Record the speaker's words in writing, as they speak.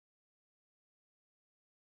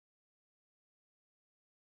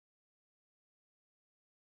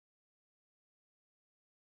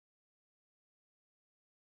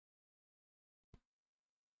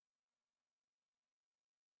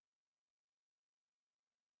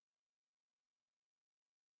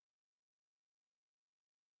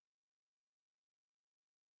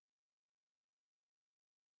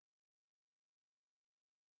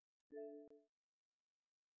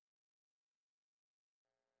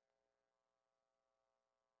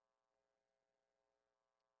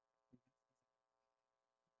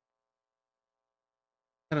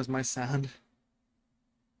That was my sound.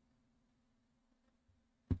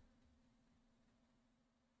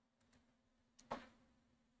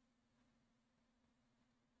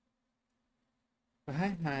 But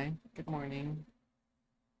hi. Good morning.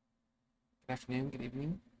 Good afternoon. Good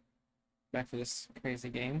evening. Back for this crazy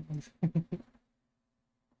game.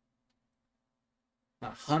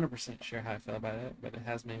 Not 100% sure how I feel about it, but it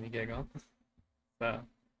has made me giggle. So,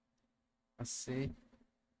 let's see.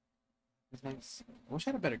 It's nice. I wish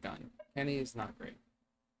I had a better gun. Kenny is not great.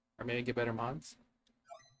 Or maybe get better mods.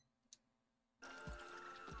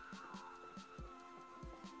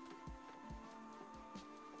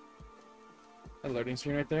 A loading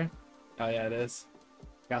screen right there? Oh yeah, it is.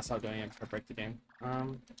 Gotta stop doing it before I break the game.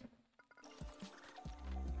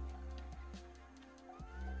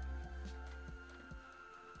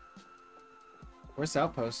 Where's the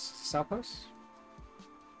outpost? Is this outpost?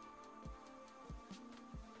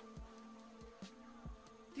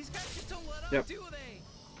 These guys just don't let up, Yep. do they?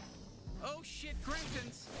 Oh shit,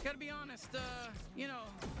 Grimtons. Gotta be honest, you know,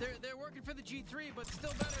 they're working for the G3, but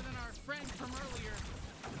still better than our friend from earlier.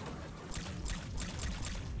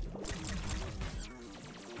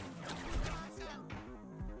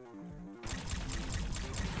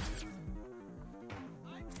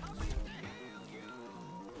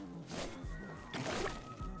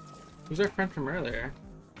 Who's our friend from earlier?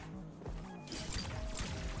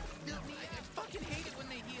 I fucking hate it when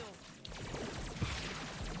they heal.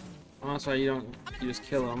 Oh, that's why you just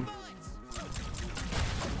kill them.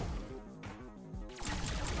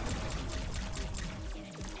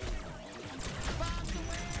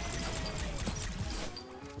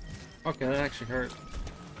 Okay, that actually hurt.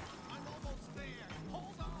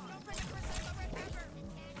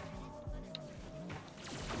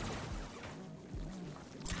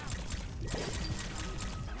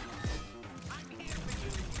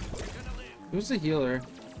 Who's the healer?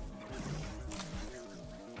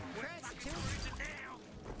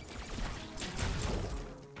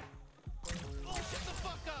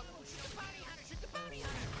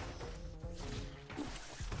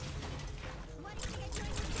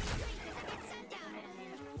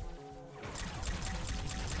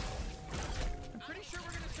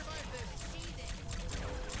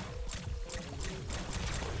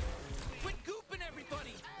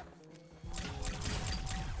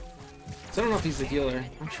 I don't know if he's a healer.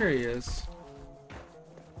 I'm sure he is.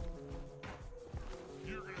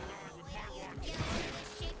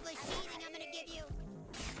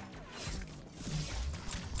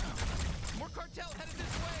 More cartel headed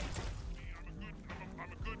this way.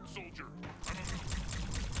 I'm a good soldier.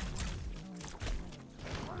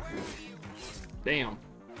 Where are you? Damn.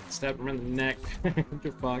 Stabbed him in the neck.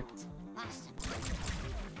 You're fucked.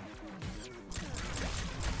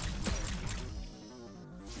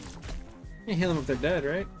 You heal them if they're dead,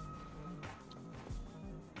 right?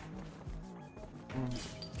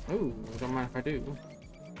 Ooh, don't mind if I do.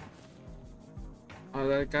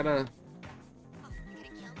 Oh, I gotta.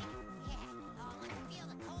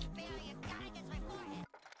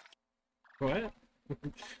 What?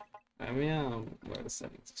 I mean, lower the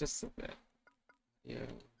settings just a bit. Yeah.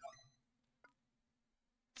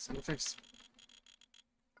 Sound effects.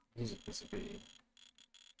 Music disappear.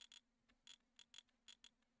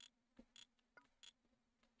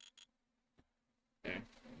 Okay.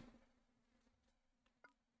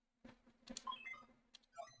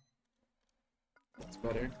 That's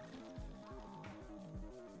better.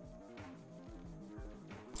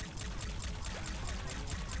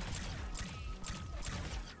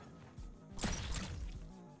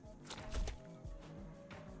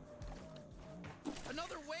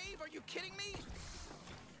 Another wave? Are you kidding me?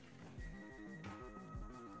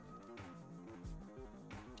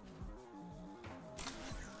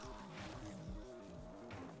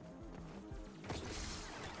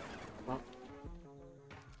 Well,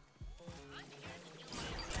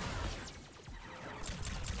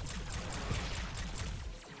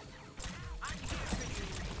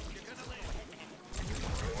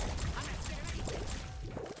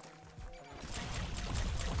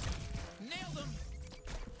 Nailed him.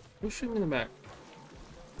 who's shooting me in the back?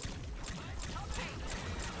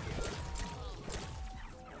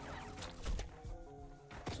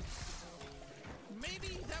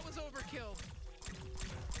 Maybe that was overkill.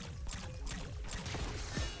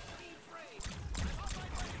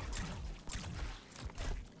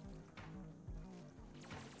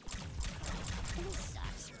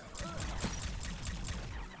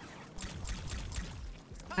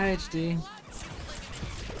 Hi, HD.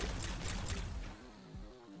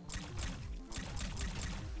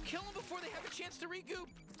 Kill them before they have a chance to regroup.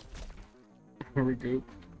 Regroup.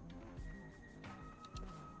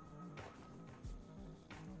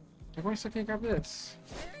 Of course, I can't grab this.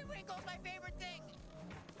 Periwinkle's my favorite thing.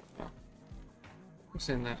 I'm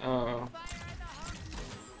saying that. Oh. Fire in the hole.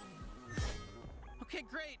 Okay,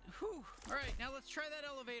 great. Whew. All right, now let's try that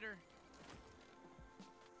elevator.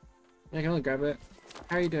 Yeah, I can only grab it.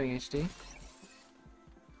 How are you doing, HD?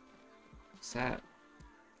 What's that?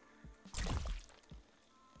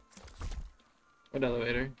 What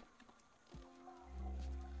elevator?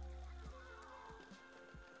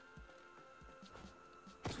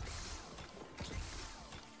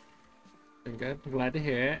 Doing good. Glad to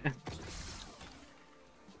hear it.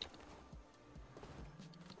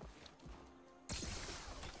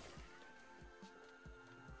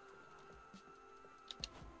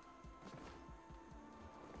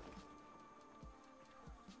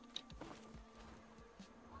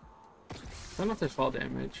 I don't know if there's fall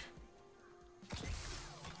damage.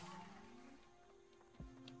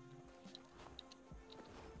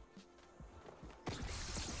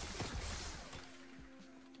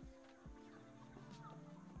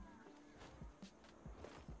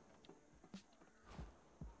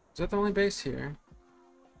 Is that the only base here?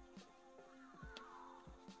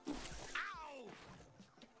 Ow!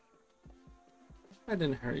 I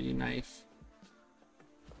didn't hurt you, knife.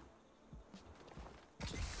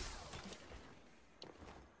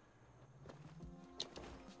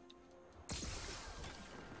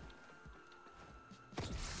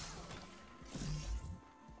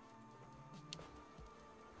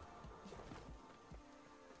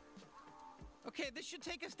 Okay, this should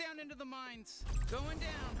take us down into the mines. Going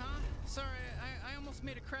down, huh? Sorry, I almost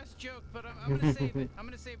made a crass joke, but I'm gonna save it. I'm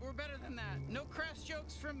gonna save it. We're better than that. No crass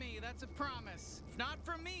jokes from me, that's a promise. Not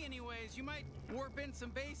from me, anyways. You might warp in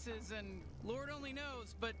some bases, and Lord only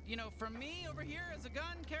knows, but, you know, from me over here as a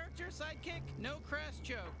gun character, sidekick, no crass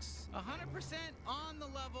jokes. 100% on the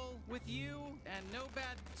level with you, and no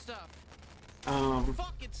bad stuff.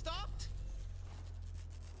 Fuck, it stopped?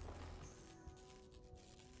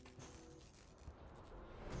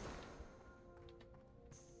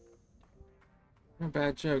 No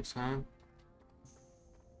bad jokes, huh?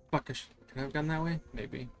 Fuck, could I have gone that way?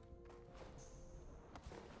 Maybe.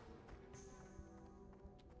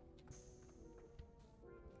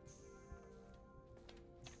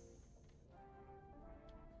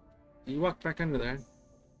 You walk back under there.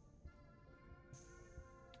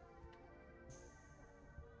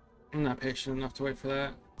 I'm not patient enough to wait for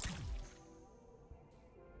that.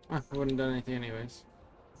 I wouldn't have done anything anyways.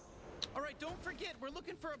 All right, don't forget, we're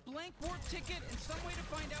looking for a blank warp ticket and some way to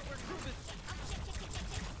find out where Groove is.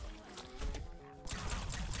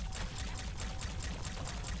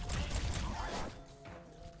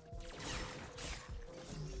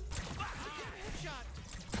 Headshot.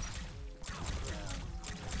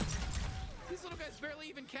 These little guys barely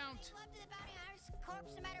even count. Love to the bounty hunter's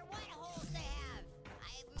corpse no matter what holes they have.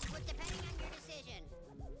 Depending on your decision.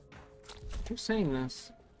 Who's saying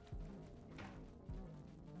this?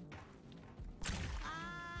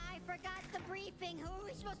 I forgot the briefing. Who are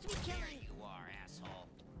we supposed to be killing? You are, asshole.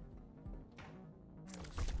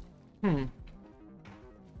 Get I'm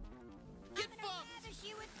gonna fucked! lavish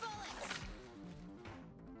you with bullets.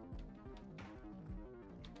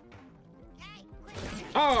 Hey, quit.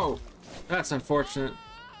 Oh! That's unfortunate.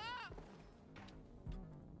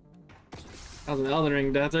 That was an Elden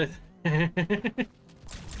Ring death right there. Gotcha!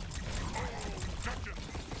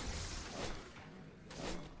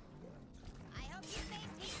 I hope you made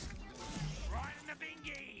peace with your lord. Right in the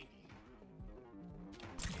bingy!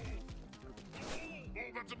 Oh,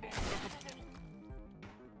 that's a bone! That's a bone!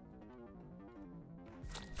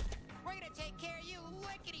 We're gonna take care of you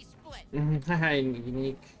lickety split. Hi,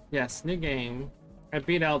 Unique. Yes, new game. I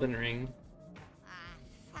beat Elden Ring.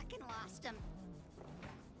 Fucking lost him.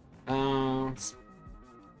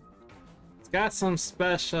 It's got some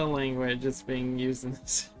special language that's being used in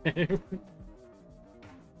this game.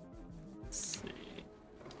 Let's see.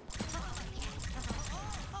 Oh, yeah.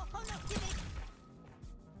 Oh, no, give it.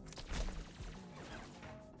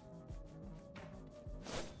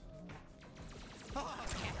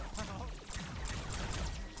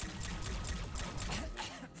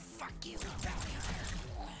 Fuck you.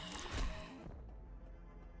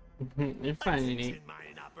 You're fine, Unique. Attention,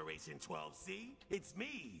 mining Operation 12C. It's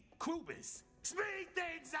me, Krubis. Speed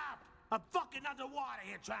things up! I'm fucking underwater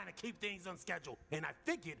here trying to keep things on schedule. And I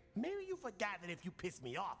figured maybe you forgot that if you piss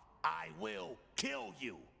me off, I will kill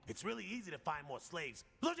you. It's really easy to find more slaves.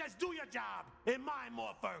 So just do your job and mine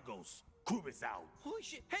more Virgos. Krubis out. Holy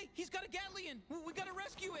shit! Hey, he's got a Gatlian. We gotta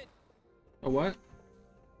rescue it. A what?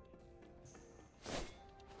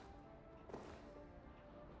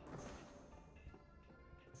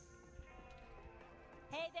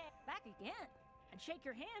 Hey there, back again. I'd shake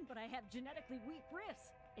your hand, but I have genetically weak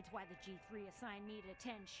wrists. It's why the G3 assigned me to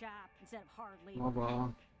tend shop instead of hard labor. Blah blah.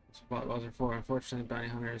 That's what volleyball's are for. Unfortunately, bounty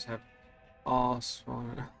hunters have all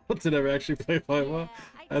spawned. To never actually play volleyball.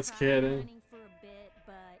 I That's tried kidding. running for a bit,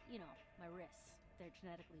 but you know, my wrists, they're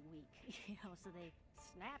genetically weak. You know, so they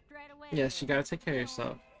snapped right away. Yes, you gotta take care of You know,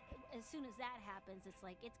 yourself. As soon as that happens, it's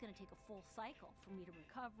like it's gonna take a full cycle for me to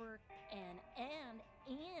recover, and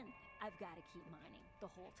I've got to keep mining the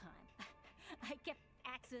whole time. I kept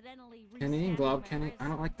accidentally Kenny and re-snapping Glob, my Kenny? I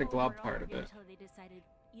don't wrists like the over Glob and part over of again it. Until they decided,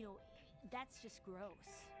 you know, that's just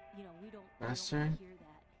gross. You know, we don't Western? want to hear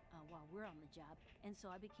that while we're on the job. And so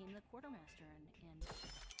I became the quartermaster, and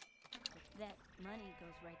that money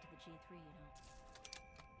goes right to the G3, you know.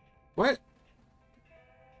 What?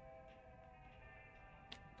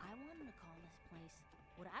 I wanted to call this place,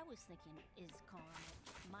 what I was thinking is calling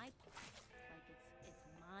it my place. Like it's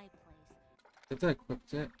my place. Did I equip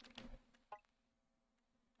it?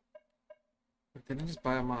 But didn't I just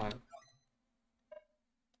buy a mod?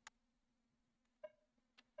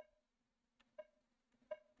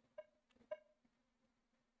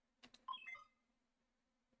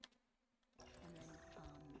 And then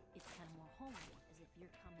it's kind of more homely, as if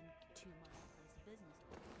you're coming to my place of business.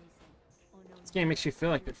 They say, oh no. This game makes you feel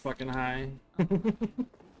like you're fucking high. you don't own it.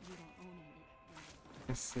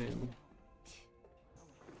 Let's see.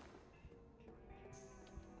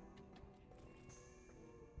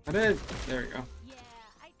 I did. There we go. Yeah,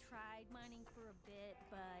 I tried mining for a bit,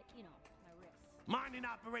 but you know, my wrists. Mining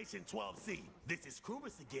Operation 12C. This is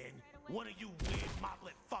Krubis again. One of you weird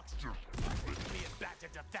moblet fucks. Bring me a batch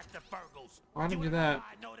of defective Virgos. Why did you do wanna that? know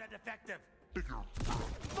how I know they're defective.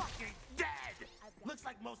 Fucking dead! Looks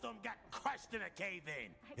like most of them got crushed in a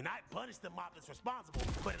cave-in. And I punished the moblets responsible,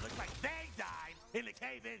 but it looks like they died in the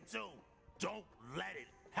cave-in too. Don't let it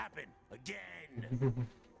happen again.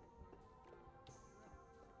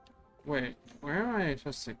 Wait, where am I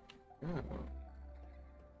supposed to go?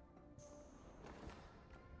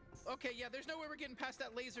 Okay, yeah, there's no way we're getting past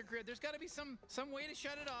that laser grid. There's got to be some way to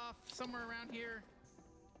shut it off somewhere around here.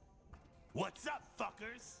 What's up,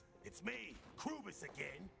 fuckers? It's me, Krubis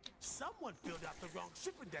again. Someone filled out the wrong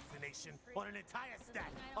shipping destination on an entire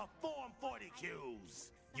stack of Form 40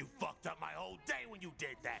 Qs. You fucked up my whole day when you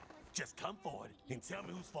did that. Just come forward and tell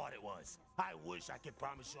me whose fault it was. I wish I could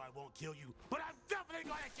promise you I won't kill you, but I'm definitely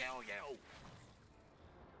gonna kill you!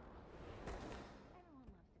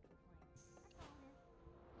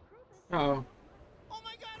 Uh-oh. Oh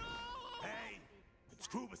my god! Oh! Hey, it's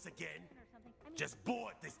Krubis again. Just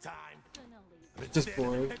bored this time. Been Just staring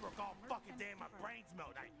at bored. Paperwork all fucking day and my brain's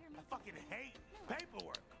melt. I fucking hate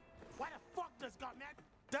paperwork. Why the fuck does Garnett?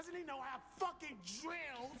 Doesn't he know I have fucking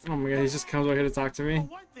drills? Oh my god, he just comes over here to talk to me.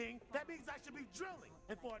 For one thing, that means I should be drilling.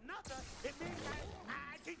 And for another, it means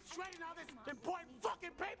I keep shredding all this important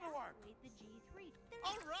fucking paperwork. The G3.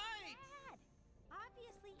 All right! Bad.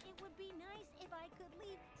 Obviously, it would be nice if I could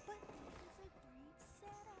leave, but this is a great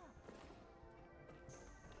setup.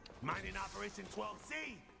 Mining Operation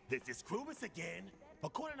 12C. This is Krubis again.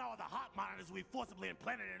 According to all the hot monitors we forcibly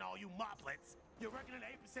implanted in all you moplets, you're reckoning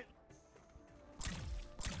 8%.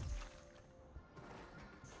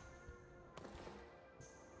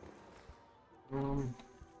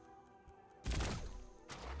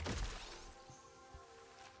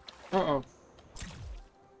 Uh-oh.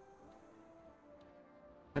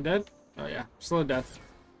 I'm dead? Oh yeah, slow death.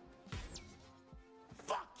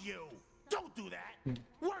 Fuck you! Don't do that!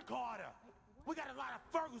 Work harder! We got a lot of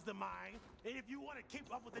Fergus to mine, and if you want to keep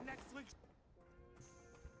up with the next week's...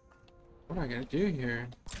 What am I gonna do here?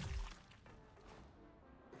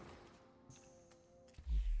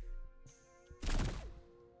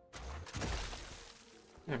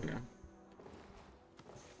 There we go.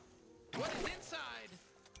 What is inside?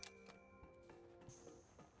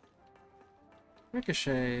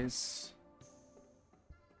 Ricochets.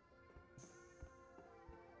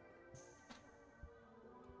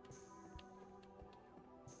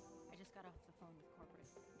 I just got off the phone with corporate,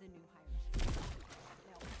 the new hires.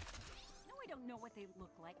 No, I don't know what they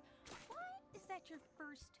look like. Why is that your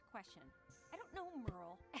first question? I don't know,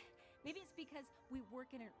 Merle. Maybe it's because we work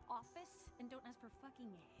in an office and don't ask for fucking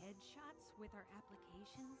headshots with our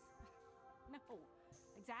applications? No,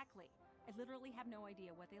 exactly. I literally have no idea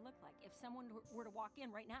what they look like. If someone were to walk in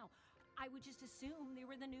right now, I would just assume they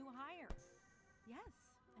were the new hire. Yes,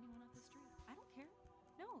 anyone off the street. I don't care.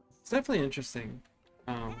 No. It's definitely interesting.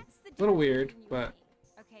 That's the Little difference weird, between you but and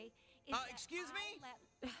me, okay? is that excuse me?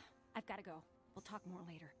 I've got to go. We'll talk more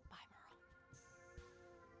later. Bye, Merle.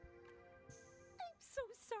 I'm so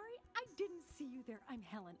sorry. I didn't see you there. I'm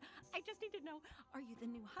Helen. I just need to know, are you the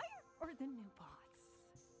new hire or the new boss?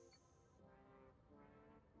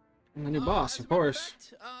 I'm the new boss, As of a matter course.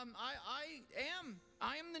 fact,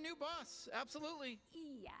 I am the new boss. Absolutely.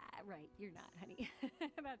 Yeah, right. You're not, honey.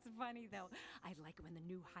 That's funny, though. I like it when the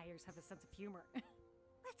new hires have a sense of humor.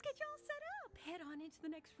 Let's get you all set up. Head on into the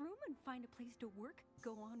next room and find a place to work.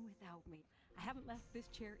 Go on without me. I haven't left this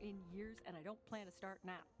chair in years, and I don't plan to start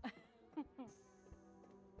now.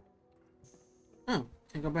 Oh,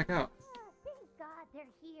 can't go back out. Thank God they're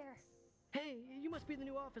here. Hey, you must be the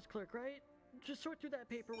new office clerk, right? Just sort through that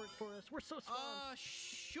paperwork for us. We're so swamped.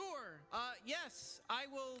 Sure. Yes, I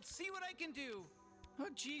will see what I can do. Oh,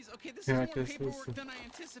 jeez. Okay, this Yeah, is more this is paperwork a than I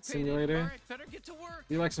anticipated. simulator. All right, better get to work.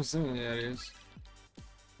 You like some simulators?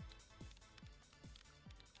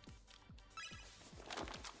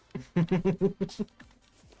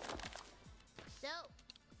 So,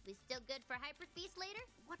 we still good for Hyper Feast later?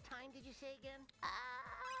 What time did you say again?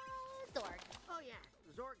 Zorg. Oh yeah,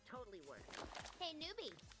 Zorg totally works. Hey,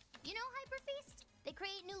 newbie. You know Hyper Feast? They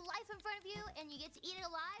create new life in front of you and you get to eat it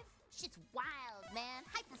alive? Shit's wild, man.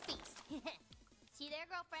 Hyper Feast. See you there,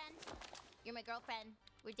 girlfriend. You're my girlfriend.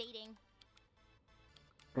 We're dating.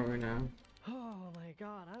 Right now. Oh my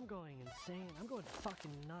god, I'm going insane. I'm going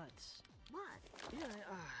fucking nuts. What? Yeah,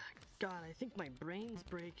 god, I think my brain's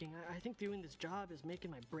breaking. I think doing this job is making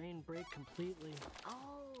my brain break completely.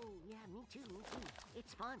 Oh, yeah, me too.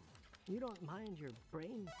 It's fun. You don't mind your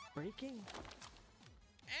brain breaking?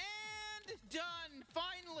 And done.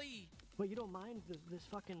 Finally. Well, you don't mind this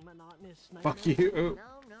fucking monotonous nightmare? Fuck you.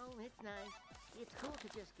 No, it's nice. It's cool to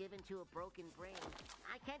just give into a broken brain.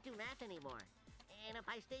 I can't do math anymore. And if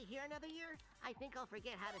I stay here another year, I think I'll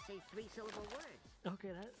forget how to say 3-syllable words. Okay,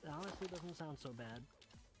 that honestly doesn't sound so bad.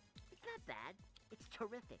 It's not bad. It's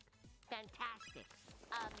terrific. Fantastic.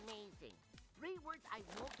 Amazing. 3 words I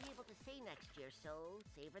won't be able to say next year, so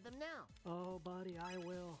savor them now. Oh, buddy, I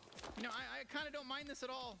will. You know, I kind of don't mind this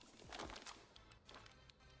at all.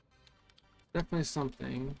 Definitely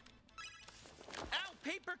something. Ow,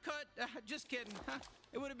 paper cut. Just kidding.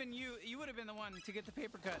 It would have been you. You would have been the one to get the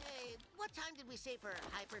paper cut. Hey, what time did we say for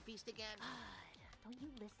Hyper Feast again? Don't you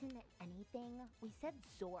listen to anything? We said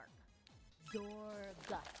Zorg. Zorg.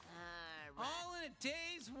 Right. All in a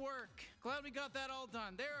day's work. Glad we got that all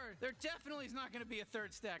done. There definitely is not going to be a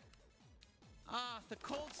third stack. The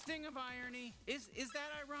cold sting of irony. Is that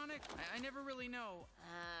ironic? I never really know.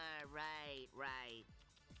 Right.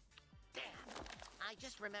 Damn. I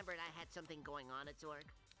just remembered I had something going on at Zorg.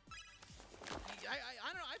 I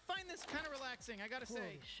don't know. I find this kind of relaxing. I gotta say.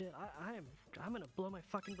 Holy shit, I'm gonna blow my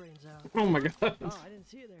fucking brains out. Oh my god. Oh, I didn't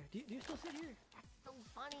see you there. Do you still sit here? So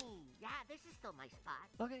funny. Yeah, this is still my spot.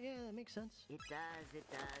 Okay, yeah, that makes sense. It does,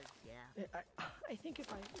 yeah. I think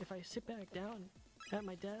if I sit back down at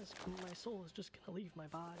my desk, my soul is just gonna leave my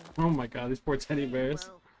body. Oh my god, these poor teddy bears.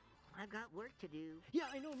 Well, I've got work to do. Yeah,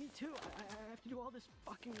 I know, me too. I have to do all this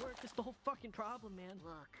fucking work. It's the whole fucking problem, man.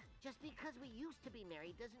 Look, just because we used to be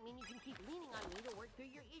married doesn't mean you can keep leaning on me to work through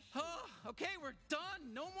your issues. Okay, we're done.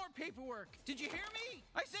 No more paperwork. Did you hear me?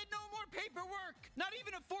 I said no more paperwork. Not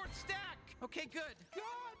even a 4th stack. Okay, good.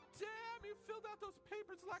 God damn, you filled out those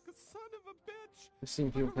papers like a son of a bitch. I've seen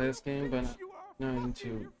people play this game, but You are not fucking-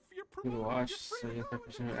 into you're people promoting watch, your so freedom. you have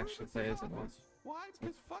to who actually plays it. Well. Why?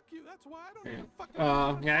 Because fuck you. That's why I don't Yeah. even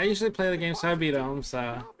fucking. Yeah, I usually play the game, so I beat them, so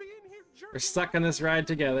I'll be in here jerking we're stuck off on this ride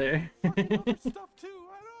together. fucking other stuff too.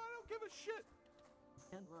 I don't give a shit.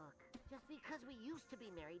 Look, just because we used to be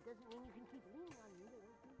married doesn't mean you can keep leaning on me to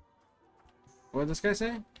work through What did this guy say?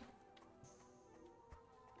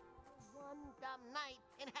 one dumb night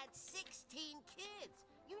and had 16 kids.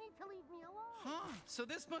 You need to leave me alone. Huh? So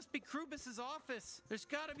this must be Krubus's office. There's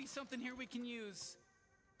got to be something here we can use.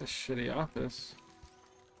 This shitty office.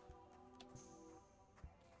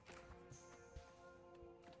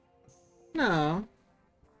 No.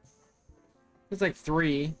 It's like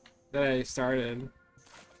 3 that I started.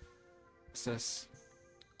 What's this?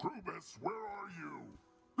 Krubus, where are you?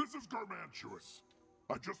 This is Garmantuous.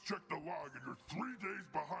 I just checked the log and you're 3 days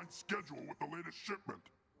behind schedule with the latest shipment.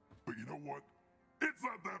 But you know what? It's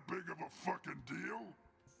not that big of a fucking deal.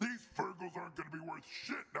 These Fergles aren't gonna be worth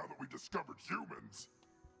shit now that we discovered humans.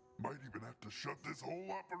 Might even have to shut this whole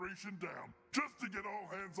operation down just to get all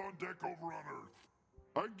hands on deck over on Earth.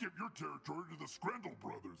 I'd give your territory to the Screndel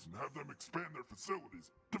brothers and have them expand their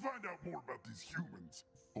facilities to find out more about these humans.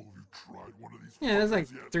 Oh, have you tried one of these? Yeah, there's like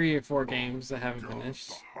fuckers yet? 3 or 4 games that haven't God, finished.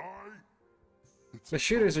 the high? It's The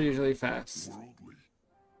shooters are usually fast. worldly.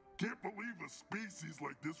 Can't believe a species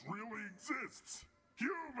like this really exists.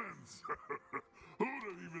 Humans! Who'd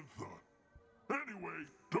have even thought? Anyway,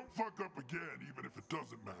 don't fuck up again, even if it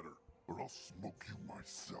doesn't matter, or I'll smoke you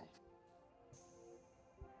myself.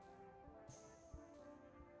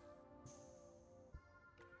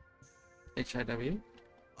 HIW.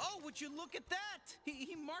 Oh, would you look at that?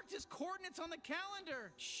 He marked his coordinates on the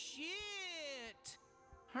calendar. Shit!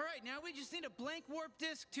 All right, now we just need a blank warp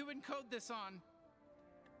disk to encode this on.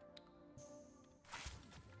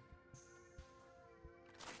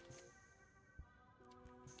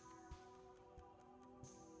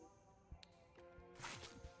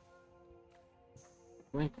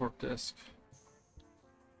 Blank warp disk.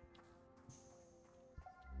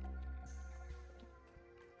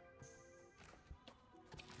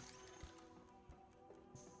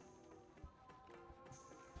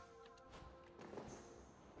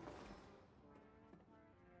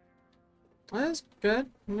 That's good.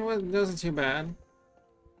 You know what? It wasn't too bad.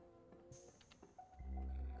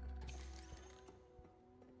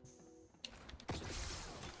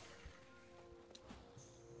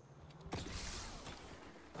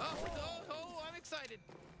 Oh, I'm excited.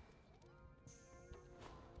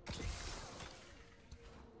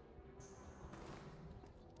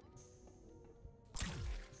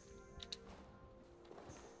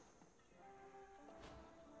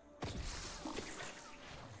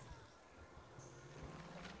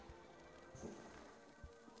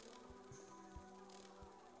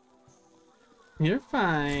 You're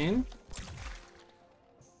fine.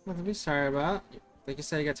 Nothing to be sorry about. Like you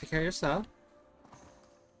said, you gotta take care of yourself.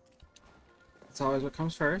 It's always what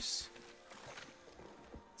comes first.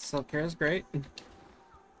 Self-care is great.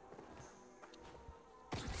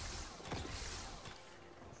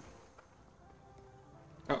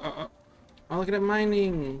 Oh, look at it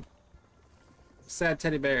mining. Sad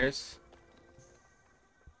teddy bears.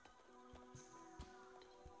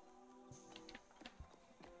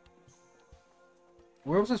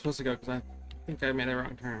 Where was I supposed to go? Because I think I made a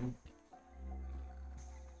wrong turn.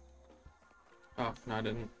 Oh, no, I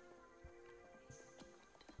didn't.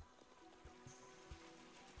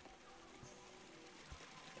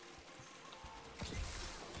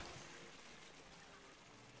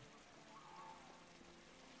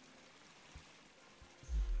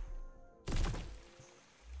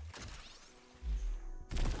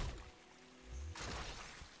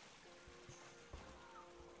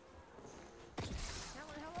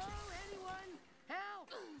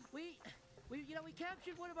 We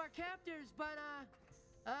captured one of our captors, but,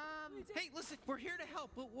 Hey, listen, we're here to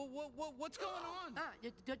help. What's going on?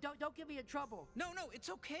 Don't get me in trouble. No, it's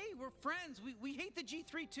okay. We're friends. We hate the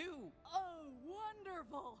G3 too. Oh,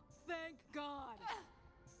 wonderful. Thank God.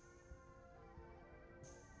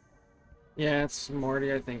 Yeah, it's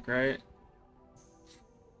Morty, I think, right?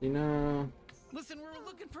 You know... Listen, we're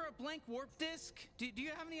looking for a blank warp disk. Do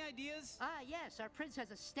you have any ideas? Yes, our prince has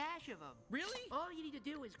a stash of them. Really? All you need to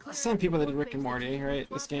do is clear Some out people the that did warp Rick and base that Morty, you right?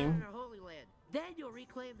 swap This down game. in our Holy Land. Then you'll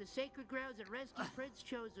reclaim the sacred grounds and rescue Prince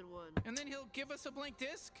Chosen One. And then he'll give us a blank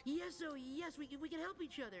disk? Yes, we can help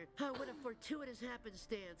each other. Oh, what a fortuitous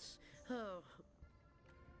happenstance. Oh.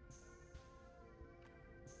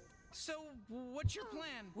 So, what's your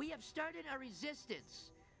plan? We have started a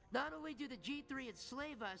resistance. Not only do the G3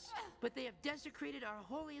 enslave us, but they have desecrated our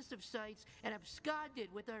holiest of sites and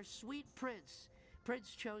absconded with our sweet prince.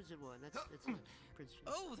 Prince Chosen One. That's Prince.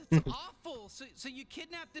 Oh, that's awful. So you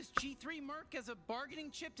kidnapped this G3 merc as a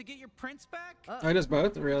bargaining chip to get your prince back? Oh, it is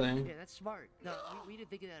both? Really? Yeah, that's smart. No, we didn't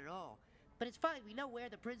think of that at all. But it's fine. We know where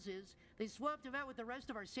the prince is. They swapped him out with the rest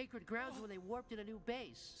of our sacred grounds when they warped in a new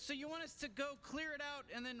base. So you want us to go clear it out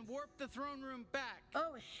and then warp the throne room back?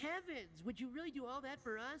 Oh, heavens! Would you really do all that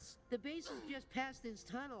for us? The base is just past this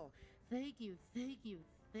tunnel. Thank you, thank you,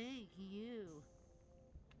 thank you.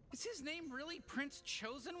 Is his name really Prince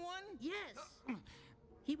Chosen One? Yes!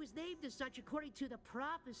 He was named as such according to the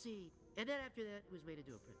prophecy. And then after that, he was made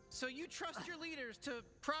into a prince. So you trust your leaders to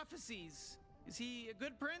prophecies? Is he a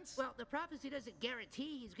good prince? Well, the prophecy doesn't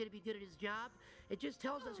guarantee he's going to be good at his job. It just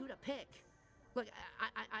tells us who to pick. Look,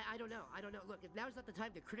 I don't know. I don't know. Look, now's not the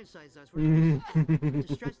time to criticize us. We're just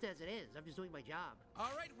distressed as it is. I'm just doing my job.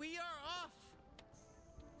 All right, we are off.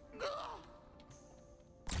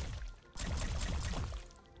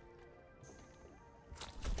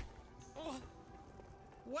 Oh.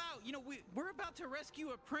 Wow, you know, we're about to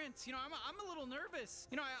rescue a prince. You know, I'm a little nervous.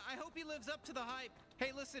 You know, I hope he lives up to the hype.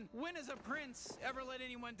 Hey, listen, when has a prince ever let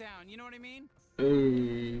anyone down? You know what I mean?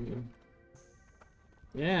 Ooh.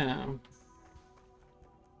 Yeah.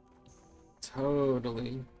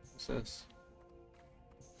 Totally. What's this?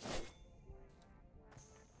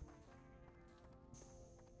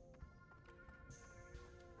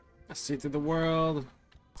 I see through the world.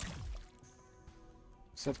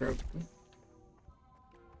 Separate.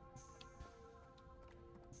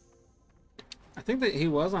 I think that he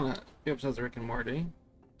was on a few episodes of Rick and Morty.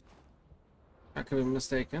 I could be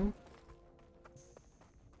mistaken.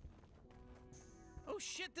 Oh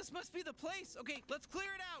shit, this must be the place. Okay, let's clear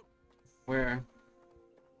it out. Where?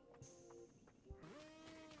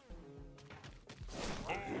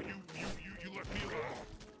 Oh, you left me alone.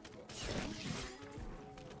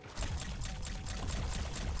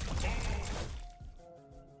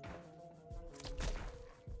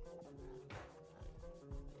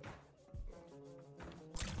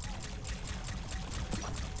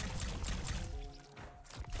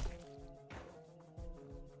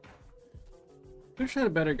 Wish I had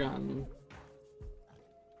a better gun.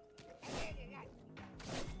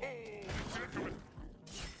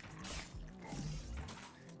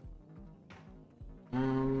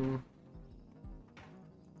 Um.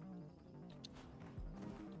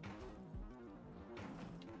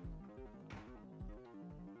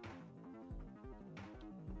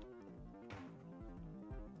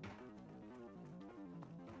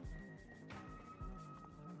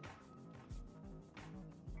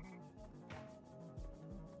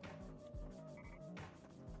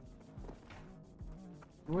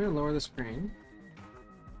 I'm going to lower the screen.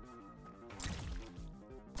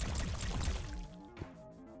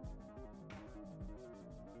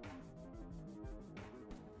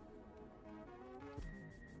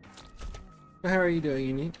 How are you doing,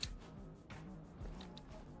 Unique?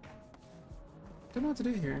 Don't know what to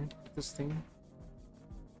do here. This thing.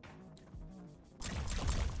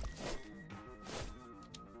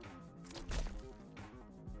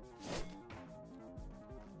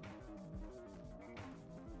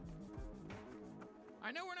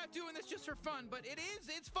 I know we're not doing this just for fun, but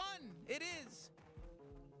it's fun. It is.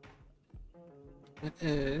 It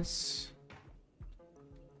is.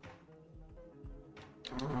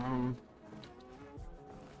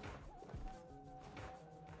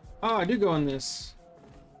 Oh, I do go on this.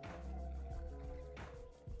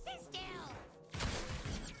 Sit still.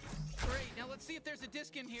 Great, now let's see if there's a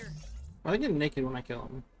disc in here. I get naked when I kill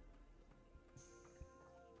him.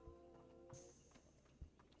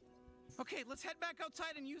 Okay, let's head back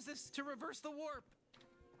outside and use this to reverse the warp.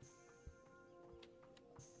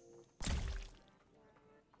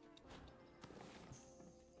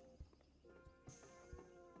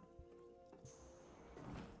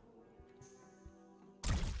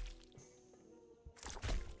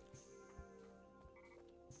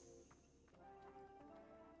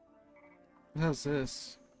 How's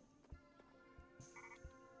this?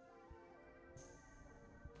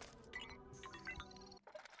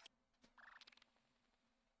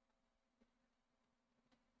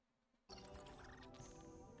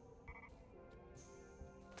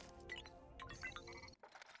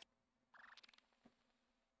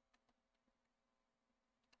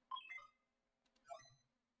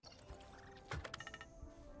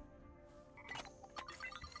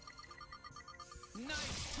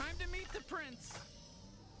 Nice, time to meet the prince.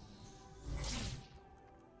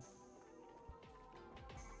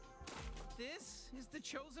 This is the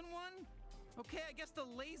chosen one? Okay, I guess the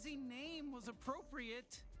lazy name was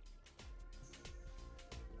appropriate.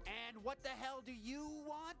 And what the hell do you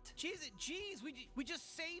want? Jeez, we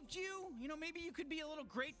just saved you. You know, maybe you could be a little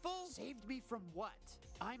grateful. Saved me from what?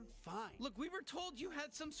 I'm fine. Look, we were told you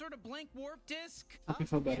had some sort of blank warp disk. Hope you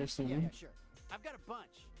feel better Yeah, soon. yeah, sure. I've got a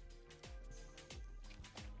bunch.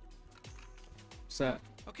 Set.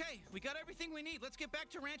 Okay, we got everything we need. Let's get back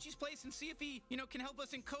to Ranchi's place and see if he, can help us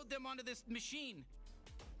encode them onto this machine.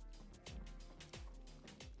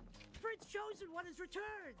 Prince Chosen One has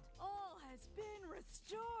returned! All has been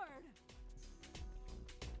restored.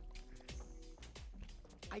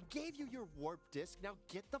 I gave you your warp disk. Now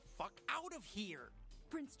get the fuck out of here.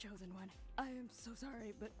 Prince Chosen One, I am so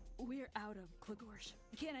sorry, but we're out of Klagorsh.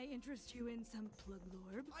 Can I interest you in some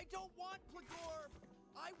Pluglorb? I don't want Klagorb.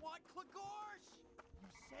 I want Klagorsh. You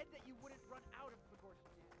said that you wouldn't run out of Klagorsh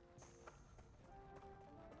again.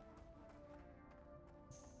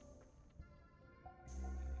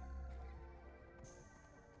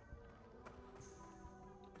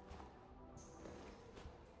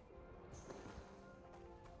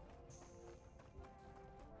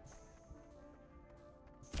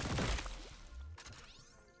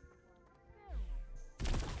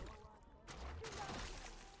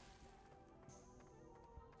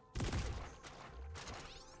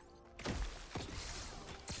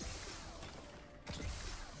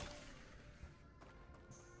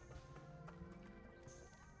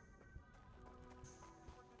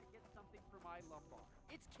 We're gonna get something for my lumbar.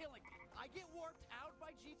 It's killing me. I get warped out by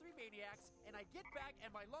my G3 maniacs, and I get back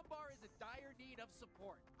and my lumbar is in dire need of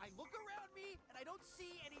support. I look around me and I don't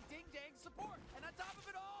see any ding-dang support. And on top of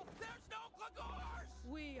it all, there's no Glagors!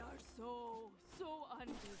 We are so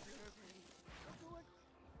undeserving.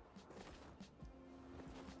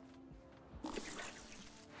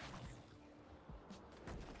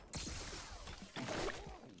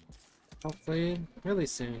 Hopefully, really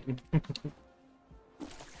soon.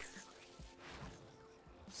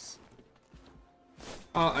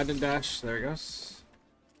 Oh, I did dash. There it goes.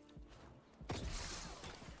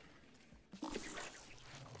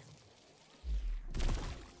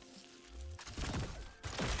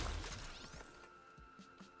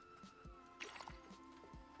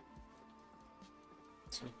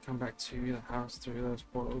 So come back to the house through those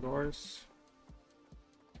portal doors.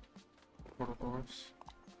 Portal doors.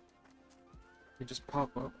 You just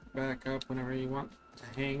pop up, back up whenever you want to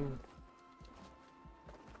hang.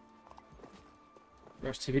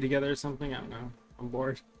 Rush TV together or something? I don't know. I'm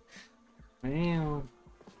bored. Man.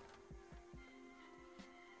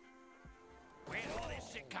 Where'd all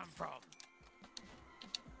this shit come from?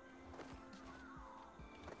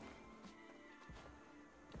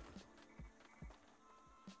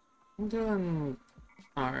 I'm doing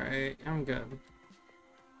alright. I'm good.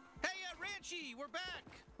 Hey, Ranchi, we're back.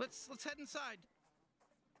 Let's head inside.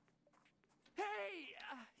 Hey,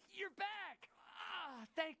 you're back.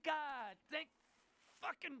 Thank God. Thank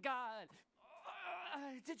fucking God.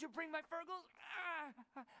 Did you bring my Fergles?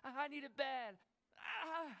 I need it bad.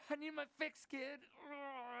 I need my fix, kid.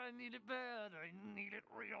 I need it bad. I need it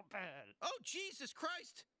real bad. Oh, Jesus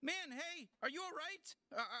Christ. Man, hey, are you all right?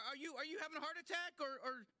 Are you having a heart attack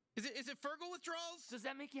or is it Fergal withdrawals? Does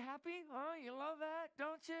that make you happy? Oh, you love that,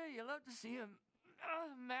 don't you? You love to see a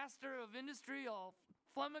master of industry all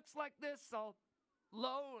flummoxed like this, all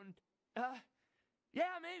low and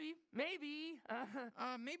yeah, maybe.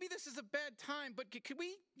 Maybe this is a bad time, but could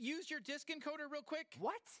we use your disk encoder real quick?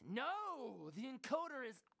 What? No, the encoder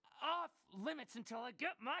is off limits until I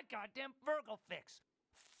get my goddamn Fergal fix.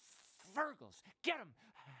 Fergles, get him!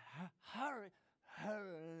 Hurry.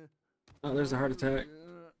 Oh, there's a heart attack.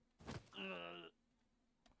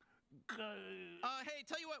 Hey,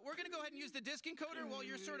 tell you what, we're gonna go ahead and use the disk encoder while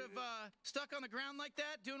you're sort of stuck on the ground like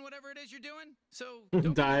that, doing whatever it is you're doing. So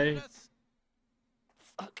don't die. Us.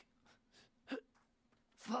 Fuck.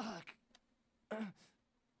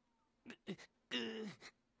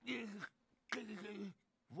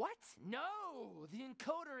 What? No, the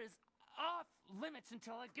encoder is off limits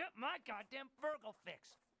until I get my goddamn Fergal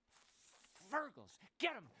fix. Fergles,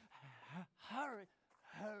 get him! Hurry.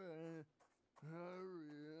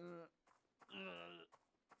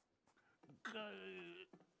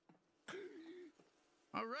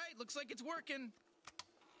 All right, looks like it's working.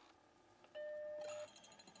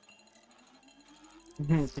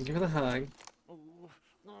 Thank you for the hug.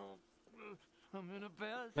 I'm in a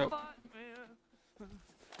bad Nope. spot, man.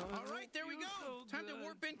 All right, there we go. Time to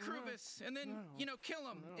warp in Krubis and then, kill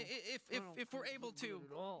him if we're able to.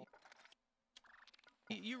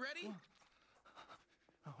 You ready?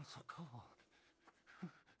 Oh, it's so cold.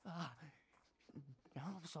 Now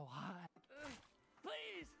I'm so hot.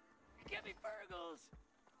 Please, get me Fergles.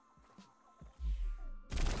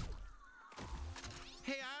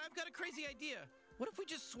 Hey, I've got a crazy idea. What if we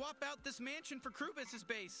just swap out this mansion for Krubis'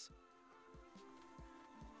 base?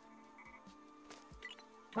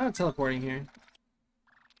 I'm teleporting here.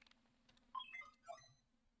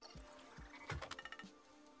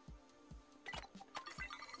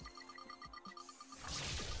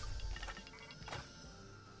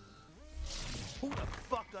 Who the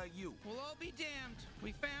fuck are you? We'll all be damned.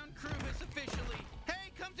 We found Krubis officially.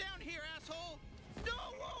 Hey, come down here, asshole! No,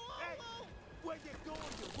 whoa! Where you going,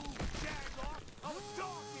 you movie jag off? I was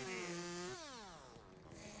talking here.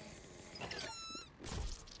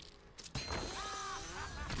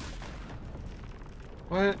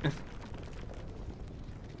 What?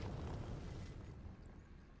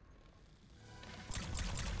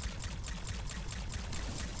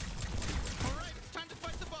 All right, it's time to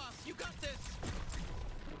fight the boss. You got this.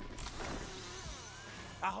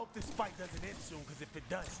 I hope this fight doesn't end soon, because if it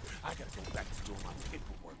does, I gotta go back to doing my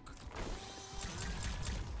paperwork.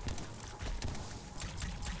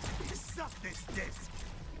 Suck this disc.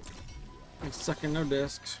 I'm sucking no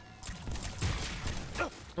discs.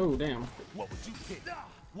 Oh, damn. What would you pick?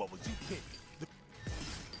 What would you pick?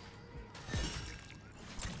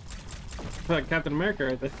 It's like Captain America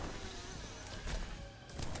right there.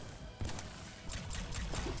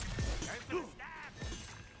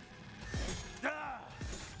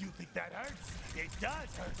 You think that hurts? It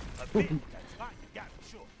does hurt a bit. That's fine. You got it,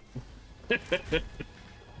 sure.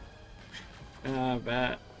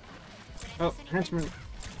 Bet. Oh, henchmen.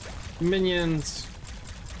 Minions.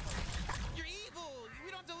 You're evil.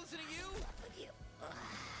 We don't have to listen to you.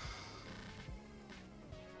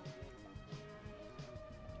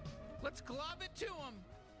 Let's glob it to him.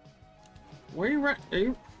 Where are you right? Are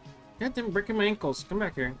you? God damn, breaking my ankles. Come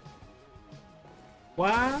back here.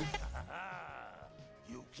 What?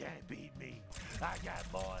 You can't beat me. I got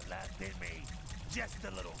more left in me. Just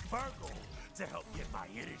a little Virgo to help get my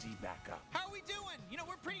energy back up. How are we doing? You know,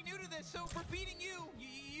 we're pretty new to this, so for beating you,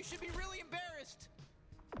 you should be really embarrassed.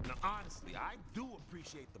 Now, honestly, I do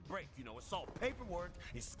appreciate the break. You know, it's all paperwork,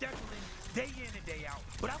 it's scheduling, day in and day out.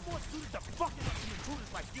 But I'm more suited to fucking up some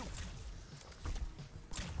intruders like you.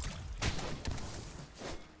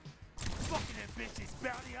 Fucking ambitious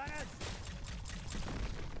bounty hunters.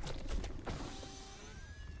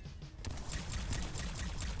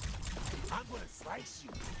 I'm gonna slice you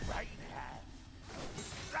right in half.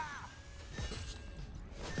 Ah!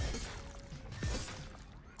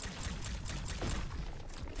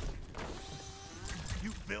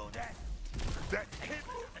 You feel that? That's him.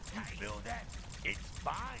 You feel that? It's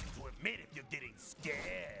fine to admit if you're getting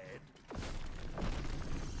scared.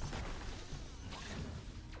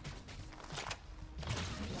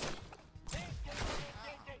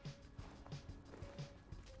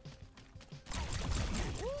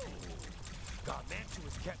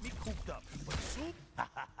 Garmantuous kept me cooped up, but soup?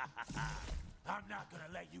 I'm not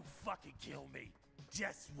gonna let you fucking kill me.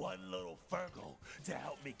 Just one little Virgo to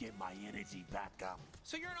help me get my energy back up.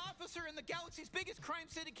 So you're an officer in the galaxy's biggest crime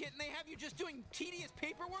syndicate and they have you just doing tedious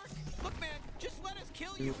paperwork? Look, man, just let us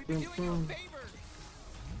kill you. We'd be doing you a favor.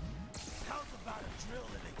 How's about a drill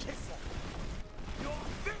and a kisser? You're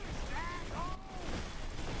finished, asshole!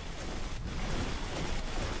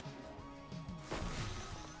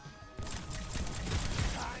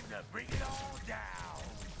 Time to bring it all down.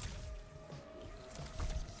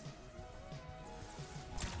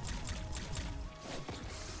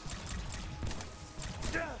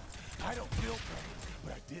 I don't feel pain,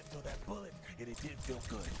 but I did feel that bullet, and it did feel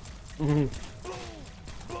good. Boom!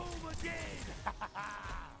 Boom again!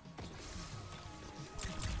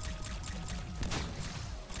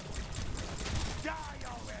 Die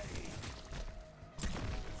already!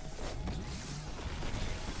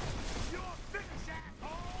 You're finished,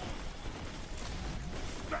 asshole!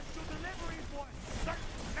 Special delivery for a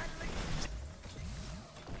certain meddling.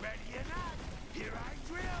 Ready or not, here I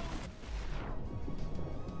drill!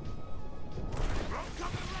 I'm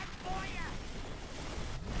coming right for ya!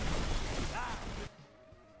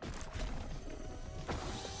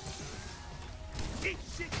 Eat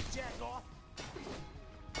shit, you jack off!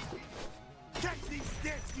 Catch these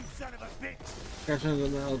sticks, you son of a bitch! Catch them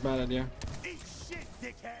is a bad idea. Eat shit,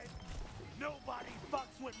 dickhead! Nobody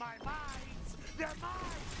fucks with my mines! They're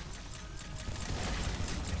mine!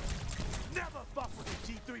 Never fuck with a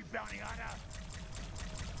G3 bounty hunter!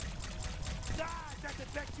 Ah, that's the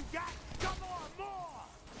best you got? Come on, more!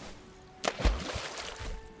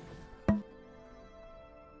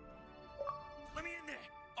 Let me in there!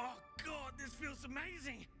 Oh God, this feels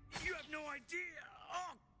amazing! You have no idea!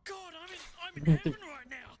 Oh God, I'm in heaven right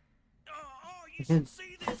now! Oh, you should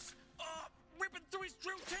see this! Ripping through his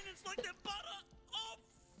drill tendons like they're butter! Oh,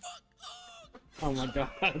 fuck! Oh my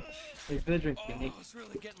God. He's been drinking. I was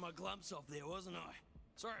really getting my glumps off there, wasn't I?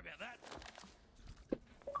 Sorry about that.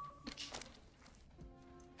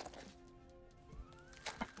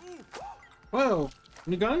 Whoa,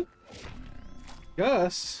 new gun?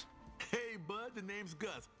 Gus. Hey, bud, the name's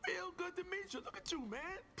Gus. Feel good to meet you. Look at you, man.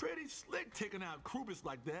 Pretty slick taking out Krubis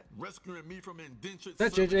like that, rescuing me from indentured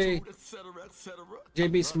That servitude, JJ etc., etc.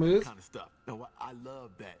 JB Smooth? Kind of stuff. No, I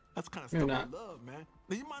love that. That's the kind of You're stuff not. I love, man.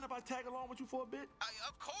 Now, you mind if I tag along with you for a bit?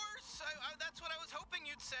 Of course. That's what I was hoping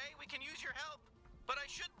you'd say. We can use your help. But I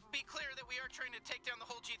should be clear that we are trying to take down the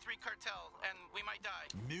whole G3 cartel, and we might die.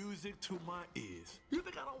 Music to my ears. You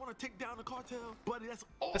think I don't want to take down the cartel? Buddy, that's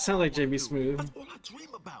all That sounds like I wanna JB do. Smooth. That's all I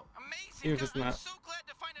dream about. Amazing. Even if it's I'm not. so glad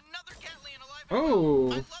to find another Gatlian alive. And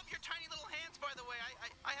Oh. well. I love your tiny little hands, by the way.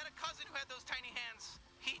 I had a cousin who had those tiny hands.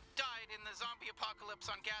 He died in the zombie apocalypse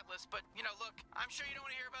on Gatlas, but, you know, look, I'm sure you don't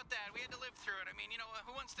want to hear about that. We had to live through it. I mean, you know,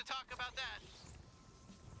 who wants to talk about that?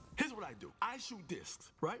 Here's what I do. I shoot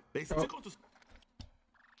discs, right? They Oh. stick onto...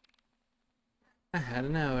 I had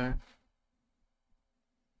an hour.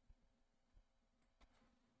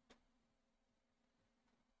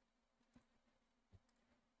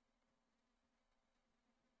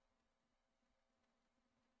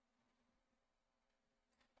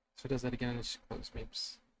 So it does that again, it's close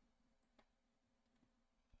maps.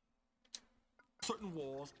 certain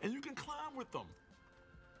walls, and you can climb with them.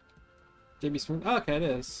 JB Smooth. Oh, okay, it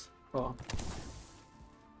is. Cool.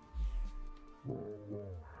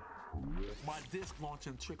 My disc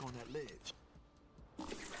launching trick on that ledge.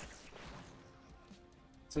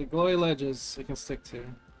 So glowy ledges it can stick to.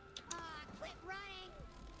 Quit running!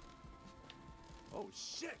 Oh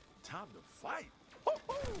shit! Time to fight. Oh,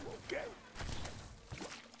 okay.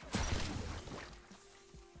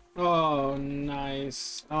 Oh,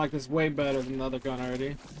 nice. I like this way better than the other gun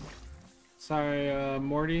already. Sorry,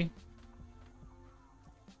 Morty.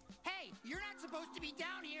 Hey, you're not supposed to be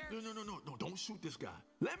down here. No, don't shoot this guy.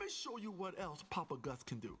 Let me show you what else Papa Gus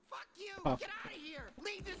can do. Fuck you! Oh. Get out of here!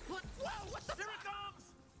 Leave this place! Whoa! What the? Here it comes!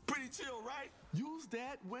 Pretty chill, right? Use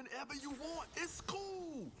that whenever you want. It's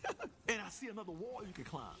cool. And I see another wall you can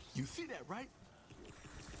climb. You see that, right?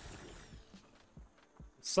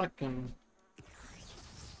 Suck him.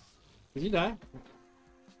 Did you die?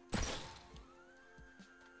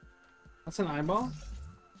 That's an eyeball?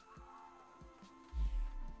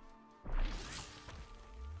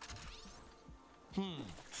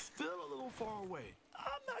 Still a little far away.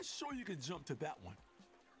 I'm not sure you can jump to that one.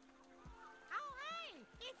 Oh, hey!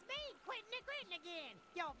 It's me, Quentin the Grittin again,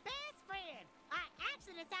 your best friend. I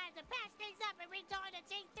actually decided to patch things up and rejoin the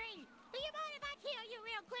G3. Do you mind if I kill you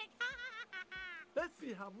real quick? Let's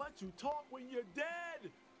see how much you talk when you're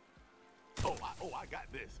dead. Oh, I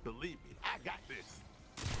got this. Believe me, I got this.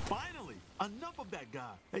 Finally, enough of that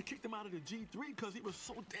guy. They kicked him out of the G3 because he was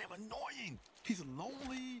so damn annoying. He's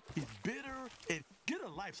lonely, he's bitter, and get a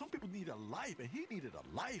life. Some people need a life, and he needed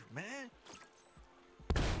a life, man.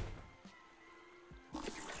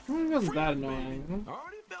 It wasn't that annoying. I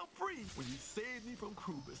already felt free when you saved me from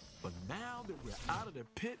Krubis, but now that we're out of the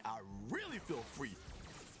pit, I really feel free.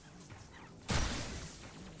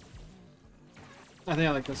 I think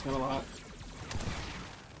I like this gun a lot.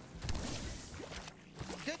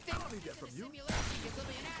 Good thing I don't need that from you. simulation, because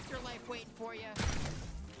there'll be an afterlife waiting for you.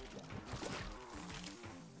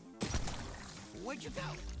 Where'd you go?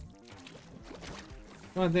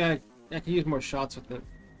 I don't think I can use more shots with it.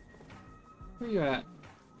 Where you at?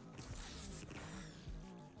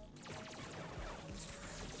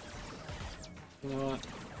 You know what?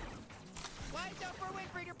 Why don't we wait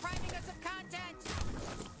for your priming us of content?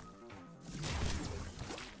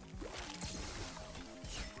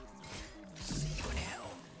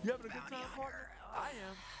 You having a good time, partner? I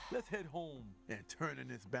am. Let's head home and turn in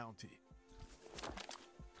this bounty.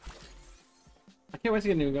 I can't wait to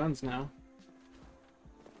get new guns now.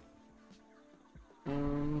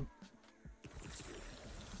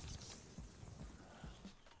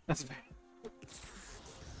 That's fair.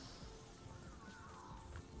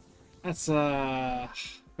 That's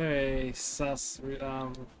very sus.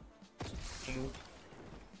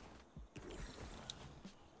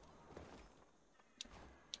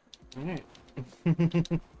 All right.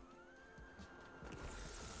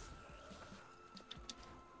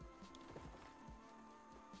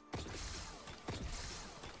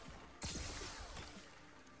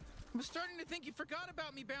 I'm starting to think you forgot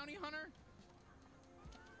about me, Bounty Hunter.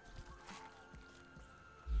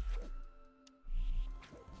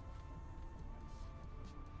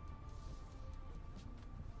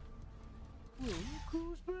 Well, look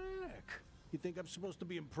who's back. You think I'm supposed to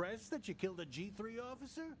be impressed that you killed a G3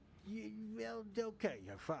 officer? Well, okay,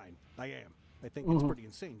 fine. I am. I think it's pretty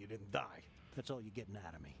insane you didn't die. That's all you're getting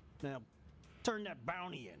out of me. Now, turn that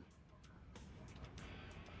bounty in.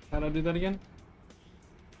 How'd I do that again?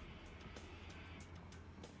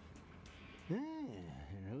 And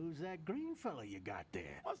who's that green fella you got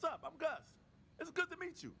there? What's up? I'm Gus. It's good to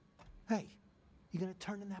meet you. Hey, you gonna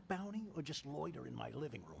turn in that bounty or just loiter in my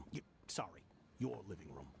living room? Sorry, your living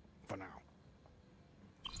room, for now.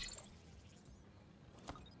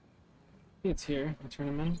 It's here. I turn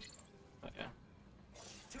him in. Oh yeah.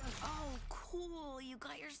 Oh, cool. You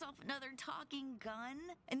got yourself another talking gun?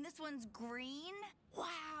 And this one's green?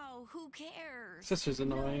 Wow, who cares? Sister's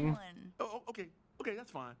annoying. No one. Oh, okay, that's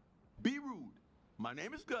fine. Be rude. My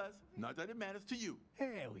name is Gus. Not that it matters to you.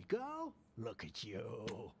 There we go. Look at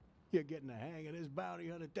you. You're getting the hang of this bounty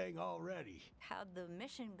hunter thing already. How'd the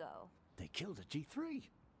mission go? They killed a G3.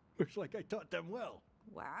 Looks like I taught them well.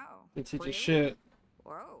 Wow. They teach you Really? shit.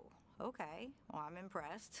 Whoa. Okay. Well, I'm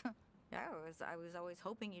impressed. Yeah, I was always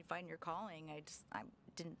hoping you'd find your calling. I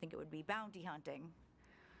didn't think it would be bounty hunting.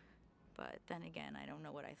 But then again, I don't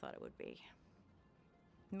know what I thought it would be.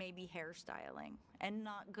 Maybe hairstyling, and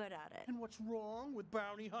not good at it. And what's wrong with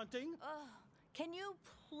bounty hunting? Ugh. Can you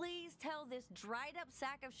please tell this dried up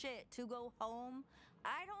sack of shit to go home?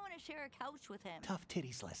 I don't want to share a couch with him. Tough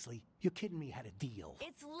titties, Leslie. You're kidding me, had a deal.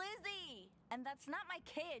 It's Lizzie! And that's not my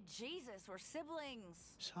kid. Jesus, we're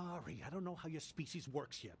siblings. Sorry, I don't know how your species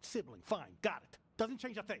works yet. Sibling, fine, got it. Doesn't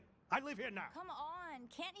change a thing. I live here now. Come on, on,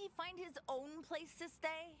 can't he find his own place to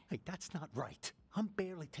stay? Hey, that's not right. I'm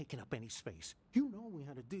barely taking up any space. You know we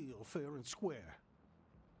had a deal fair and square.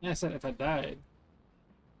 Yeah, I said if I died.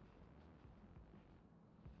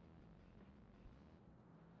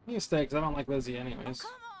 You can stay, because I don't like Lizzie anyways. Oh,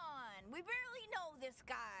 come on! We barely know this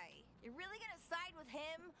guy. You're really gonna side with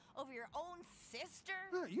him over your own sister?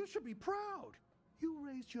 You should be proud. You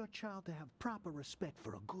raised your child to have proper respect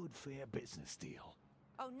for a good, fair business deal.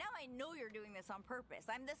 Oh, now I know you're doing this on purpose.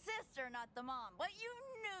 I'm the sister, not the mom. But you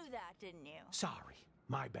knew that, didn't you? Sorry.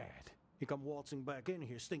 My bad. You come waltzing back in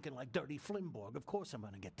here stinking like dirty Flimborg. Of course I'm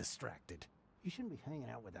gonna get distracted. You shouldn't be hanging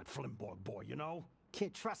out with that Flimborg boy, you know?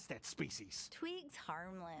 Can't trust that species. Tweeg's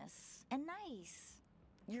harmless and nice.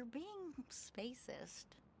 You're being spacist.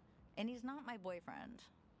 And he's not my boyfriend.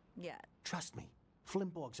 Yet. Trust me.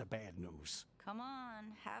 Flimborgs are bad news. Come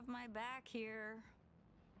on, have my back here.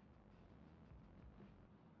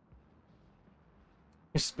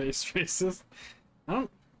 Space racist. I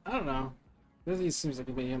don't know. Lizzie seems like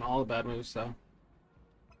he's in all the bad moves, so.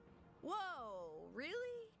 Whoa, really?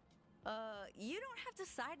 You don't have to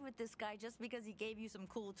side with this guy just because he gave you some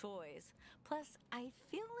cool toys. Plus, I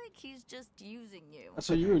feel like he's just using you. That's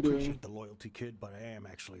what you were doing. I appreciate the loyalty, kid, but I am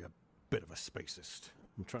actually a bit of a spacist.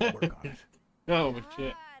 I'm trying to work on it. Oh,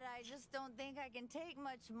 shit. God, I just don't think I can take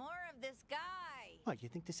much more of this guy. What, you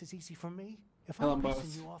think this is easy for me? If Tell I'm him both.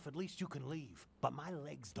 pissing you off, at least you can leave. But my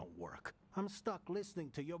legs don't work. I'm stuck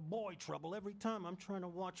listening to your boy trouble every time I'm trying to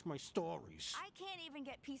watch my stories. I can't even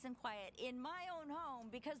get peace and quiet in my own home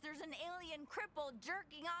because there's an alien cripple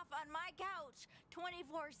jerking off on my couch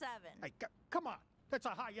 24/7. Hey, come on. That's a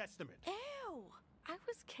high estimate. Ew, I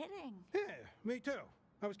was kidding. Yeah, me too.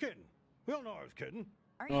 I was kidding. We all know I was kidding.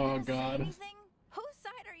 Are you gonna say anything? Whose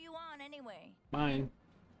side are you on anyway? Mine.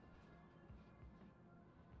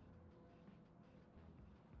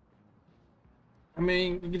 I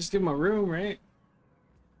mean, you can just give him a room, right?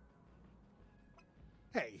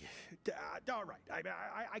 Hey, all right.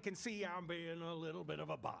 I can see I'm being a little bit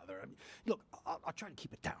of a bother. I mean, look, I'll try to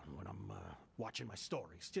keep it down when I'm watching my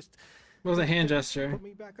stories. Just It was a hand gesture. put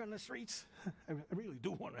me back on the streets. I really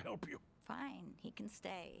do want to help you. Fine, he can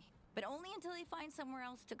stay. But only until he finds somewhere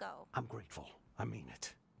else to go. I'm grateful. I mean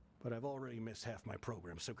it. But I've already missed half my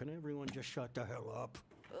program, so can everyone just shut the hell up?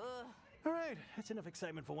 Ugh. All right, that's enough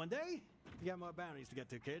excitement for one day. You got more bounties to get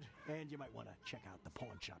to, kid. And you might want to check out the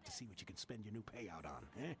pawn shop to see what you can spend your new payout on,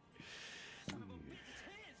 eh?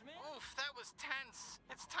 Oof, that was tense.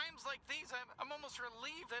 It's times like these I'm almost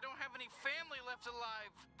relieved I don't have any family left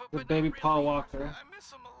alive. The But baby not Paul really. Walker. I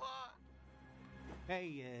miss them a lot.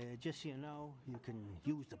 Hey, just so you know, you can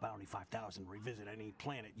use the Bounty 5000 to revisit any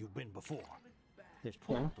planet you've been before. There's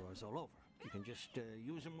portal doors all over. You can just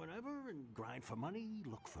use them whenever and grind for money,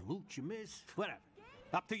 look for loot you missed, whatever.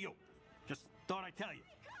 Up to you. Just thought I'd tell you.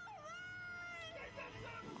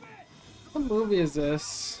 What movie is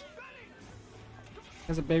this?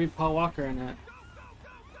 Has a baby Paul Walker in it.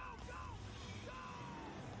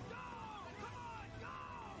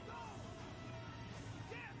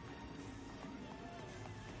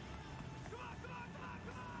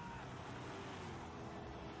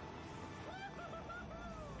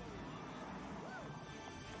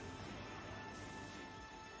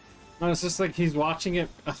 No, it's just like he's watching it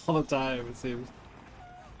all the time, it seems.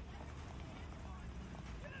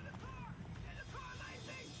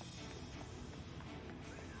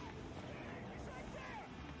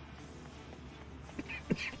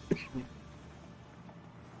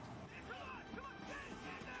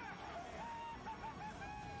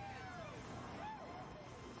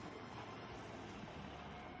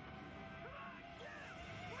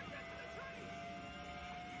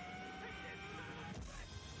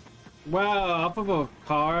 Wow, off of a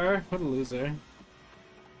car? What a loser.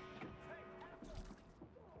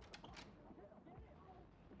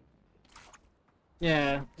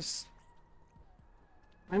 Yeah, just...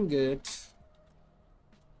 I'm good.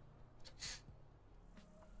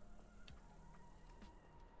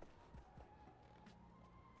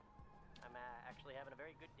 I'm actually having a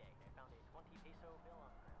very good day. I found a 20 peso bill on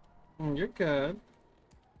the ground. You're good.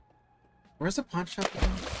 Where's the pawn shop again?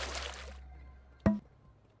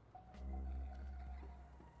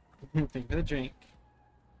 Thank you for the drink.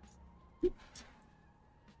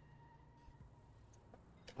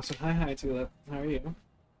 Also, hi Tulip. How are you?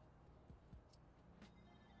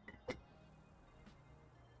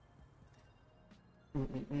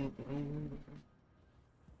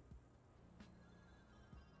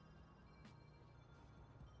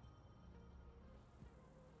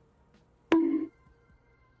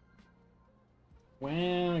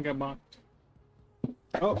 When I got mocked.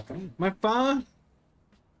 Oh, my phone.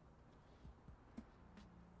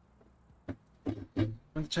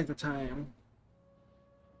 Let's check the time.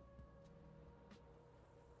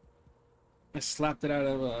 I slapped it out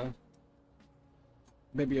of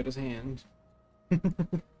Baby Yoda's hand.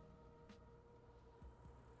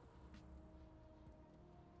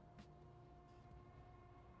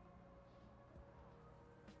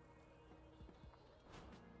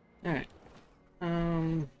 Alright.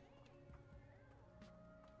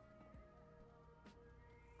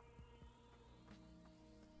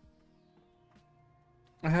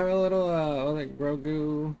 I have a little like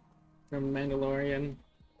Grogu from Mandalorian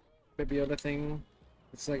Baby Yoda thing.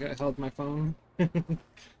 It's like I held my phone.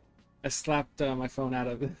 I slapped my phone out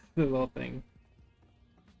of the little thing.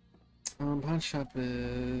 Pawn shop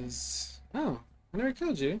is... Oh, I never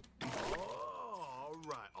killed you. Oh,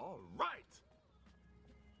 all right.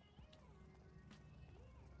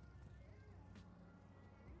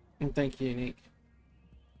 And thank you, Unique.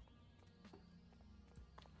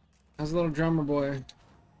 How's the little drummer boy?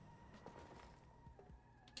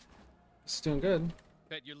 It's doing good.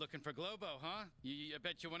 Bet you're looking for Globo, huh? I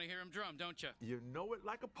bet you want to hear him drum, don't you? You know it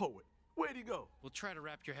like a poet. Where'd he go? Well, try to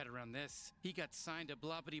wrap your head around this. He got signed to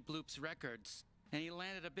Blobbity Bloops Records, and he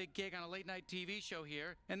landed a big gig on a late-night TV show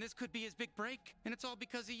here, and this could be his big break. And it's all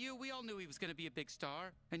because of you. We all knew he was going to be a big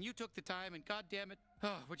star, and you took the time, and goddamn it,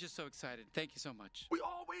 oh, we're just so excited. Thank you so much. We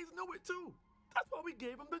always knew it, too. That's why we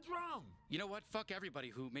gave him the drum. You know what? Fuck everybody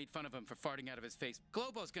who made fun of him for farting out of his face.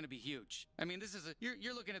 Globo's gonna be huge. I mean, this is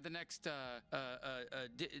you're looking at the next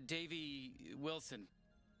Davey Wilson.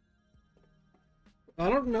 I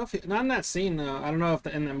don't know if not in that scene though. I don't know if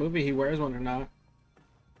in that movie he wears one or not.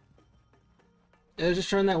 It was just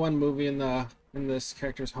showing that one movie in this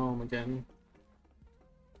character's home again.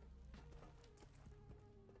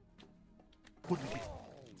 What do you get?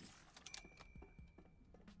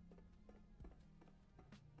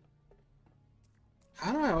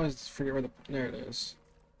 How do I always forget where there it is?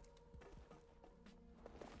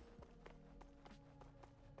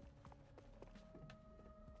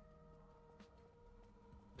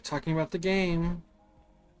 We're talking about the game.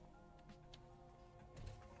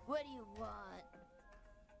 What do you want?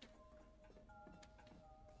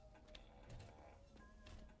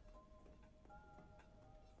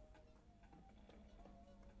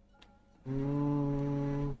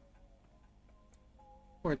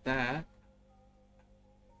 Or that.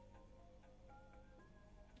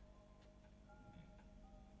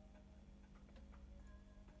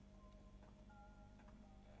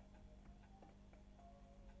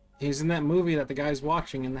 He's in that movie that the guy's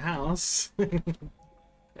watching in the house. Remember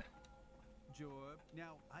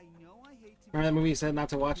that movie you said not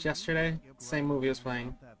to watch yesterday? Same movie was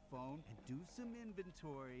playing.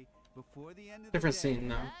 Different scene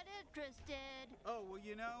though. Oh, well,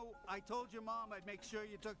 you know, I told your mom I'd make sure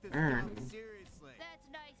you took this Earn. job seriously. That's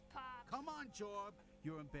nice, Pop. Come on, Jorb.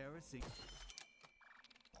 You're embarrassing.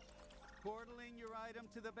 Portaling your item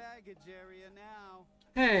to the baggage area now.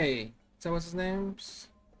 Hey! Is that what's his name?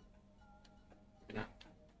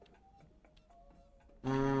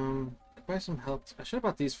 No. Buy some health. I should have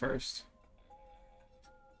bought these first.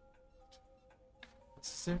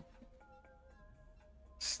 What's this do?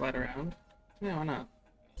 Slide around? Yeah, why not?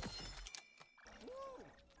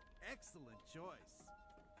 Excellent choice.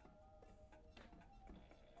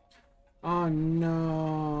 Oh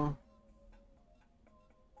no.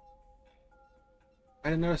 I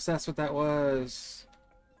didn't notice that's what that was.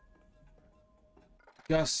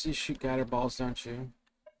 Gus, you shoot gutter balls, don't you?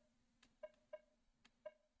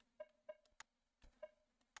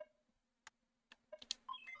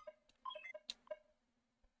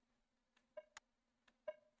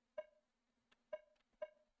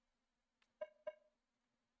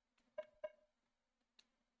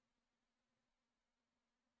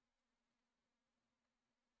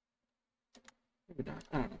 Maybe not.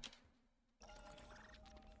 I don't know.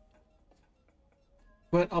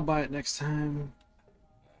 But I'll buy it next time.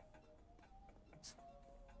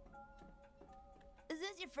 Is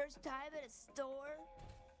this your first time at a store?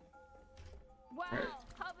 Wow, Right.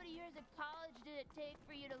 how many years of college did it take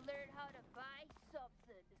for you to learn how to buy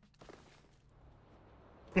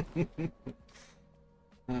something?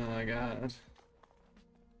 Oh my god.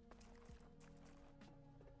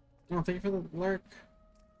 Oh, thank you for the lurk.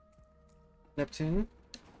 Neptune.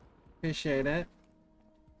 Appreciate it.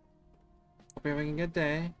 Hope you're having a good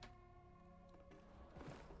day.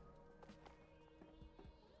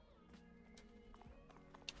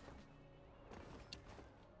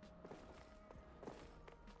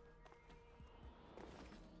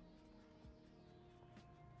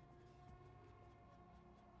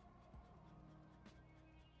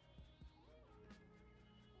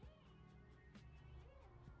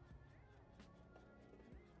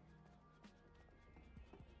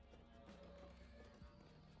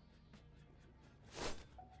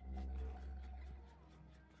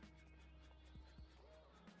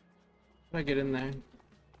 I get in there.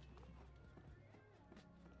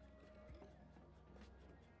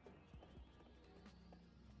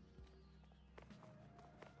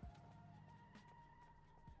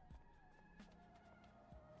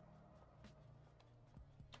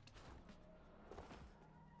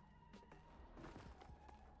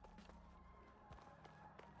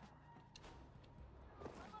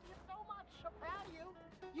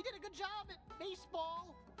 You did a good job at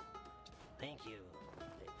baseball. Thank you.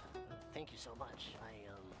 Thank you so much.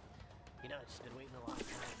 You know, I've just been waiting a long time.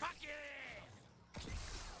 Fuck yeah!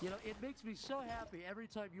 You know, it makes me so happy every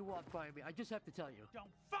time you walk by me. I just have to tell you. Don't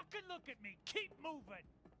fucking look at me. Keep moving.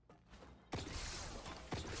 You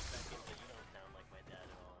don't sound like my dad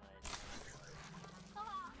at all, and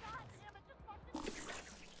Oh, God damn it, just fucking...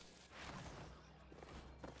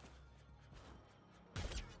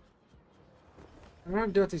 I don't know what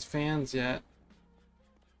to do with these fans yet.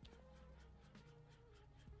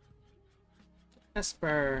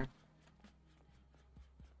 Esper.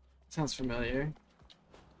 Sounds familiar.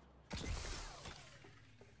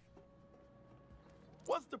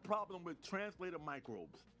 What's the problem with translator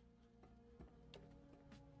microbes?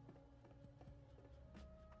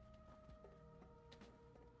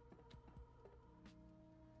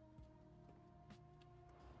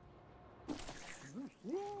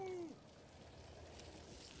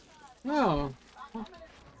 Oh.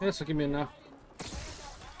 This will give me enough.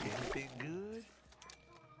 Anything good?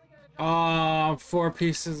 Oh, I'm 4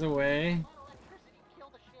 pieces away.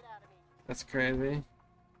 That's crazy.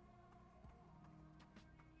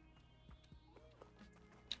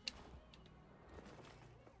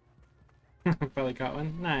 Probably caught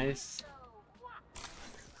one. Nice.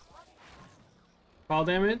 Fall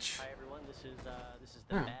damage? Hi everyone, this is the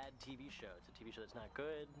Oh. Bad TV show. It's a TV show that's not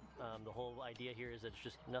good. The whole idea here is that it's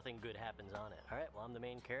just nothing good happens on it. All right, well I'm the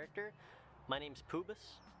main character. My name's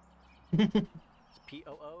Poobus. It's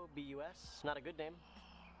P-O-O-B-U-S. It's not a good name,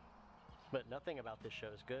 but nothing about this show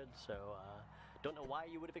is good. So don't know why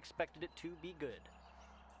you would have expected it to be good.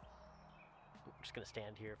 I'm just gonna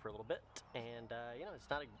stand here for a little bit, and you know, it's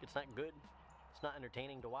not good. It's not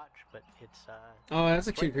entertaining to watch, but it's Oh, that's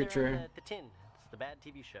a cute right there on creature. the tin. It's the Bad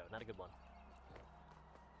TV show, not a good one.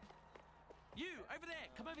 You, over there,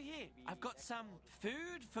 come over here. I've got some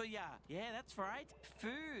food for ya. Yeah, that's right.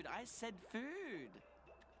 Food. I said food.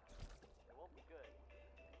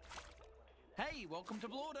 Hey, welcome to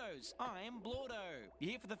Blordo's. I'm Blordo. You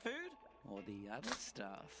here for the food? Or the other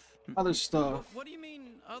stuff? Other stuff. What do you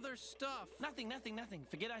mean, other stuff? Nothing.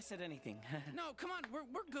 Forget I said anything. No, come on, we're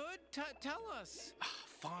good. Tell us.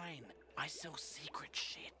 Fine. I sell secret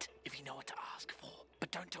shit, if you know what to ask for.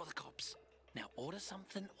 But don't tell the cops. Now order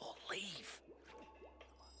something or leave.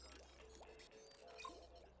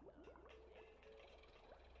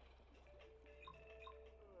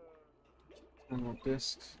 More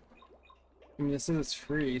discs. I mean, it says it's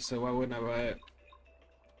free, so why wouldn't I buy it?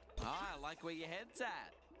 I like where your head's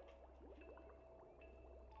at.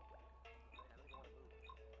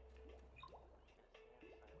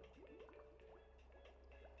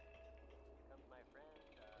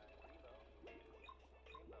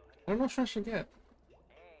 I don't know what I should get.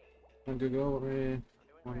 On Google, maybe.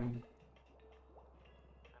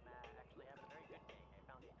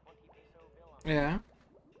 Yeah.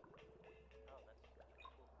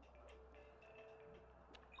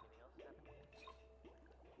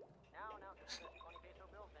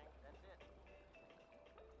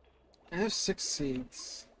 I have 6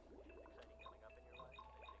 seeds.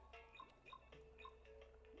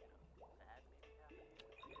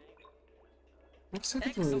 Looks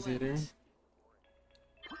like a Louisiana.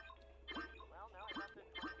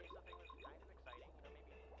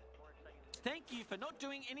 Thank you for not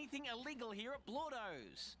doing anything illegal here at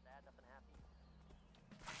Blordo's.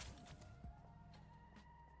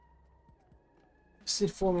 See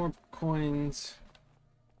 4 more coins.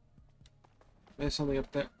 There's something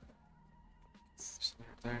up there. Something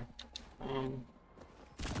up there.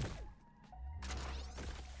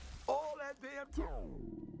 All that damn time.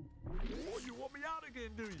 Oh, you want me out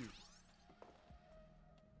again, do you?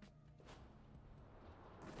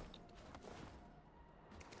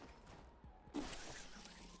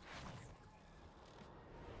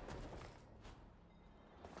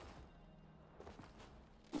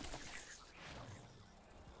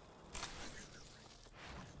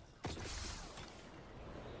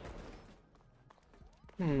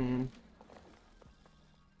 Hmm.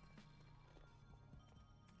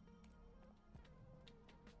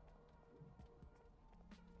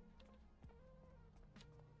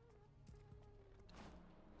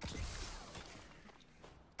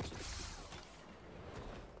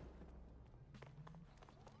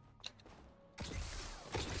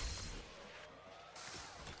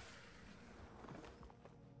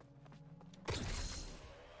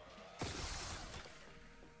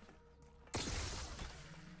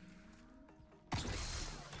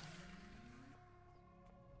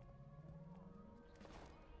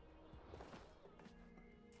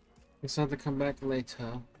 It's not to come back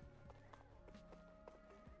later.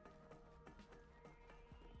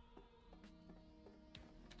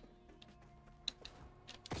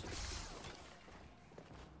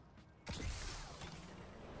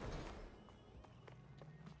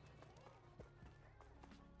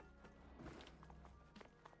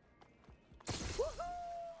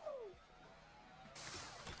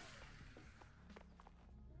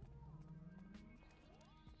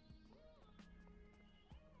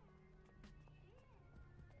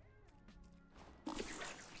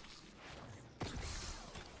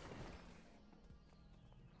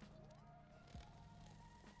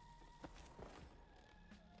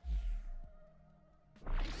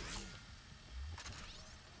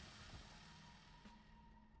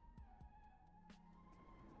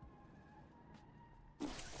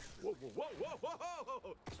 Whoa, whoa, whoa, whoa,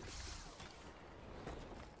 whoa!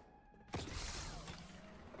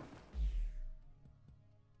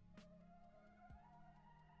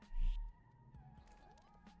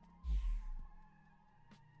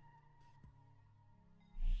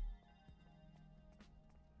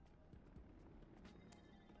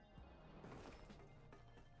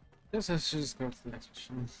 Guess I should just go to the next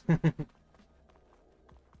mission.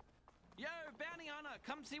 Yo, Bounty Hunter,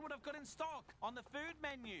 come see what I've got in stock on the food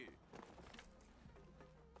menu.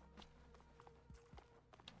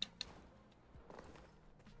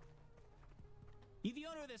 You the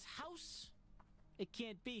owner of this house? It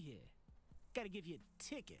can't be here. Gotta give you a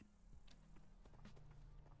ticket.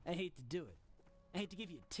 I hate to do it. I hate to give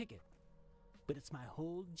you a ticket. But it's my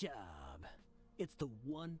whole job. It's the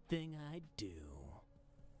one thing I do.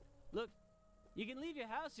 Look, you can leave your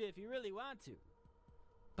house here if you really want to.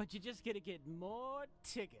 But you're just gonna get more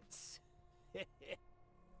tickets.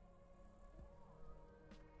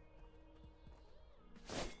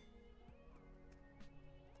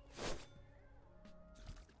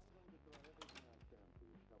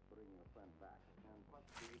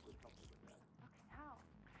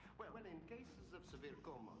 Well, in cases of severe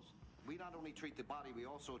comas, we not only treat the body, we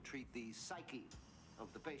also treat the psyche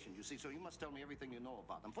of the patient, you see. So you must tell me everything you know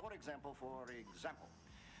about them. For example,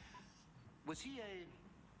 was he a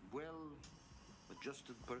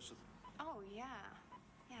well-adjusted person? Oh, yeah.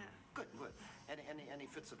 Yeah. Good, good. Any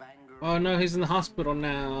fits of anger? Oh no, he's in the hospital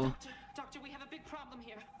now. Doctor, we have a big problem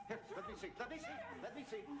here. Yes, let me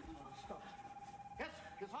see. Oh, stop. Yes,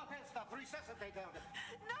 his heart has stopped. Resuscitate, Helga.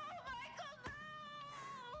 No, Michael, no!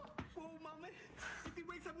 Oh, Mama, if he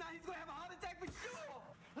wakes up now, he's gonna have a heart attack for sure.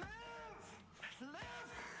 Live!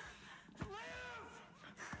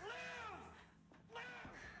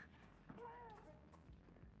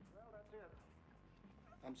 Well, that's it.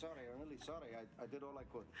 I'm sorry. I'm really sorry. I did all I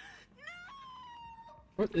could.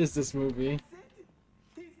 What is this movie?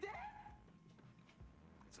 He's dead.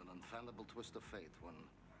 It's an infallible twist of fate when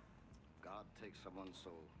God takes someone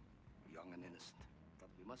so young and innocent. But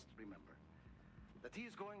we must remember that he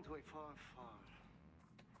is going to a far,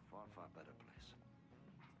 far better place.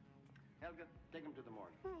 Helga, take him to the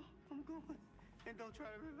morgue. Oh, I'm going. And don't try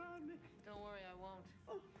to revive me. Don't worry, I won't.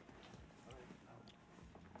 All right, now,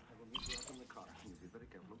 I will meet you up in the car. You'll be very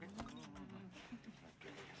careful, okay?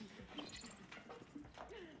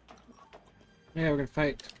 Yeah, we're gonna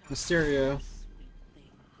fight Mysterio.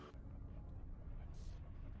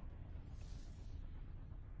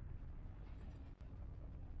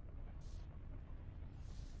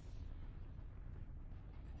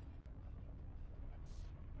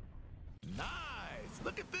 Nice!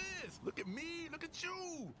 Look at this! Look at me! Look at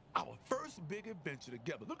you! Our first big adventure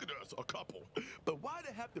together. Look at us, a couple. But why'd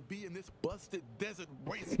it have to be in this busted desert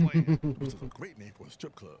wasteland? Which is a great name for a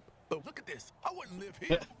strip club. But look at this. I wouldn't live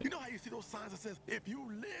here. You know how you see those signs that says, if you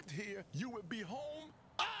lived here, you would be home?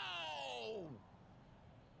 Oh!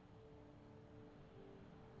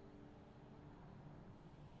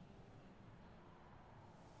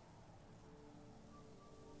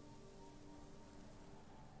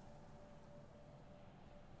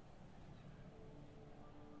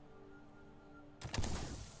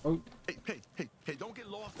 Oh. Hey, don't get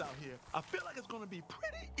lost out here. I feel like it's gonna be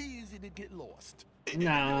pretty easy to get lost.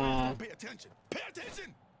 Nah. Pay attention. Pay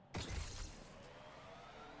attention!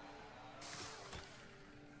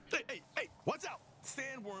 Hey, watch out!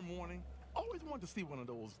 Sandworm warning. Always wanted to see one of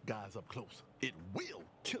those guys up close. It will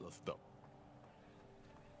kill us, though.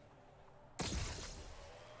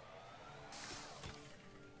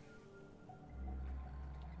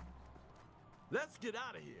 Let's get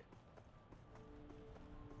out of here.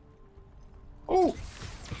 Oh!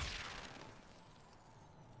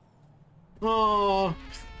 Oh,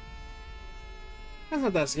 that's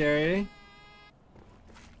not that scary.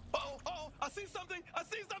 Oh, I see something!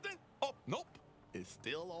 Oh, nope. It's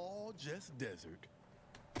still all just desert.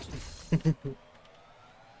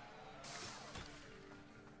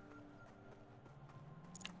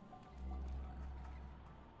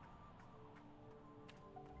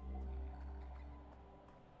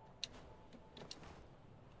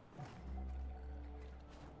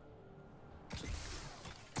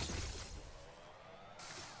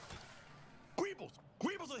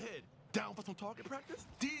 Greebles ahead! Down for some target practice?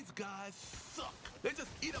 These guys suck. They just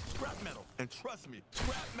eat up scrap metal. And trust me,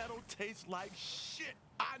 scrap metal tastes like shit.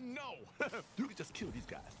 I know. You can just kill these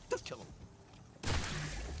guys. Just kill them.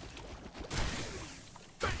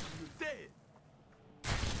 Bang, you're dead.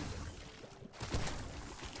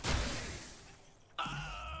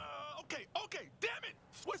 Okay, damn it!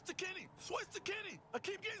 Switch to Kenny! Switch to Kenny! I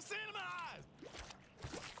keep getting sand in my eyes!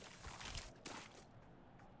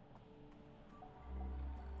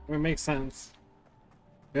 It makes sense.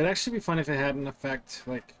 It'd actually be fun if it had an effect,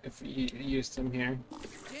 like if you used him here.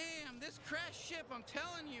 Damn, this crashed ship, I'm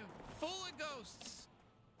telling you, full of ghosts.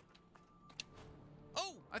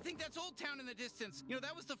 Oh, I think that's Old Town in the distance. You know,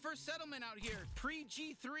 that was the first settlement out here,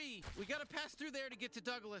 pre-G3. We gotta pass through there to get to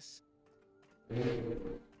Douglas.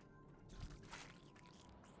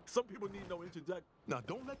 Some people need no introduction. Now,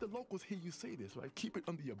 don't let the locals hear you say this, right? Keep it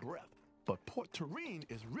under your breath. But Port Terrine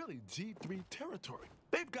is really G3 territory.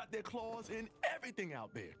 They've got their claws in everything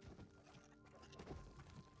out there.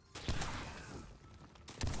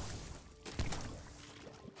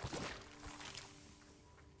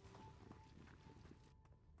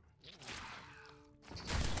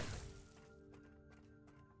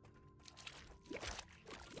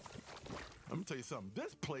 Let me tell you something.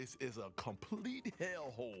 This place is a complete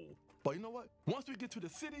hellhole. But you know what? Once we get to the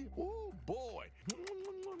city, oh boy,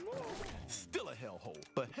 still a hellhole.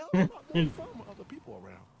 But hell, a lot more fun with other people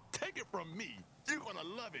around. Take it from me, you're gonna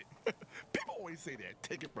love it. People always say that.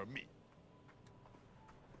 Take it from me.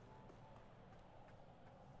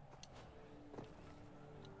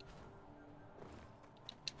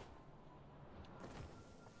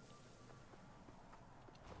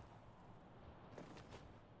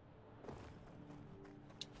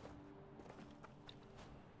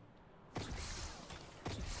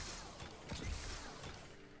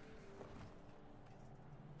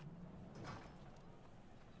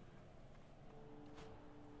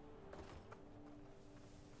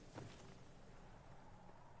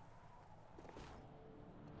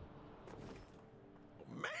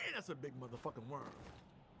 That's a big motherfucking worm.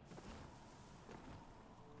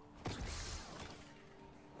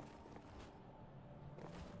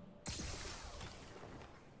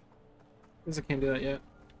 I can't do that yet.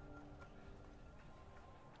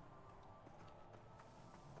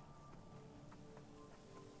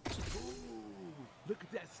 Ooh, look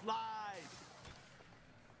at that slide.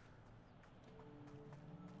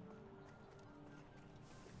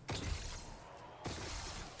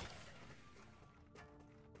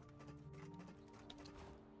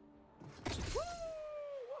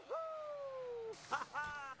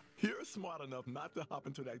 You're smart enough not to hop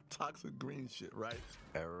into that toxic green shit, right?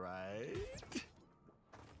 All right.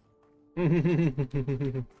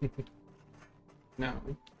 No.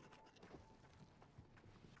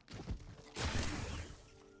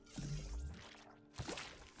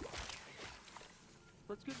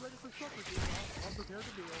 Let's get ready for supper, dude. I'll prepare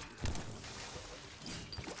the meal.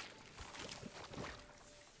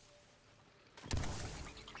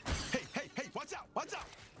 Hey, watch out, watch out!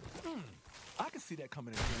 I can see that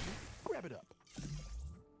coming in, Sandy. Grab it up.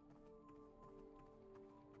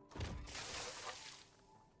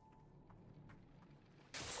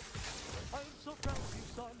 I am so proud of you,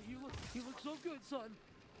 son. You look so good, son.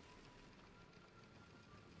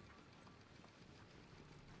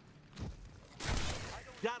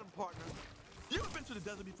 Got him, partner. You ever been to the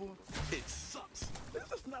desert before? It sucks. There's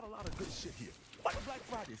just not a lot of good shit here. Like a Black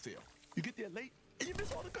Friday sale. You get there late, and you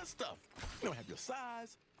miss all the good stuff. You don't have your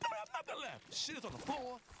size. You don't have nothing left. Shit is on the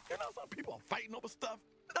floor. You know, some people are fighting over stuff.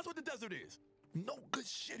 That's what the desert is. No good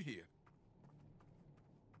shit here.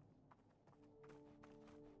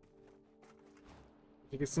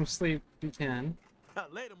 You get some sleep if you can.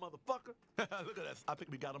 Later, motherfucker. Look at us. I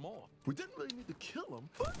think we got them all. We didn't really need to kill them,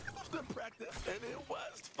 but it was good practice, and it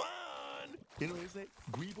was fun. You know what they say?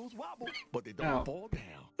 Greebles wobble, but they don't fall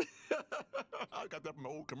down. I got that from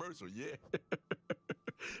an old commercial, yeah.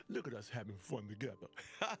 Look at us having fun together.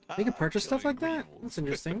 You can purchase stuff like that? That's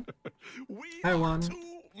interesting. We I are won.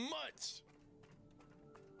 too much.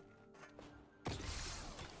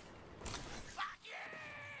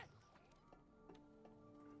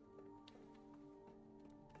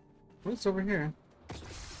 What's over here?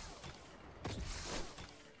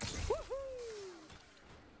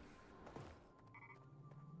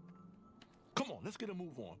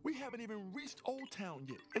 move on. We haven't even reached Old Town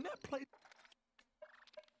yet, and that place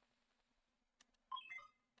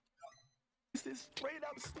is straight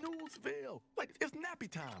up Snoozeville. Like, it's nappy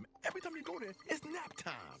time. Every time you go there, it's nap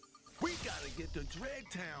time. We gotta get to Dreg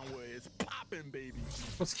Town where it's poppin', baby.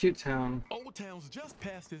 What's Cute Town? Old Town's just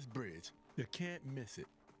past this bridge. You can't miss it.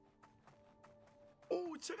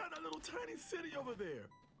 Oh, check out that little tiny city over there.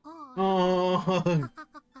 Oh.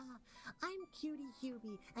 I'm Cutie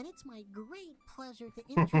Hubie, and it's my great pleasure to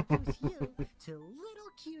introduce you to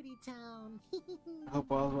Little Cutie Town.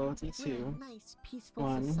 Hope all's well with you We're too. a nice, peaceful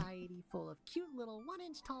One. society full of cute little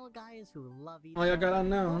 1-inch tall guys who love each Oh, you other. got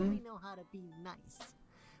unknown. We know how to be nice.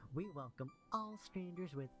 We welcome all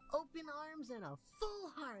strangers with open arms and a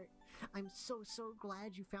full heart. I'm so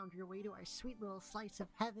glad you found your way to our sweet little slice of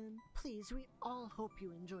heaven. Please, we all hope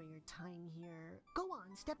you enjoy your time here. Go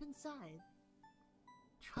on, step inside.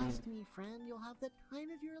 Trust me, friend, you'll have the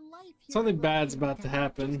time of your life here. Something at bad's Little about Cutie to Town.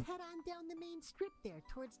 happen. Just head on down the main strip there,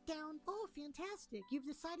 towards down. Oh, fantastic! You've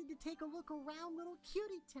decided to take a look around Little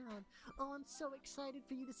Cutie Town. Oh, I'm so excited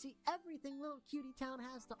for you to see everything Little Cutie Town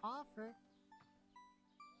has to offer.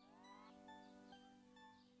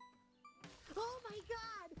 Oh my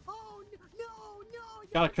God! Oh no!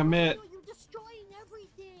 Gotta commit. No, you're destroying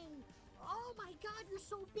everything. Oh my God, you're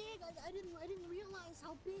so big. I didn't realize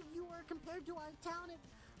how big you were compared to our town.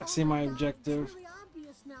 I see my objective. It's really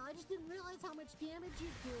obvious now. I just didn't realize how much damage you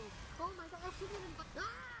do. Oh my God, I shouldn't even.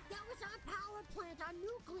 That was our power plant, our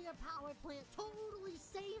nuclear power plant. Totally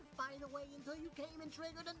safe, by the way, until you came and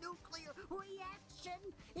triggered a nuclear reaction.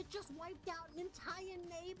 It just wiped out an entire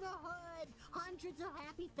neighborhood. Hundreds of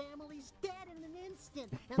happy families dead in an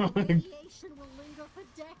instant. And the radiation will linger for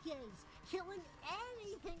decades, killing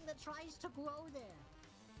anything that tries to grow there.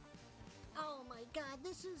 Oh my God,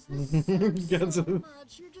 this sucks so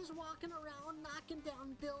much. You're just walking around knocking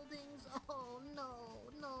down buildings. Oh no.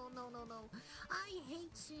 I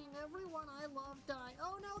hate seeing everyone I love die.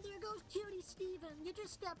 Oh no, there goes Cutie Steven. You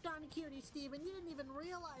just stepped on Cutie Steven. You didn't even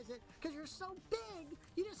realize it because you're so big.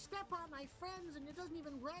 You just step on my friends and it doesn't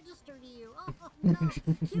even register to you. Oh no,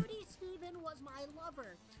 Cutie Steven was my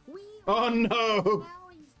lover. Oh no. Now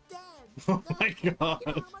he's dead. Oh my God.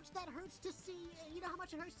 You know how much that hurts to see? You know how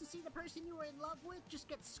much it hurts to see the person you were in love with just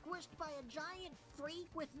get squished by a giant freak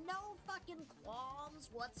with no fucking qualms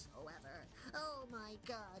whatsoever? Oh my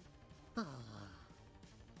God.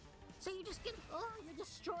 So you just get, you're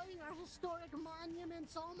destroying our historic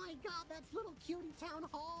monuments. Oh my God, that's Little Cutie Town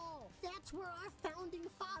Hall. That's where our founding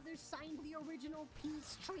fathers signed the original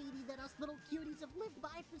peace treaty that us little cuties have lived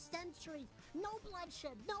by for centuries. No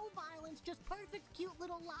bloodshed, no violence, just perfect cute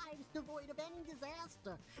little lives devoid of any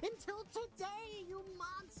disaster. Until today, you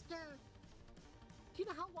monster. Do you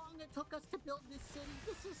know how long it took us to build this city?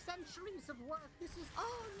 This is centuries of work. This is,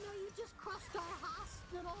 oh no, you just crushed our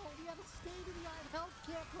hospital. We have a state-of-the-art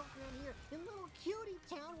healthcare program here in Little Cutie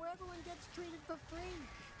Town where everyone gets treated for free.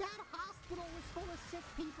 That hospital was full of sick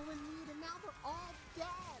people in need and now they're all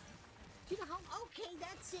dead. Do you know how, okay,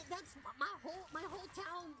 that's it. That's my whole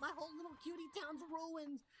town, my whole Little Cutie Town's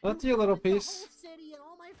ruined. That's your little The piece. whole city and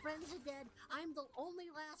all my friends are dead. I'm the only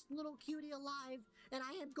last little cutie alive, and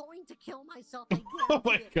I am going to kill myself. I Oh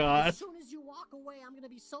my guarantee it. God. As soon as you walk away, I'm gonna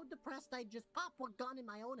be so depressed I just pop a gun in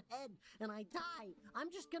my own head and I die. I'm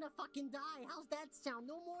just gonna fucking die. How's that sound?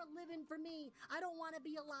 No more living for me. I don't want to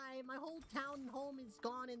be alive. My whole town and home is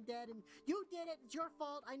gone and dead, and you did it. It's your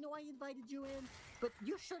fault. I know I invited you in, but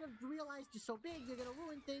you should have realized you're so big. You're gonna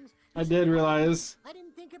ruin things. I did realize. I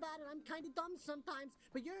didn't think about it. I'm kind of dumb sometimes,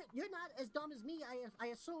 but you're not as dumb as me, I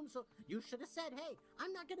assume. So you should have said, "Hey,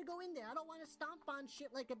 I'm not gonna go in there. I don't want to stomp on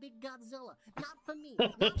shit like a big Godzilla. Not for me.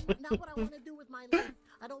 not what I want to do with my life.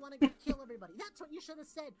 I don't want to go kill everybody." That's what you should have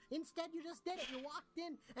said. Instead, you just did it. You walked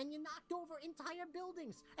in and you knocked over entire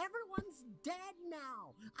buildings. Everyone's dead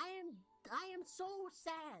now. I am so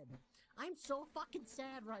sad. I'm so fucking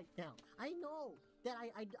sad right now. I know that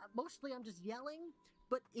I mostly I'm just yelling,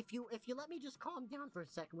 but if you let me just calm down for a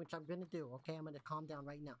second, which I'm gonna do, okay? I'm gonna calm down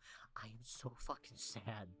right now. I am so fucking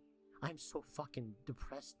sad. I'm so fucking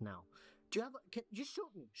depressed now. Do you have just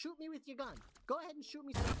shoot me with your gun. Go ahead and shoot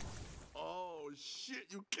me. Oh shit,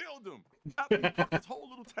 you killed him. After you fucked this whole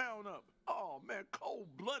little town up. Oh man,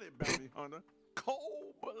 cold-blooded bounty hunter.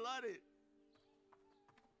 Cold-blooded.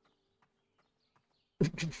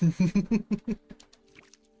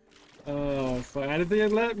 Oh, so I didn't think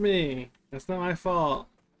it'd let me. That's not my fault.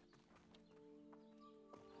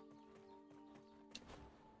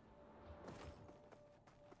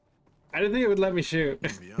 I didn't think it would let me shoot.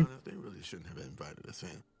 To be honest, they really shouldn't have invited us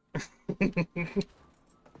in.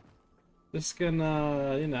 Just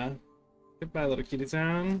gonna, you know, goodbye, Little Cutie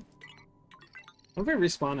Town. What if I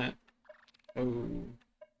respawn it? Oh.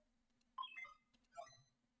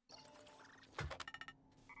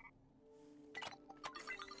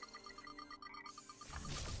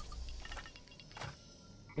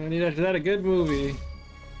 I need after that a good movie.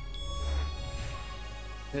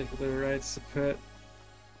 Head for the rights to put.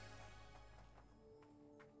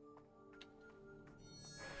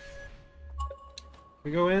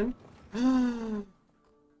 We go in? Aww.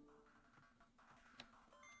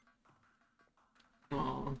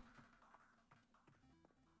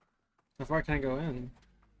 How far can I go in?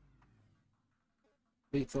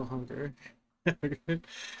 Lethal Hunger.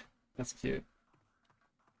 That's cute.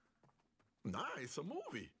 Nice, a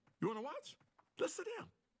movie. You want to watch? Let's sit down.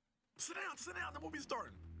 Sit down, sit down. The movie's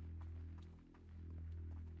starting.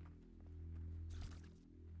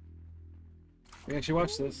 We actually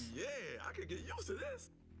watched this. Yeah, I could get used to this.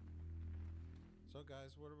 So,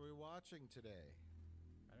 guys, what are we watching today?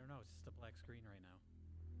 I don't know. It's just a black screen right now.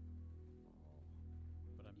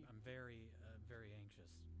 But I'm very, very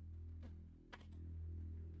anxious.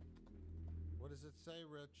 What does it say,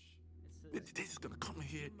 Rich? They just gonna come in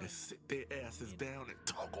here and sit their asses down and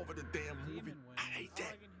talk over the damn movie. I hate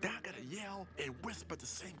that. Now I gotta yell and whisper at the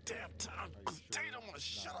same damn time because they don't want to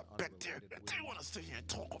shut up back there. They want to sit here and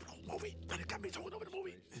talk over the movie. And they got me talking over the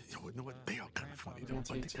movie. Yo, you know what? They are kind of funny. They don't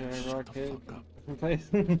like to shut the fuck up. Somebody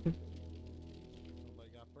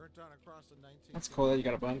got burnt down across the 19th. That's cool that you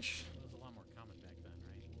got a bunch. There was a lot more common back then,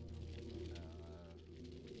 right?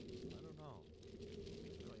 I don't know.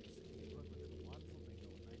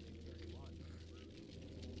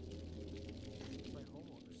 My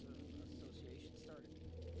homeowners association started.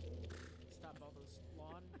 Stop all those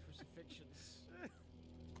lawn crucifixions.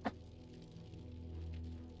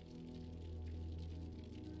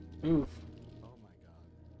 Oof. Oh my god.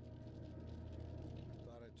 I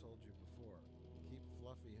thought I told you before. Keep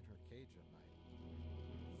Fluffy in her cage at night.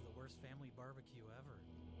 This is the worst family barbecue ever.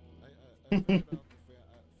 I figured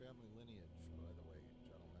out the family lineage, by the way,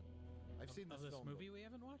 gentlemen. I've seen Of this this film movie we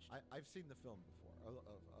haven't watched? I've seen the film before,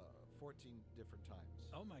 14 different times.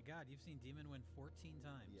 Oh my god, you've seen Demon Wind 14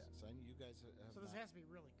 times. Yes, I you guys have. So this not. has to be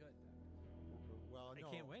really good then. Well, I no,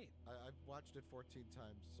 can't wait. I've watched it 14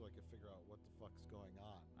 times so I could figure out what the fuck's going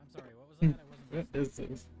on. I'm sorry, what was that? I wasn't What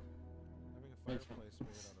listening. is this? Having a fireplace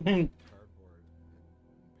made out of cardboard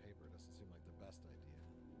and paper doesn't seem like the best idea.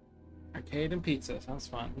 Arcade and pizza. Sounds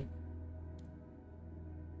fun.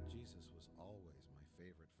 Jesus was always my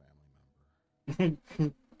favorite family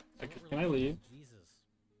member. Okay, can I leave? Jesus.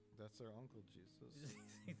 That's our Uncle Jesus.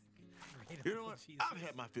 You know what? I've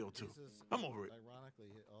had my fill too. Jesus, I'm over it.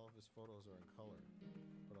 Ironically, all of his photos are in color,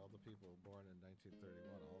 but all the people born in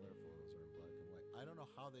 1931, all their photos are in black and white. I don't know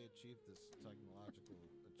how they achieved this technological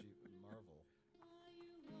marvel.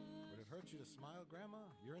 Would it hurt you to smile, Grandma?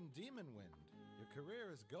 You're in Demon Wind. Your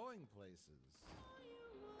career is going places.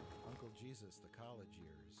 Uncle Jesus, the college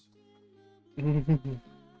years.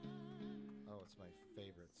 Oh, it's my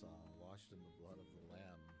favorite song, Washed in the Blood of the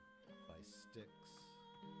Lamb by Styx.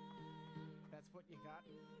 That's what you got?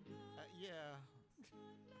 Yeah.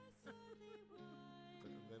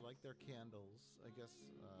 They like their candles, I guess,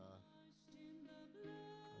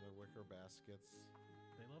 their wicker baskets.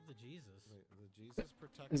 They love the Jesus. The Jesus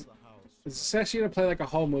protects the house. Is this actually gonna play like a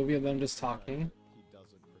whole movie of them just talking? He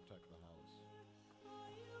doesn't protect the house.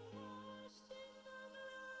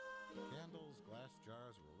 Candles, glass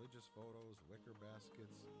jars, religious photos, wicker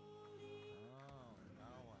baskets. Oh,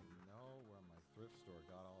 now I know where my thrift store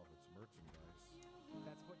got all of its merchandise.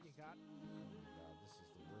 That's what you got? Oh my god, this is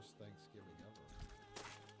the worst Thanksgiving ever.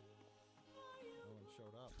 No one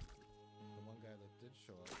showed up. The one guy that did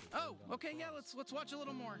show up. Oh, okay, yeah, let's watch a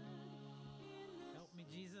little more. Help me,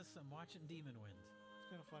 Jesus! I'm watching Demon Wind. It's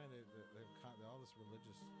kind of funny they've all this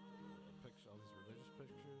religious picture, all these religious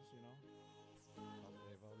pictures, you know.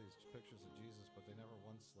 They have all these pictures of Jesus, but they never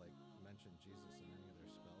once like mention Jesus in any of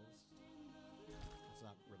their spells. It's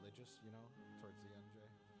not religious, you know. Towards the end, Jay.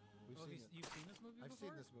 You've seen this movie I've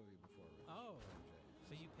before? seen this movie before. Rich, Oh, MJ.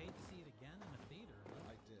 so you paid to see it again in a theater?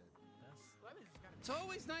 Huh? I did. It's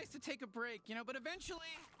always nice to take a break, you know, but eventually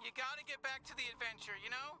you gotta get back to the adventure,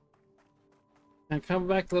 you know? And come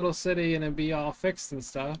back to Little City and it'd be all fixed and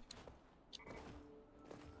stuff.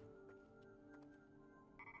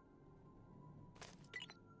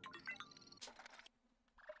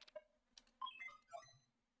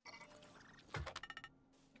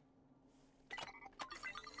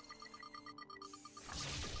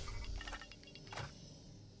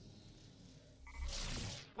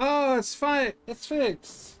 Oh, it's fine. It's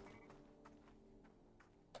fixed.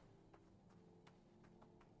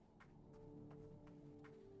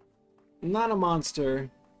 Not a monster.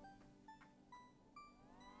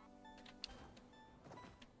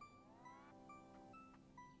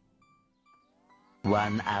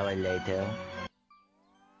 1 hour later.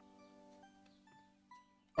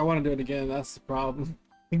 I want to do it again. That's the problem.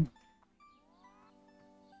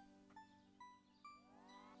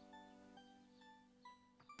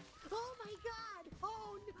 Oh my god!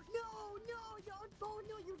 Oh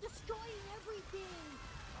no, you're destroying everything!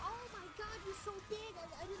 Oh my god, you're so big!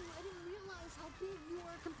 I didn't realize how big you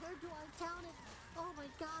were compared to our town. Oh my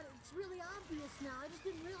god, it's really obvious now. I just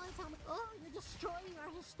didn't realize how much. Oh, you're destroying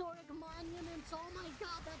our historic monuments. Oh my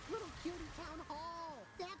god, that's Little Cutie Town Hall.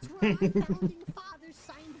 That's where our founding fathers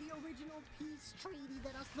signed the original peace treaty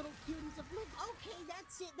that us little cuties have lived. Okay,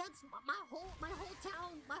 that's it. That's my whole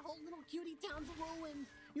town. My whole Little Cutie Town's ruined.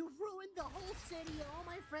 You've ruined the whole city. All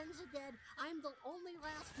my friends are dead. I'm the only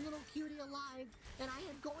last little cutie alive, and I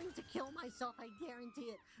am going to kill myself. I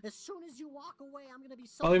guarantee it. As soon as you walk away, I'm gonna be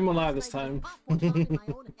so. I'll leave him alive this time. I just pop one gun in my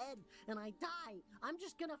own head and I die. I'm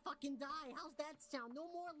just gonna fucking die. How's that sound? No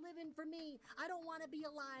more living for me. I don't want to be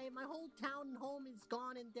alive. My whole town and home is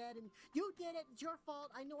gone and dead, and you did it. It's your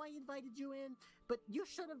fault. I know I invited you in, but you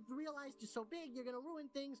should have realized you're so big. You're gonna ruin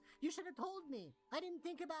things. You should have told me. I didn't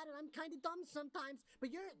think about it. I'm kind of dumb sometimes, but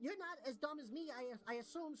you're not as dumb as me, I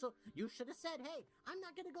assume, so you should have said, hey, I'm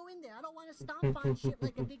not gonna go in there. I don't want to stomp on shit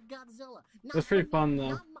like a big Godzilla. That's pretty fun,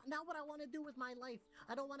 though. Not what I want to do with my life.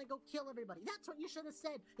 I don't want to go kill everybody. That's what you should have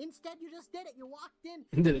said. Instead, you just did it. You walked in.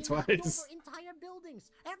 And did it you knocked twice. over entire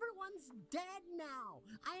buildings. Everyone's dead now.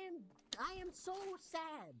 I am so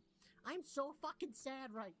sad. I'm so fucking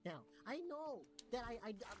sad right now. I know that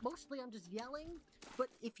I mostly I'm just yelling, but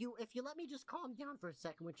if you let me just calm down for a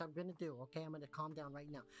second, which I'm gonna do, okay? I'm gonna calm down right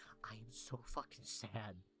now. I am so fucking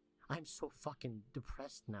sad. I'm so fucking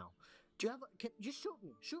depressed now. Do you have just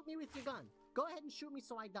shoot me with your gun. Go ahead and shoot me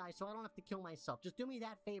so I die, so I don't have to kill myself. Just do me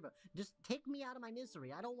that favor. Just take me out of my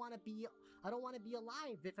misery. I don't want to be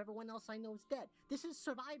alive if everyone else I know is dead. This is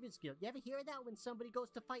survivor's guilt. You ever hear that when somebody goes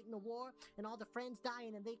to fight in a war and all the friends die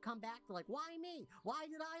and then they come back? They're like, why me? Why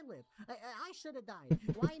did I live? I should have died.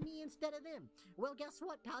 Why me instead of them? Well, guess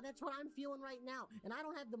what, pal? That's what I'm feeling right now. And I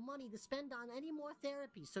don't have the money to spend on any more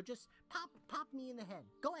therapy. So just pop me in the head.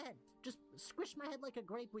 Go ahead. Just squish my head like a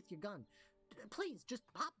grape with your gun. Please, just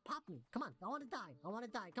pop me. Come on, I want to die. Come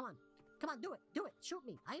on, do it. Shoot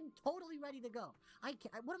me. I am totally ready to go.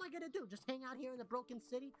 What am I gonna do? Just hang out here in the broken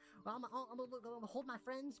city? I'm gonna hold my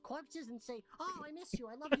friends' corpses and say, oh, I miss you.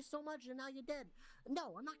 I love you so much, and now you're dead.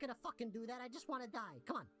 No, I'm not gonna fucking do that. I just want to die.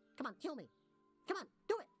 Come on, kill me. Come on,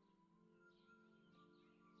 do it.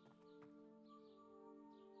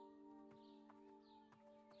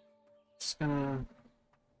 Just gonna.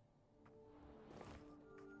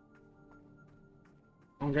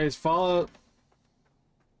 Oh, guys, follow.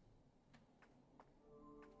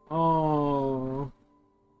 Oh.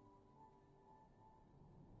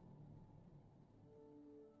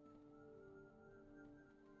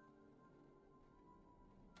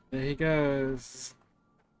 There he goes.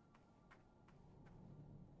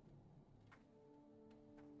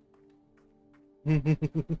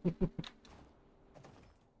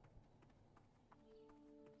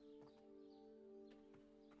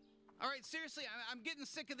 All right, seriously, I'm getting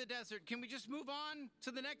sick of the desert. Can we just move on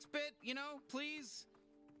to the next bit, please?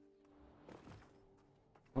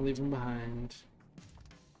 I'll leave him behind.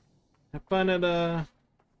 Have fun at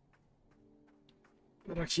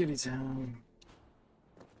Little Cutie Town.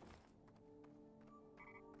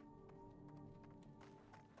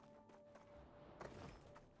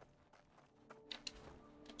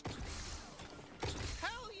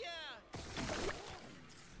 Hell yeah!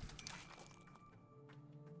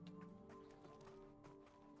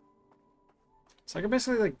 So I can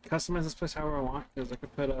basically like customize this place however I want, because I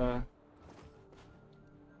could put a.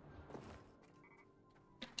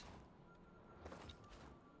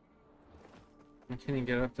 I can't even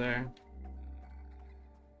get up there.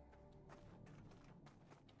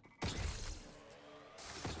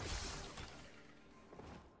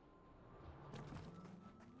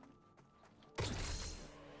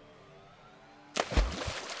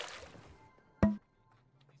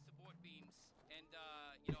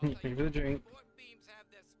 Thank you for the drink. Support beams have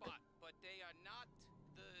their spot, but they are not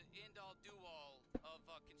the end-all, do-all of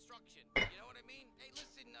construction. You know what I mean? Hey,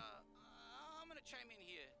 listen, I'm gonna chime in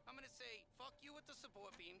here. I'm gonna say, fuck you with the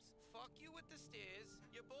support beams, fuck you with the stairs,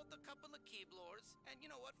 you're both a couple of Keeblors, and you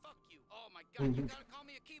know what? Fuck you. Oh my god, you gotta call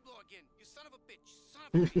me a Keeblor again. You son of a bitch. Son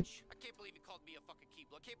of a bitch. I can't believe he called me a fucking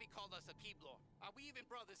Keeblor. Can't be called us a Keeblor. Are we even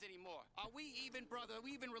brothers anymore? Are we even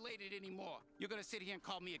related anymore? You're gonna sit here and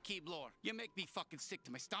call me a Keeblor. You make me fucking sick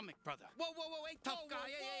to my stomach, brother. Whoa, hey, tough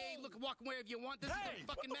guy. Hey, look, walk wherever you want. This is the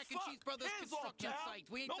fucking Mac and Cheese Brothers construction site.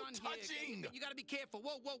 We ain't done here. You gotta be careful.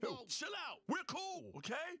 Whoa. Yo, chill out. We're cool,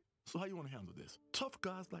 okay? So how you want to handle this? Tough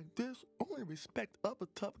guys like this only respect other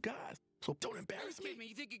tough guys. So don't embarrass me. Excuse me,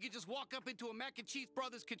 you think you could just walk up into a Mac and Cheese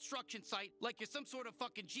Brothers construction site like you're some sort of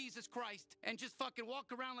fucking Jesus Christ and just fucking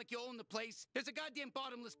walk around like you own the place? There's a goddamn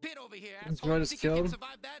bottomless pit over here, That's asshole. right, You it's think you can killed.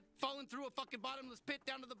 survive that? Falling through a fucking bottomless pit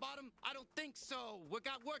down to the bottom? I don't think so. We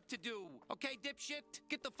got work to do. Okay, dipshit?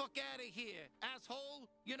 Get the fuck out of here, asshole.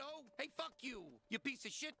 You know? Hey, fuck you. You piece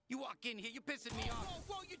of shit. You walk in here, you're pissing me off.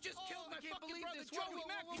 Whoa, you just killed my fucking brother, Joey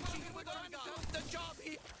Mac and Cheese. We're trying to do the job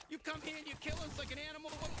here. You come here and you kill us like an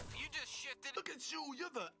animal. You just shifted. Look at you,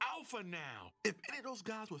 you're the alpha now. If any of those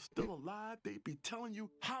guys were still alive, they'd be telling you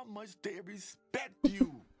how much they respect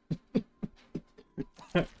you.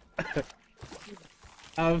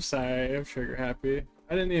 I'm sorry, I'm trigger happy.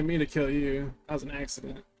 I didn't even mean to kill you. That was an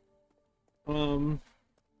accident.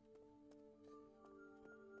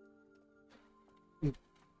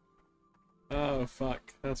 Oh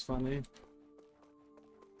fuck, that's funny.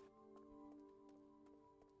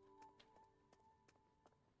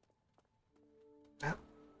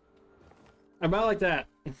 About like that.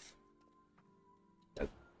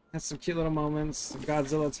 That's some cute little moments. Some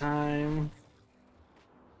Godzilla time.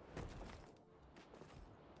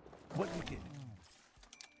 What you get?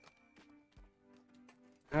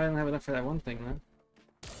 I didn't have enough for that one thing, man.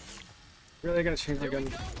 Really gotta change my gun.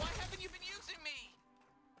 Why haven't you been using me?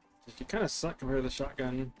 You kind of suck compared to the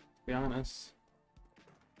shotgun, to be honest.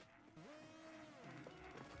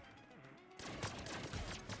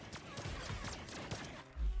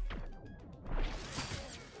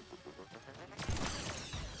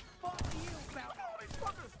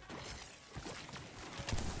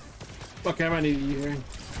 Okay, I might need you here. No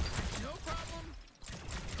problem.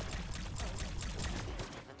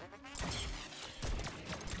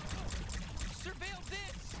 Surveil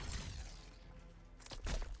this.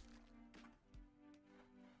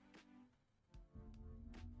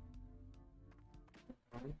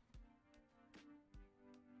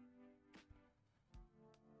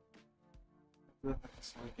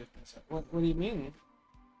 What do you mean?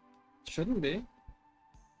 Shouldn't be.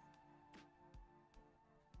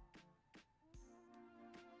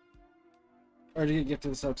 Or did you give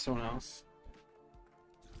the sub to someone else?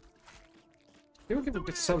 People give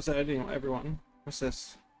the subs to everyone. What's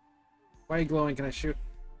this? Why are you glowing? Can I shoot?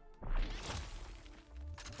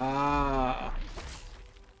 Ah.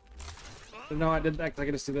 No, I did act like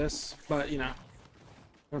I just do this, but you know,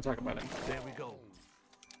 don't talk about it. There we go.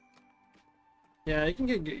 Yeah, you can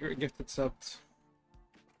get your gifted subs.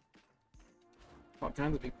 All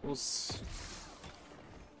kinds of people's.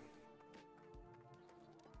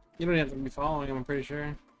 You don't have to be following him, I'm pretty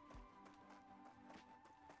sure.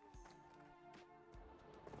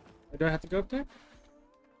 Do I have to go up there?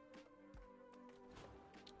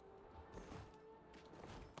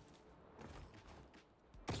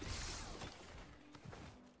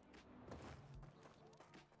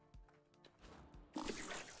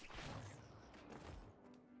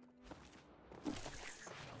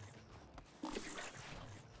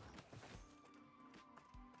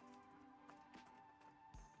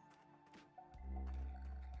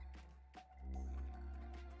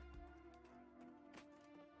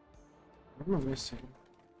 What am I missing?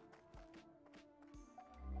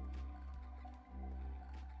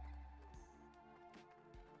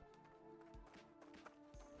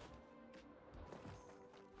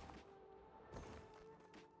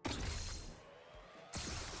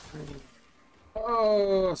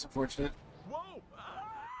 Oh, that's unfortunate. Whoa!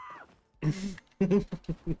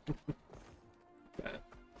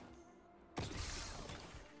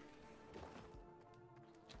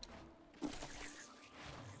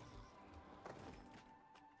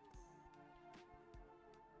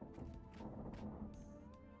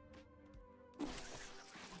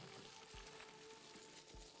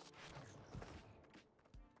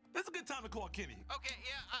 That's a good time to call Kenny. Okay,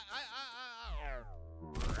 yeah,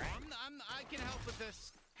 I can help with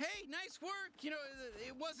this. Hey, nice work. You know,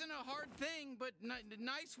 it wasn't a hard thing, but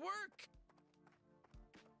nice work.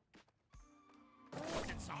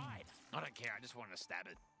 What's inside? I don't care. I just wanted to stab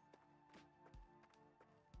it.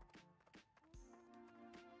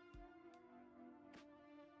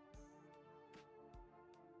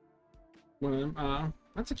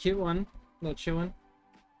 That's a cute one. Little chewing.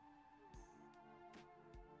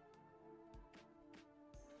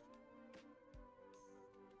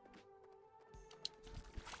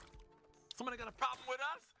 Somebody got a problem with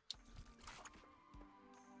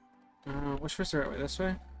us? Which was the right way? This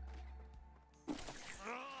way?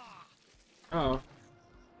 Oh.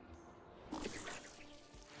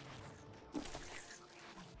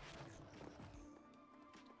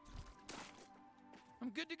 I'm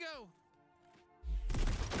good to go.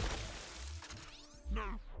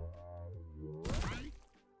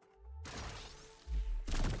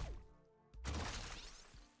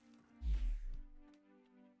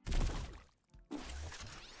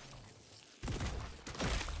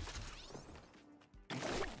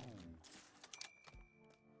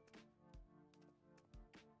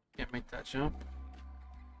 Can't make that jump.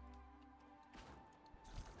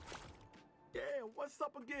 Yeah, what's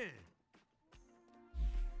up again?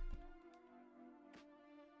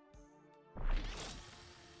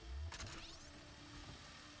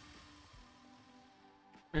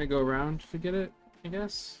 I go around to get it, I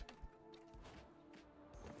guess.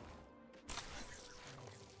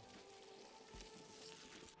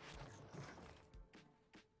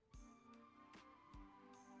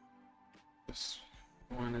 This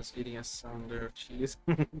one is eating a cylinder of cheese.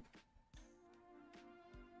 Yeah,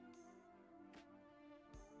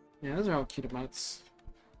 those are all cute emotes.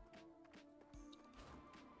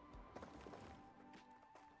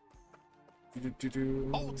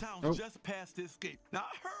 Old Town's Oh. just past this gate. Now,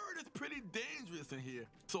 I heard it's pretty dangerous in here.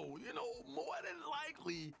 So, you know, more than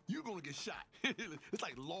likely, you're gonna get shot. It's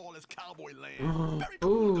like lawless cowboy land. Very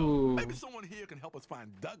cool, though. Ooh. Maybe someone here can help us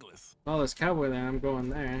find Douglas. Oh, this cowboy land, I'm going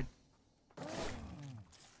there.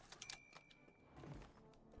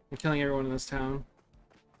 I'm killing everyone in this town.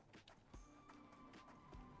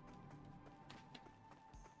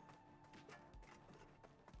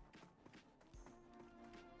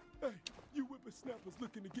 Hey, you whippersnappers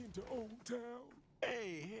looking to get into Old Town?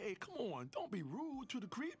 Hey, come on. Don't be rude to the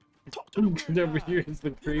creep. Talk to the weird Over guy. here is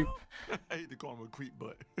the creep. I hate to call him a creep,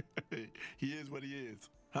 but he is what he is.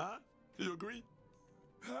 Huh? You agree?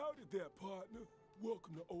 Howdy there, partner.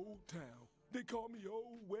 Welcome to Old Town. They call me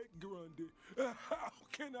Old Wet Grundy. How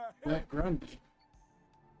can I help? Wet Grundy.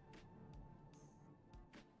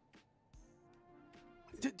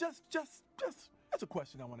 That's a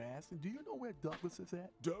question I want to ask. Do you know where Douglas is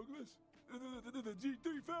at? Douglas? The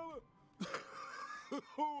G3 fella?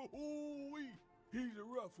 Oh-wee. He's a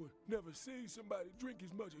rough one. Never seen somebody drink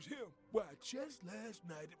as much as him. Why, just last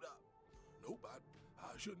night, nope,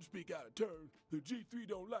 I shouldn't speak out of turn. The G3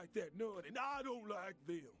 don't like that none, and I don't like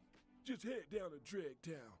them. Just head down to Dreg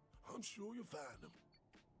Town. I'm sure you'll find them.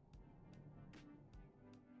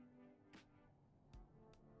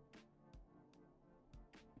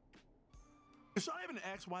 Should I even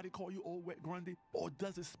ask why they call you Old Wet Grundy, or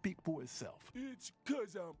does it speak for itself? It's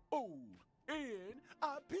 'cause I'm old, and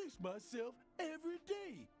I piss myself every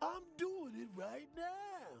day. I'm doing it right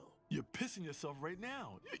now. You're pissing yourself right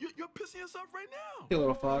now. You're pissing yourself right now. Hey,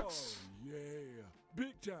 little fox. Oh, yeah.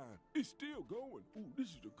 Big time. It's still going. Ooh, this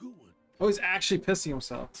is a good one. Oh, he's actually pissing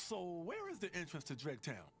himself. So where is the entrance to Dreg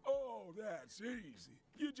Town? Oh, that's easy.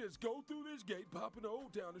 You just go through this gate, pop into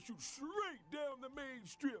Old Town, and shoot straight down the main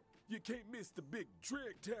strip. You can't miss the big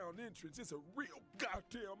Dreg Town entrance. It's a real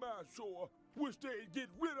goddamn eyesore. Wish they'd get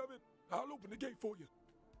rid of it. I'll open the gate for you.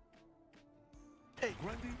 Hey,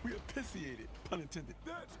 Grundy, we appreciate it. Pun intended.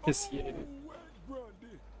 That's Appreciate it. Old Wet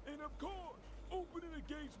Grundy. And of course, opening the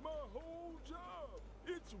gate's my whole job.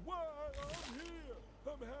 It's why I'm here.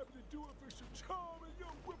 I'm happy to do it for some charming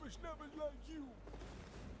young whippersnappers like you.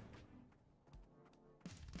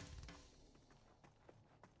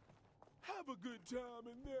 Have a good time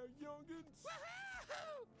in there, youngins.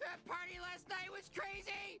 Woohoo! That party last night was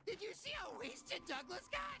crazy! Did you see how wasted Douglas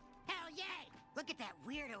got? Hell yeah! Look at that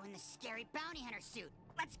weirdo in the scary bounty hunter suit.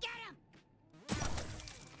 Let's get him!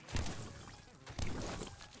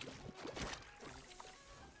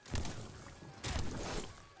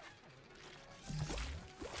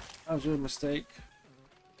 That was your mistake.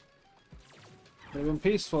 They've been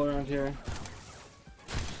peaceful around here.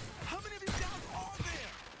 How many of these guys are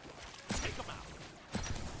there? Take them out.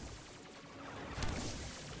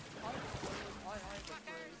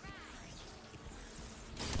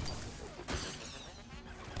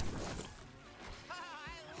 I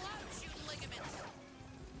love shooting ligaments.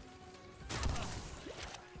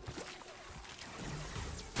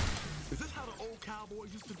 Is this how the old cowboy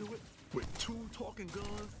used to do it? With 2 talking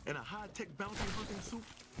guns and a high-tech bounty hunting suit?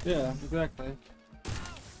 Yeah, exactly.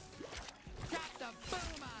 Got the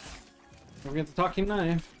boom on him. Don't forget the talking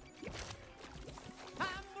knife.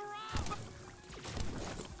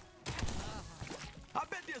 I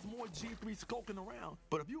bet there's more G3 skulking around,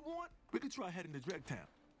 but if you want, we could try heading to Dreg Town.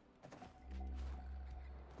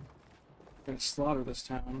 Gonna slaughter this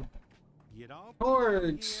town. You don't Hordes.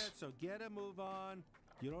 belong here, so get a move on.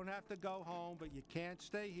 You don't have to go home, but you can't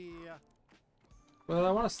stay here. Well,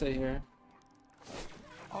 I want to stay here.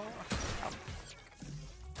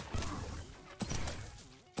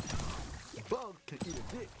 Bug can eat a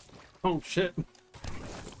dick. Oh shit.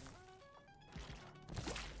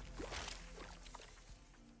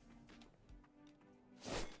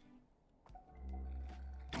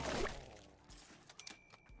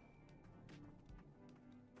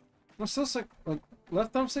 I'm still sick. Like,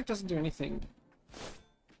 left thumbstick doesn't do anything.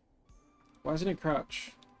 Why isn't it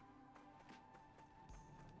crouch?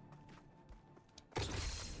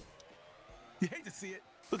 You hate to see it.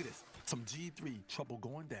 Look at this. Some G3 trouble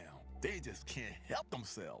going down. They just can't help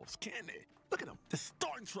themselves, can they? Look at them. They're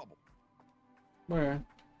starting trouble. Where?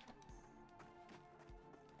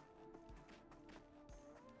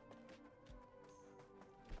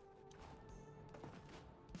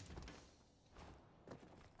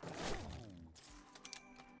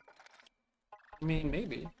 I mean,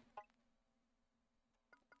 maybe.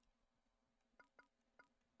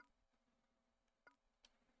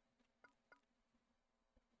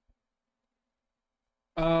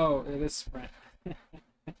 Oh, it is sprint.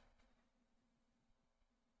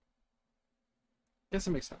 Guess it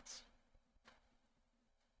makes sense.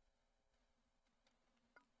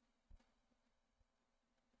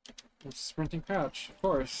 It's sprint and crouch, of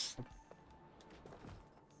course.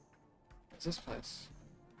 What's this place?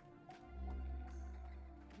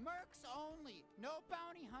 Mercs only. No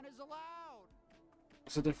bounty hunters allowed.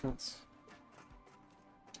 What's the difference?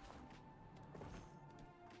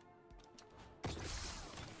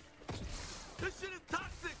 This shit is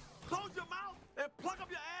toxic. Close your mouth and plug up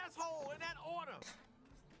your asshole in that order.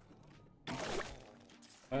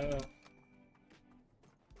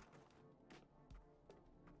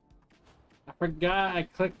 I forgot I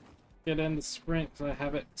clicked it in the sprint because I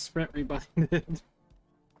have it sprint rebinded.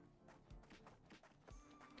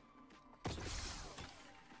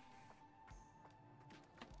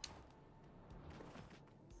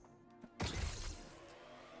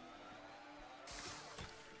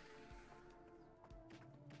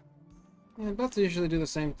 Yeah, both usually do the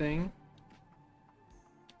same thing.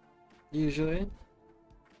 Usually.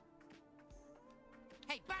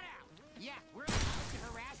 Hey, butt out! Yeah, we're allowed to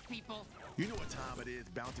harass people. You know what time it is,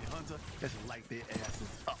 bounty hunter? Let's light their asses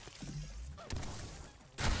up.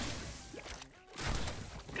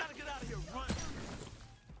 Gotta get out of here, run!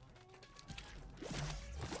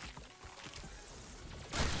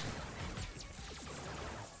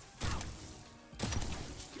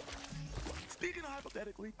 Speaking of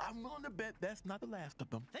hypothetically, I'm willing to bet that's not the last of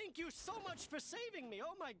them. Thank you so much for saving me.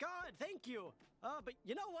 Oh my god, thank you. But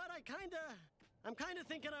you know what? I'm kinda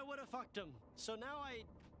thinking I would have fucked him. So now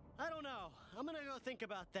I don't know. I'm gonna go think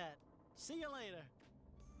about that. See you later.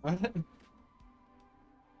 What?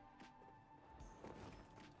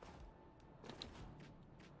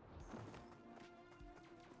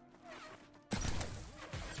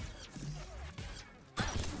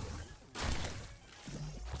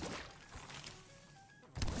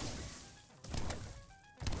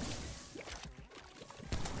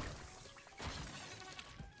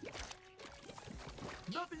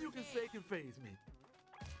 Nothing you can say can faze me.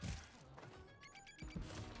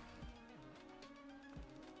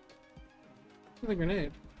 The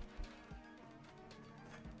grenade.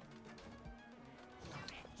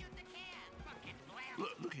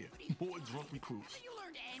 Look here, more drunk recruits. You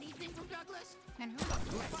learned anything from Douglas? And who the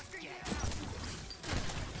fuck are you?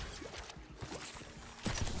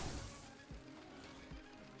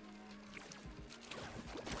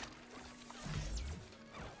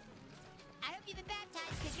 I hope you've been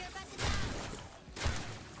baptized because you're about to die.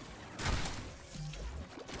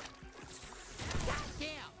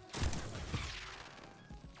 Damn.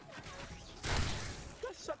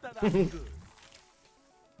 Let's shut that out good.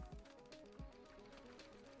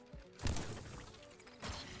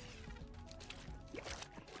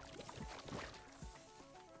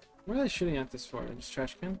 What are they shooting at this for? Just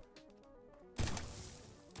trash can?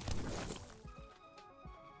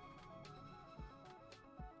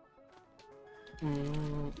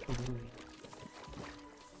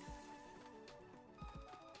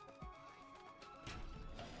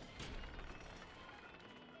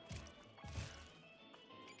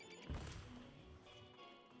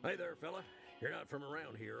 Hey there, fella. You're not from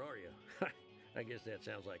around here, are you? I guess that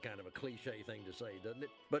sounds like kind of a cliche thing to say, doesn't it?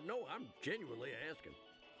 But no, I'm genuinely asking.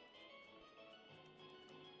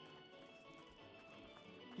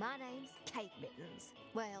 My name's Cake Mittens.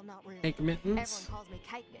 Well, not really. Cake Mittens? Everyone calls me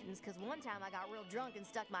Cake Mittens because one time I got real drunk and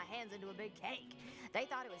stuck my hands into a big cake. They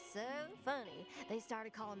thought it was so funny, they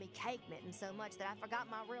started calling me Cake Mittens so much that I forgot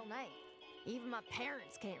my real name. Even my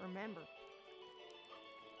parents can't remember.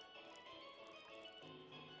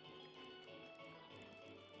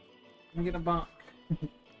 I'm gonna bonk.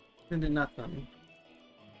 Into nothing.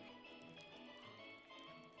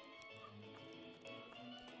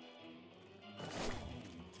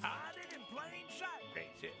 Hide it in plain sight, they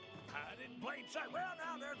said. Hide it in plain sight. Well,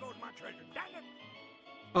 now there goes my treasure. Dang it!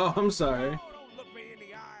 Oh, I'm sorry. Oh, don't look me in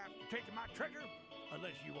the eye after taking my treasure,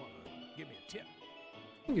 unless you want to give me a tip.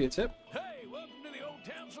 Give you a tip. Hey, welcome to the Old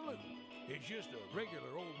Town Saloon. It's just a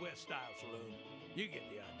regular Old West style saloon. You get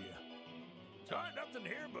the idea. Sorry, nothing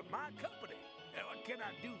here but my company. Now, what can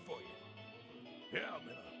I do for you? Yeah, I've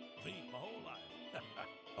been a thief my whole life.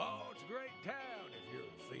 Oh, it's a great town if you're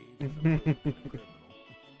a thief and a criminal.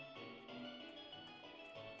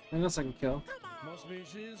 Anything else I can kill? My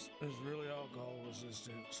species is really alcohol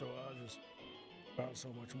resistant, so I just buy so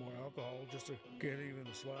much more alcohol just to get even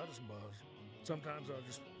the slightest buzz. Sometimes I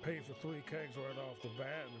just pay for 3 kegs right off the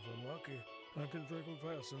bat, and if I'm lucky, I can drink them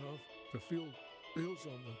fast enough to feel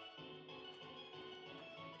something.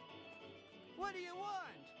 What do you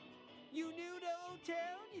want? You new to Old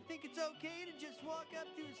Town? You think it's okay to just walk up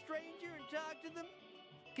to a stranger and talk to them?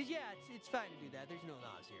 Cause yeah, it's fine to do that. There's no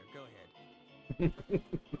laws here. Go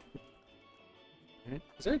ahead.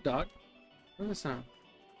 Is there a dog? What's the sound?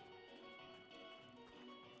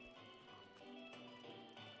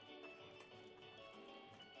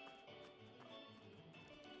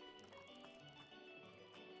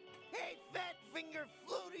 Hey, Fat Finger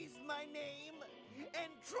Flutie's my name,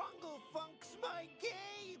 and Trungle Funk's my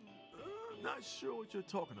game. Not sure what you're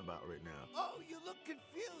talking about right now. Oh, you look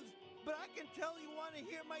confused, but I can tell you want to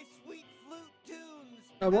hear my sweet flute tunes.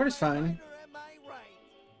 Oh, Morty's fine. Am I right?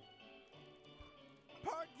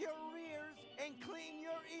 Part your ears and clean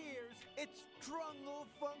your ears. It's Trungle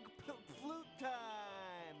Funk flute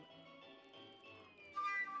time.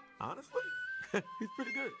 Honestly, he's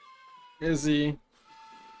pretty good. Is he?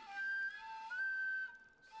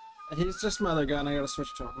 He's just my other guy, and I gotta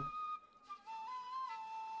switch to him.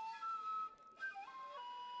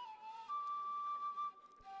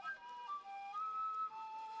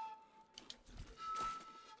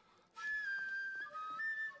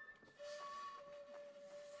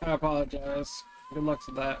 I apologize. Good luck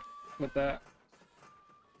with that.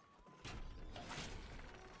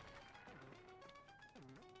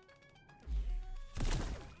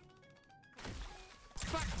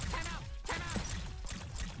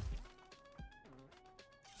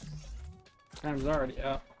 Time's already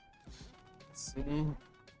up. Let's see.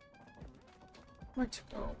 Where to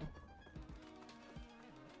go?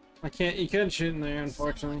 I can't. You couldn't shoot in there,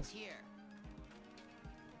 unfortunately.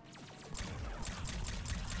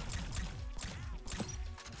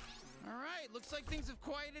 All right, looks like things have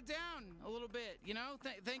quieted down a little bit. You know,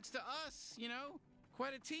 thanks to us. You know,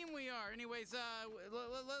 quite a team we are. Anyways,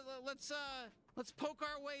 let's poke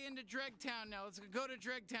our way into Dregtown now. Let's go to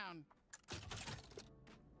Dregtown.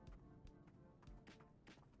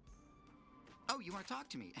 Oh, you want to talk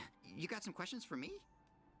to me? You got some questions for me?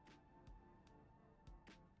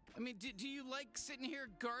 I mean, do you like sitting here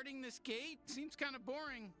guarding this gate? Seems kind of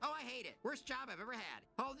boring. Oh, I hate it. Worst job I've ever had.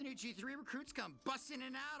 All the new G3 recruits come busting in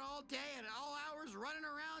and out all day at all hours, running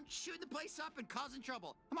around, shooting the place up and causing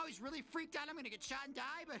trouble. I'm always really freaked out I'm gonna get shot and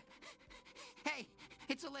die, but hey,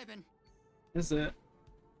 it's a living. Is it?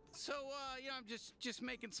 So, you know, I'm just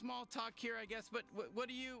making small talk here, I guess. But what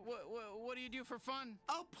do you do for fun?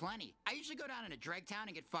 Oh, plenty. I usually go down into Dregtown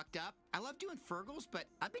and get fucked up. I love doing Fergals, but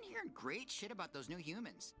I've been hearing great shit about those new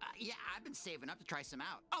humans. Yeah, I've been saving up to try some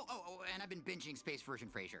out. Oh, and I've been binging Space Version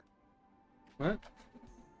Frasier. What?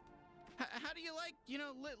 How do you like, you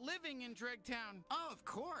know, living in Dregtown? Oh, of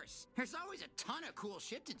course. There's always a ton of cool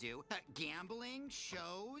shit to do. Gambling,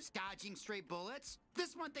 shows, dodging stray bullets.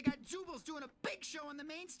 This month they got Zubul's doing a big show on the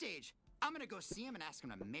main stage. I'm gonna go see him and ask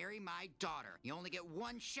him to marry my daughter. You only get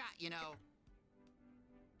one shot, you know.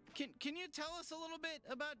 Can you tell us a little bit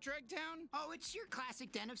about Dregtown? Oh, it's your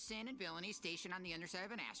classic den of sin and villainy stationed on the underside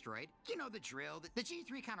of an asteroid. You know the drill. The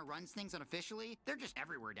G3 kind of runs things unofficially. They're just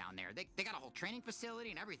everywhere down there. They got a whole training facility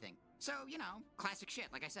and everything. So, you know, classic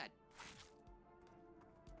shit, like I said.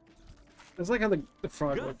 It's like how the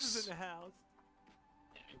frog Gus looks. is in the house.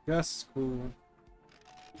 Gus is cool.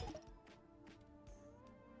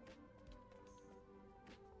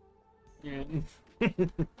 Yeah.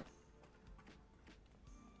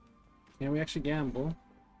 Can we actually gamble?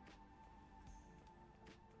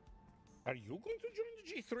 Are you going to join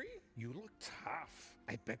the G3? You look tough.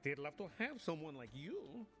 I bet they'd love to have someone like you.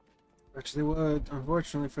 Actually would,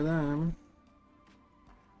 unfortunately for them.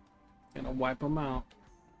 Gonna wipe them out.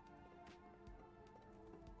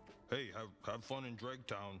 Hey, have fun in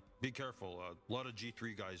Dregtown. Be careful, a lot of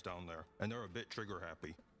G3 guys down there, and they're a bit trigger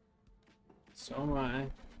happy. So am I.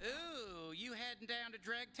 Ooh, you heading down to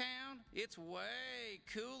Dregtown? It's way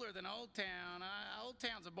cooler than Old Town. Old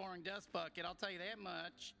Town's a boring dust bucket, I'll tell you that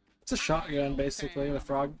much. It's a shotgun, basically, with a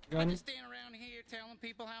frog I gun. just stand around here telling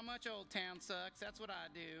people how much Old Town sucks. That's what I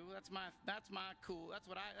do. That's my cool.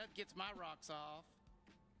 That gets my rocks off.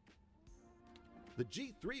 The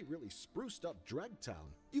G3 really spruced up Dregtown.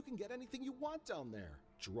 You can get anything you want down there.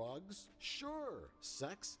 Drugs? Sure.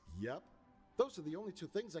 Sex? Yep. Those are the only two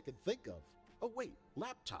things I can think of. Oh, wait,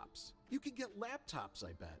 laptops. You can get laptops,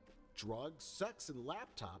 I bet. Drugs, sex, and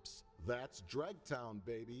laptops. That's Dregtown,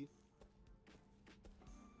 baby.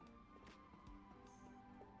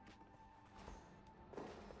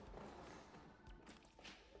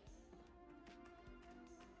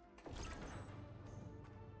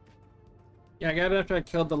 Yeah, I got it after I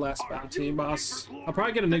killed the last bounty boss. I'll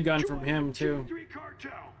probably get a new gun from him too. G3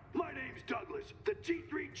 cartel. My name's Douglas, the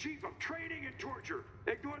G3 chief of training and torture.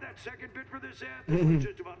 Ignore that second bit for this ad. This one's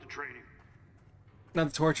just about the training. Not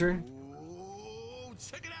the torture. Oh,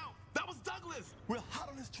 check it out. That was Douglas. We're hot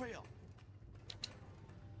on his trail.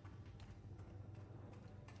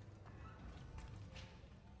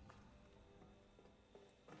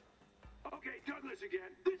 Okay, Douglas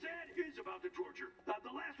again. This ad is about the torture.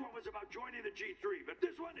 The last one was about joining the G3, but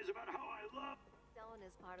this one is about how I love... Stone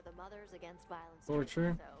is part of the Mothers Against Violence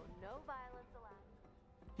Torture. so no violence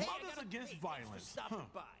allowed. Mothers Against Violence.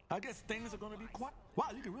 Huh. I guess things are gonna be quiet. Wow,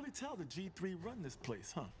 you can really tell the G3 run this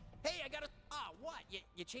place, huh? Hey, I got a... Ah, what?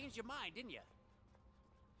 You changed your mind, didn't you?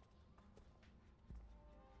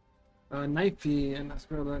 Knifey and that's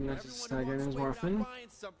where the next stagger is Morphin. Buying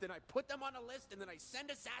something, I put them on a list and then I send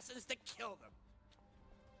assassins to kill them.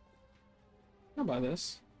 How about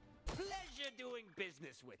this? Pleasure doing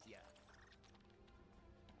business with you.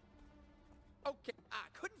 Okay, I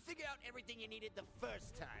couldn't figure out everything you needed the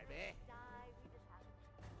first time, eh?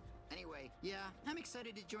 Anyway, yeah, I'm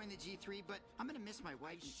excited to join the G3, but I'm gonna miss my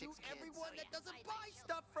wife and 6 kids. Everyone that doesn't buy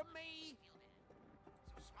stuff from me.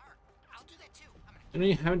 So smart. I'll do that too. I don't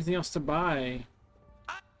even have anything else to buy.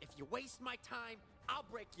 If you waste my time, I'll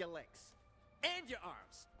break your legs. And your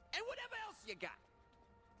arms. And whatever else you got.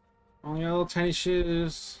 Only got little tiny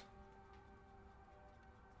shoes.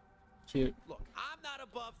 Cute. Look, I'm not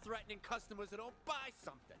above threatening customers that don't buy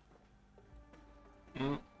something.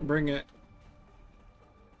 Bring it.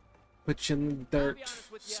 Put you in the dirt.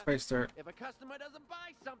 Spice dirt. If a customer doesn't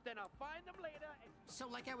buy something, I'll find them later. So,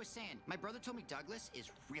 like I was saying, my brother told me Douglas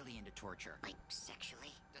is really into torture. Like,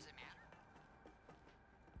 sexually? Does it matter?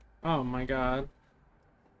 Oh my god.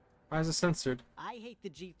 Why is it censored? I hate the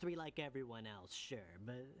G3 like everyone else, sure,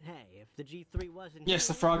 but hey, if the G3 wasn't Yes,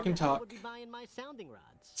 here, the frog can who the hell talk. would be buying my sounding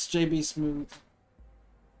rods? It's JB Smooth.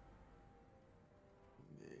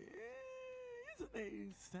 Isn't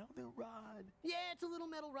a sounding rod? Yeah, it's a little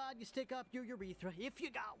metal rod you stick up your urethra, if you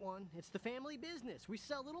got one. It's the family business. We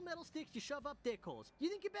sell little metal sticks you shove up dick holes. You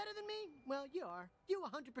think you're better than me? Well, you are. You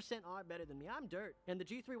 100% are better than me. I'm dirt. And the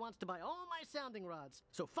G3 wants to buy all my sounding rods.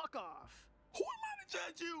 So fuck off. Who am I to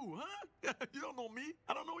judge you, huh? You don't know me.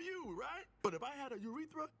 I don't know you, right? But if I had a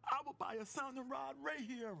urethra, I would buy a sounding rod right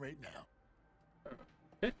here, right now.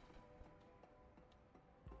 Okay.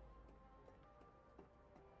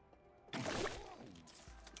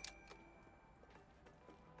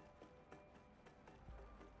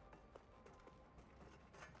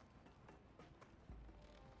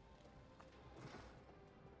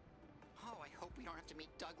 Oh, I hope we don't have to meet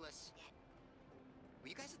Douglas. Were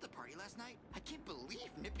you guys at the party last night? I can't believe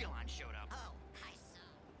Nipulon showed up. Oh, hi,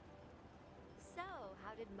 So,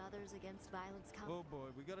 how did Mothers Against Violence come? Oh boy,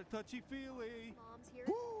 we got a touchy-feely. Mom's here.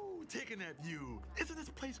 Woo, taking that view. Isn't this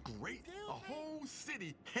place great? A whole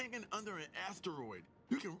city hanging under an asteroid.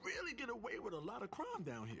 You can really get away with a lot of crime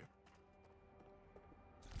down here.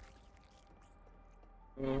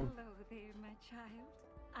 Hello there, my child.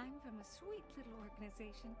 I'm from a sweet little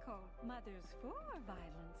organization called Mothers for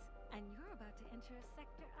Violence, and you're about to enter a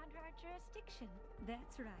sector under our jurisdiction.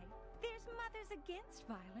 That's right. There's Mothers Against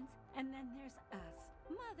Violence, and then there's us,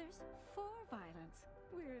 Mothers for Violence.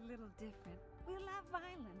 We're a little different. We love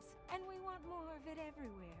violence, and we want more of it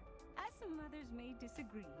everywhere. Us and mothers may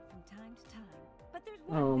disagree from time to time, but there's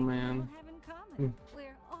one thing we all have in common.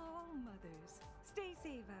 We're all mothers. Stay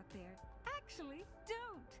safe out there. Actually,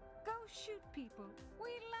 don't. Go shoot people.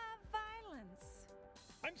 We love violence.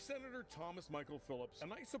 I'm Senator Thomas Michael Phillips,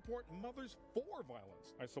 and I support Mothers for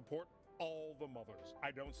Violence. I support all the mothers.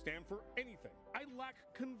 I don't stand for anything. I lack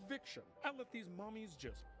conviction. I let these mommies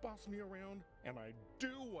just boss me around, and I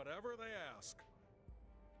do whatever they ask.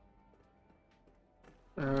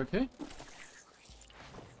 Okay.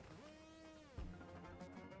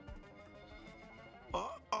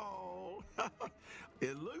 Uh-oh.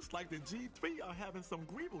 It looks like the G3 are having some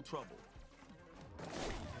Greeble trouble.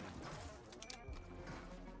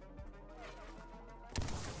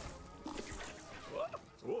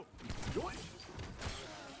 Whoa, join.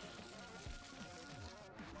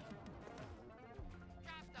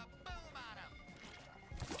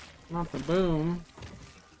 Not the boom.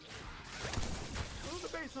 Who's the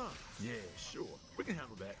base, huh? Yeah, sure. We can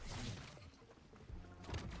handle that.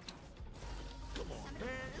 Come on, man.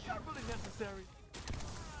 Is that really necessary?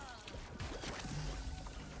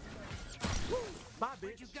 Woo! Bye, bitch.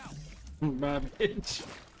 Where'd you go? Bye, bitch.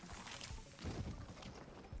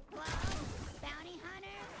 Whoa, bounty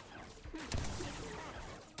hunter.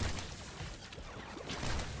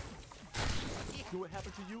 You know what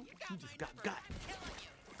happened to you? You just got.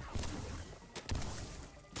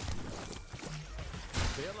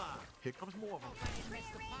 Stay alive. Here comes more of them.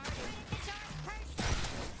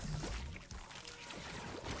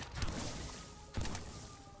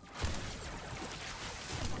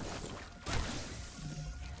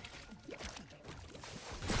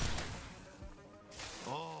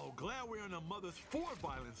 Oh, glad we're in a Mother's 4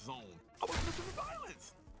 violence zone. I was missing the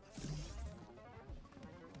violence.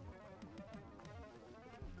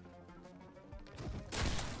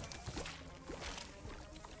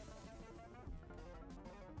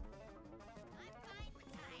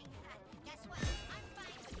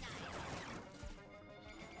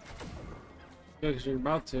 Yeah, because you're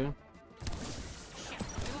about to.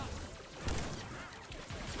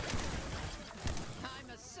 I'm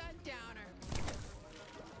a sundowner.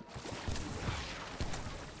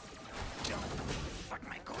 Fuck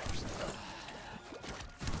my corpse.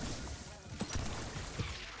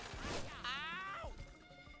 Ow!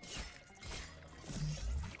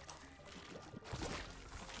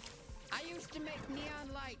 I used to make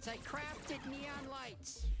neon lights. I crafted neon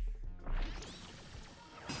lights.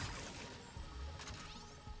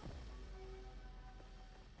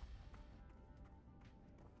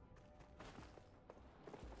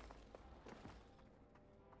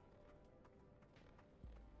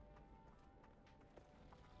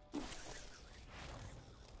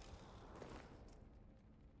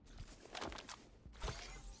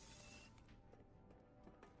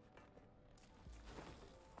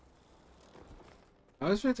 I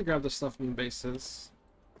always forget to grab the stuff from bases.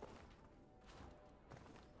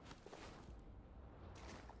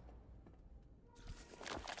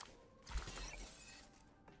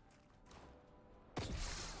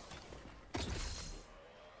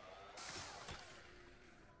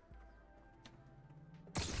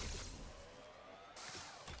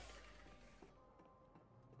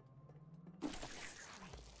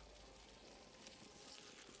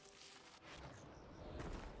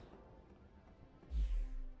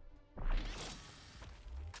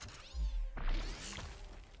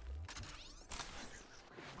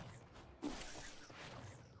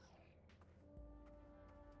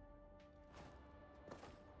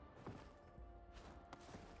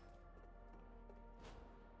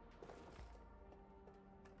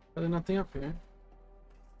 There's nothing up here.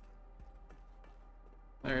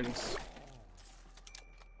 There it is.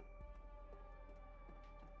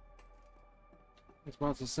 I was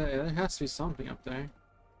about to say, there has to be something up there.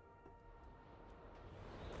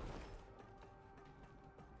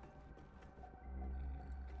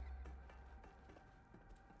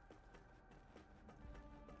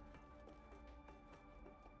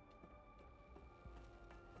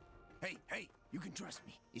 Hey, you can trust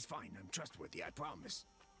me. It's fine. I'm trustworthy, I promise.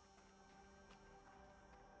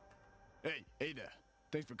 Hey there.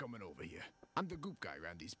 Thanks for coming over here. I'm the goop guy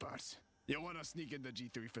around these parts. You wanna sneak into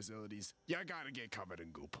G3 facilities? You gotta get covered in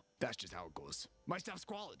goop. That's just how it goes. My stuff's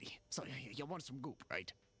quality. So you want some goop,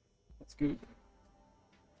 right? Let's goop.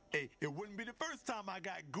 Hey, it wouldn't be the first time I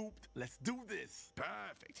got gooped. Let's do this.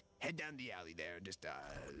 Perfect. Head down the alley there and just,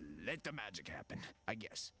 let the magic happen, I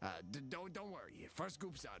guess. Don't worry. First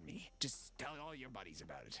goop's on me. Just tell all your buddies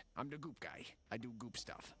about it. I'm the goop guy. I do goop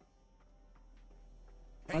stuff.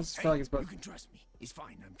 I just feel like it's about... You can trust me. It's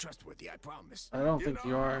fine. I'm trustworthy, I promise. I don't think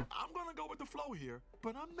you are. I'm gonna go with the flow here,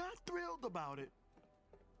 but I'm not thrilled about it.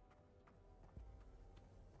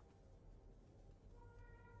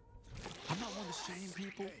 I'm not one to shame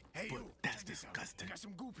people, Hey, but you. that's Check this out. disgusting. I got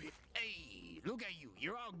some goop here. Hey, look at you.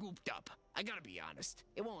 You're all gooped up. I gotta be honest.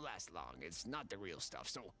 It won't last long. It's not the real stuff,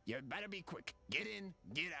 so you better be quick. Get in,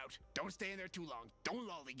 get out. Don't stay in there too long. Don't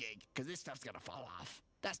lollygag, because this stuff's gonna fall off.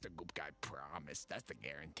 That's the goop guy promise. That's the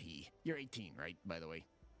guarantee. You're 18, right, by the way?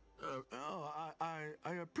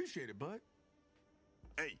 I appreciate it, bud.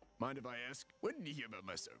 Hey, mind if I ask? When did you hear about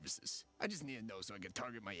my services? I just need to know so I can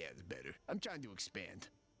target my ads better. I'm trying to expand.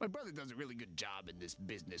 My brother does a really good job in this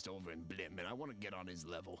business over in Blim, and I want to get on his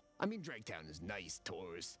level. I mean, Draketown is nice,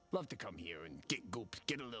 tourists love to come here and get gooped,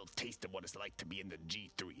 get a little taste of what it's like to be in the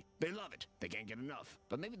G3. They love it. They can't get enough.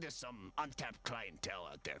 But maybe there's some untapped clientele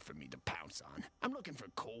out there for me to pounce on. I'm looking for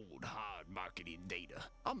cold, hard marketing data.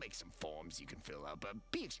 I'll make some forms you can fill out, but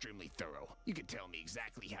be extremely thorough. You can tell me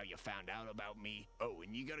exactly how you found out about me. Oh,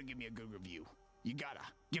 and you gotta give me a good review. You gotta.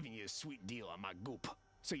 Giving you a sweet deal on my goop.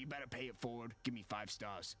 So you better pay it forward. Give me 5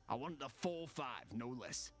 stars. I want the full 5, no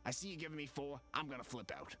less. I see you giving me 4. I'm gonna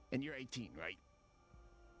flip out. And you're 18, right?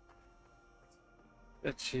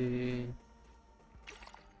 Bitchy.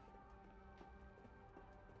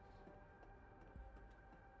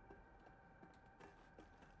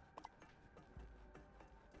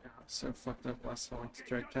 So fucked up last one to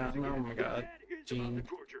Drake Town. Oh my god. Gene.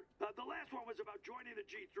 Torture. The last one was about joining the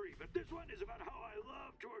G3, but this one is about how I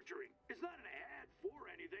love torturing. It's not an ad for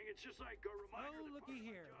anything, it's just like a reminder. Oh, looky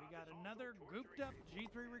here. We got another gooped up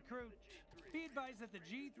G3 recruit. Be advised that the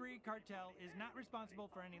G3 cartel is not responsible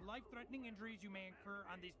for any life-threatening injuries you may incur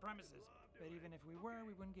on these premises. But even if we were,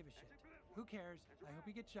 we wouldn't give a shit. Who cares? I hope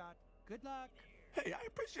you get shot. Good luck. Hey, I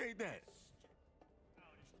appreciate that.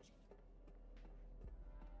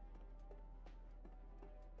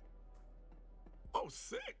 Oh,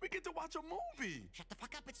 sick! We get to watch a movie! Shut the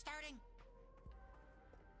fuck up, it's starting!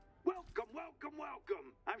 Welcome, welcome,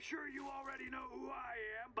 welcome! I'm sure you already know who I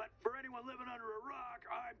am, but for anyone living under a rock,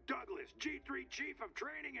 I'm Douglas, G3 Chief of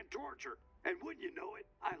Training and Torture. And wouldn't you know it,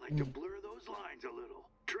 I like to blur those lines a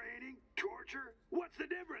little. Training, torture, what's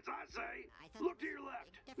the difference, I say? Look to your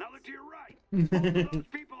left, now look to your right. Both of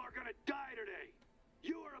those people are gonna die today.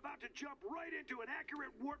 You are about to jump right into an accurate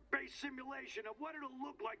warp-based simulation of what it'll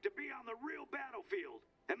look like to be on the real battlefield.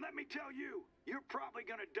 And let me tell you, you're probably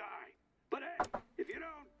gonna die. But hey, if you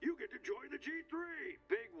don't, you get to join the G3.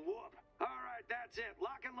 Big whoop. All right, that's it.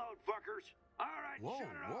 Lock and load, fuckers. All right, Whoa, shut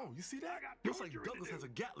it whoa, off. you see that? I got Looks like torture to Douglas do. has a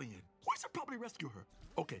Gatlian. We should probably rescue her.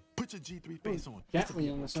 Okay, put your G3 face on.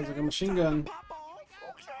 Gatlian, that sounds like a machine gun.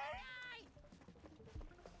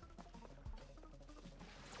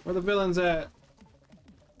 Where the villains at?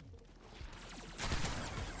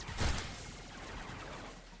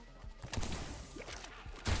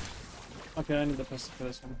 Okay, I need the pistol for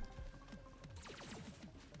this one.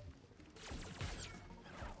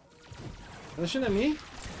 Are they shooting at me? Here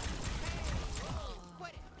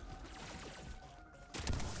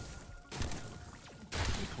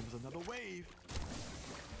comes another wave.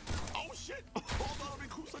 Oh shit! All the other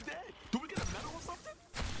recruits are dead. Do we get a medal or something?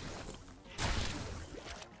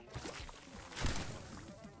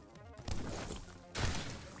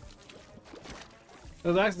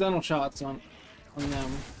 There's accidental shots on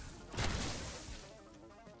them.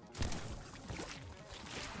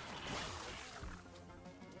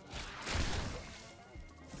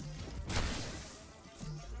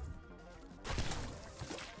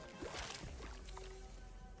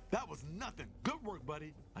 That was nothing. Good work,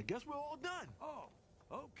 buddy. I guess we're all done. Oh,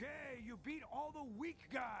 okay, you beat all the weak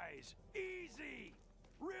guys. Easy.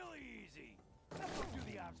 Really easy. Let's go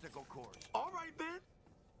do the obstacle course. All right, then.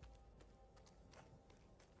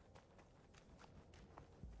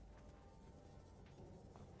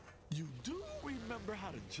 You do remember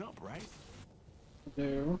how to jump, right? I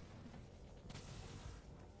do.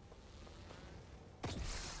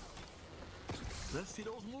 Let's see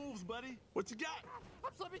those moves, buddy. What you got?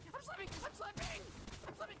 I'm slipping! I'm slipping! I'm slipping!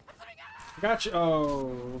 I'm slipping! I'm slipping! Ah! Gotcha.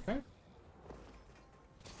 Oh, okay.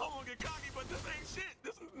 I won't get cocky, but this ain't shit.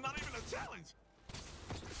 This is not even a challenge.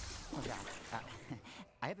 Oh god.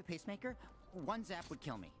 I have a pacemaker. One zap would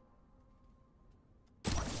kill me.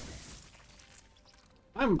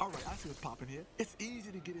 All right, I see what's popping here. It's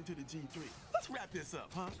easy to get into the G3. Let's wrap this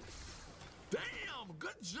up, huh? Damn,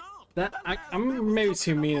 good jump. I'm maybe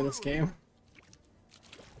too mean in this game.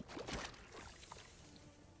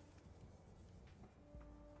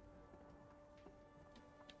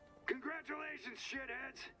 Congratulations,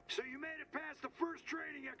 shitheads. So you made it past the first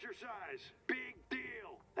training exercise. Big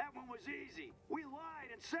deal. That one was easy. We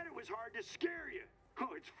lied and said it was hard to scare you.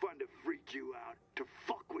 Oh, it's fun to freak you out, to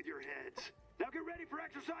fuck with your heads. Now get ready for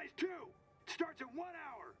exercise 2. It starts in 1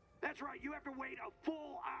 hour. That's right, you have to wait a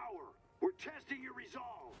full hour. We're testing your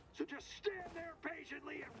resolve. So just stand there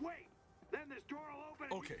patiently and wait. Then this door will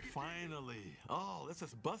open. Okay, finally. Oh, let's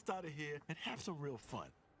just bust out of here and have some real fun.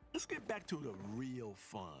 Let's get back to the real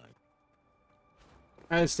fun.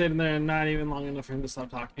 I stayed in there not even long enough for him to stop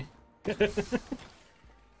talking. Let's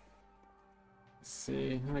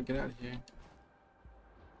see, how do I get out of here?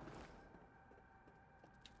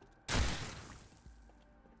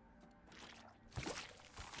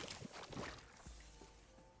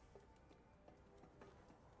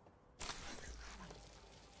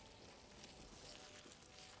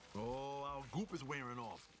 Oh, our goop is wearing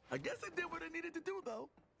off. I guess it did what it needed to do, though.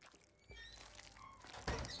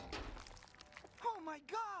 Oh my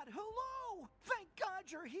god, hello! Thank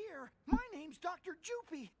God you're here! My name's Dr.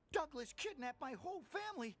 Joopy. Douglas kidnapped my whole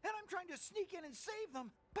family, and I'm trying to sneak in and save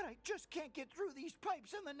them, but I just can't get through these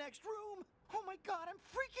pipes in the next room. Oh my god, I'm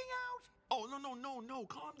freaking out! Oh, no.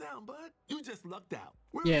 Calm down, bud. You just lucked out.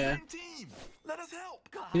 We're Yeah. the same team. Let us help.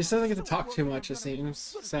 He just doesn't get to talk too much, it seems,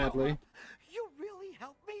 sadly. You really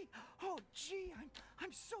helped me? Oh, gee,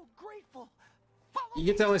 I'm so grateful. You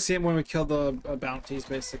get to only see him when we kill the bounties,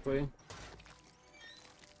 basically.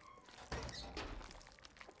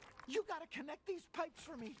 You gotta connect these pipes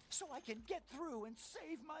for me so I can get through and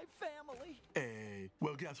save my family. Hey,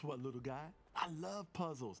 well, guess what, little guy? I love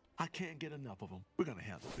puzzles. I can't get enough of them. We're gonna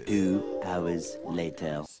handle this. 2 hours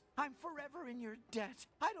later. I'm forever in your debt.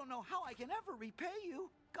 I don't know how I can ever repay you.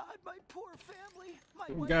 God, my poor family. My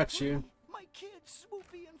wife, Got you. my kids,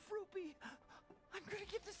 Swoopy and Froopy. I'm gonna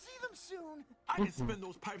get to see them soon. I can spin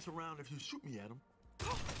those pipes around if you shoot me at them.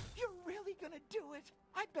 You're really gonna do it?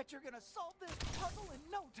 I bet you're gonna solve this puzzle in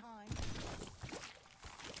no time.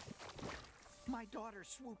 My daughter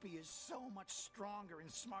Swoopy is so much stronger and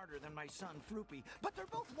smarter than my son Froopy, but they're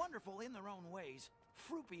both wonderful in their own ways.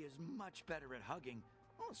 Froopy is much better at hugging.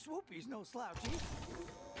 Oh, Swoopy's no slouch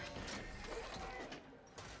either.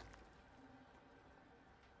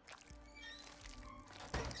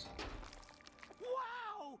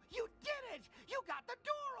 Wow! You did it! You got the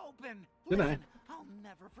door open! Did I? Listen, I'll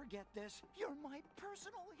never forget this. You're my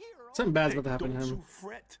personal hero. Something bad's about to happen to Don't him. you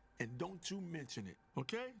fret and don't you mention it,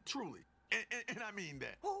 okay? Truly. And I mean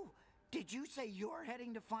that. Oh, did you say you're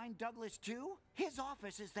heading to find Douglas too? His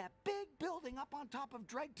office is that big building up on top of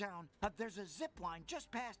Dregtown. There's a zip line just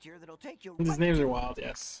past here that'll take you. These right names to- are wild,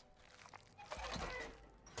 yes.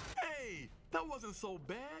 Hey, that wasn't so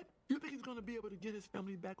bad. You think he's gonna be able to get his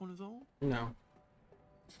family back on his own? No.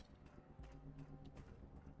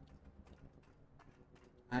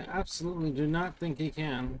 I absolutely do not think he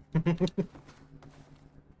can.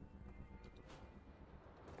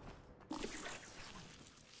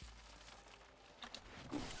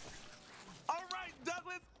 All right,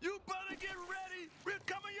 Douglas, you better get ready. We're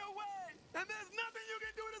coming your way, and there's nothing you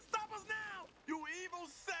can do to stop us now. You evil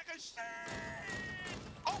sack of shit!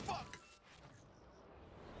 Oh fuck!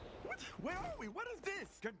 What? Where are we? What is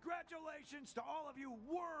this? Congratulations to all of you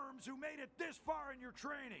worms who made it this far in your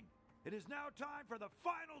training. It is now time for the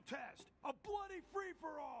final test, a bloody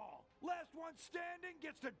free-for-all. Last one standing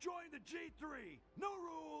gets to join the G3. No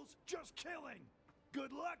rules, just killing.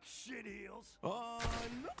 Good luck, shitheels.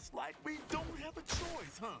 Looks like we don't have a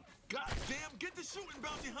choice, huh? Goddamn, get to shooting,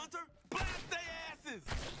 bounty hunter! Blast their asses!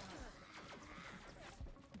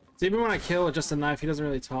 So even when I kill with just a knife, he doesn't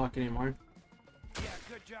really talk anymore. Yeah,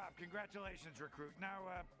 good job. Congratulations, recruit. Now,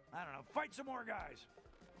 I don't know, fight some more guys.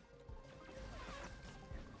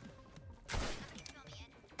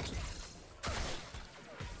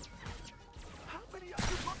 How many of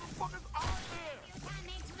you motherfuckers are there?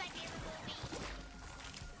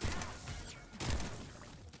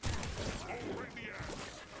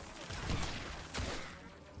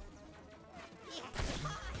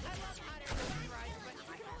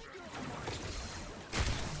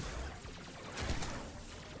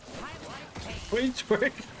 Wait,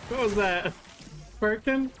 twerk? What was that?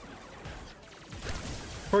 Twerking?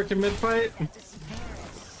 Twerking mid-fight?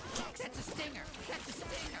 That's a stinger. That's a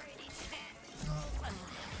stinger.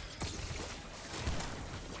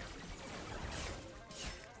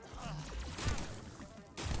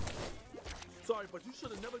 Sorry, but you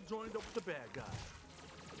should have never joined up with the bad guy.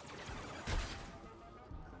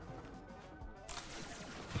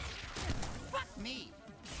 Fuck me.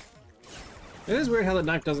 It is weird how the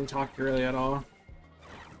knife doesn't talk really at all.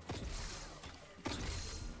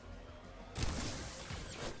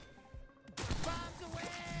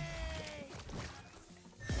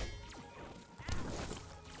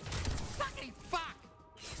 Fucking fuck.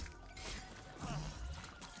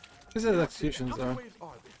 This is executions How though. many ways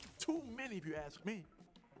are there? Too many if you ask me.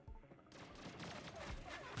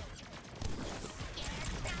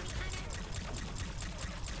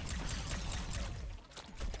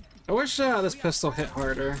 I wish this pistol hit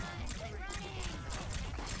harder.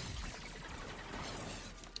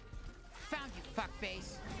 Found you,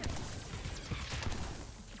 fuckface.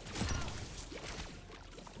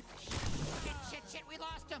 Shit, we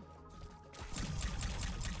lost him.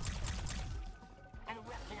 I'm a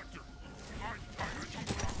rock collector.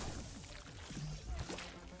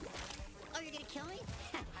 Oh, you're gonna kill me?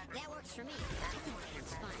 That works for me.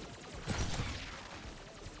 It's fun.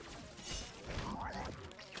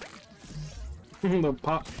 The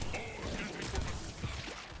pop.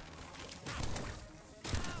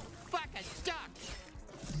 Fuck, I stuck.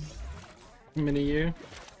 Mini you.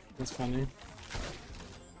 That's funny.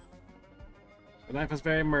 The knife is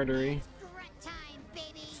very murdery.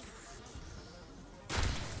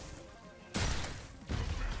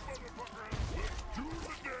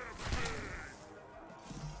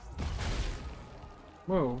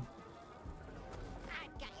 Whoa.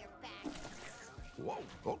 Whoa,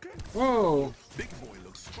 okay. Whoa. Big boy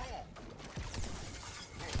looks strong.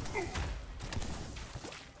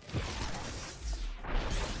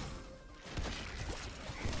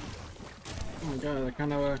 Oh my god, they're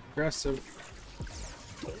kind of aggressive.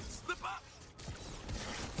 Don't slip up.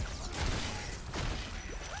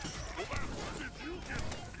 Did you get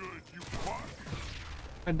good, you fuck?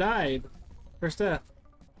 I died. First death.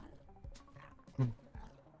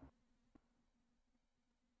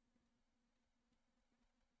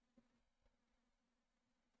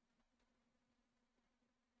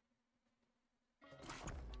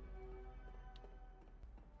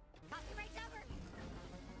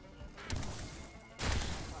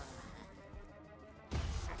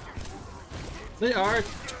 They are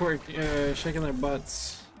shaking their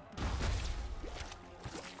butts.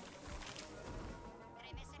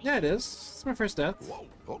 Yeah, it is. It's my first death. Whoa,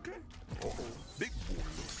 okay. Uh-oh, big boy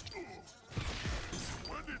looks.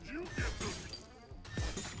 When did you get this?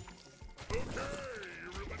 Okay, you're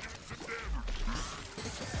really getting some damage.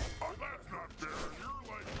 Oh, that's not fair. You're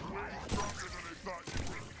like way stronger than I thought you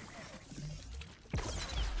were.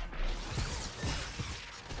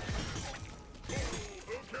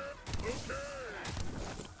 Okay.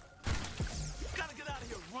 Gotta get out of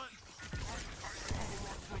here, run.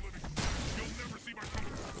 You'll never see my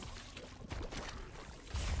coming.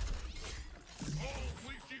 Oh,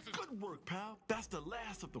 please, Jesus. Good work, pal. That's the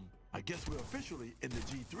last of them. I guess we're officially in the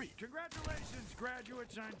G3. Congratulations,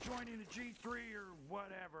 graduates, on joining the G3 or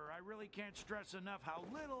whatever. I really can't stress enough how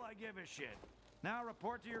little I give a shit. Now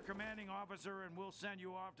report to your commanding officer and we'll send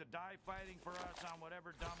you off to die fighting for us on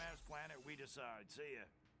whatever dumbass planet we decide. See ya.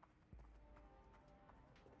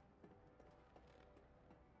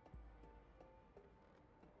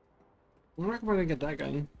 I'm not going to get that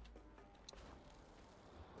gun.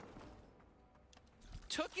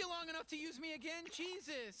 Took you long enough to use me again?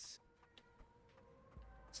 Jesus!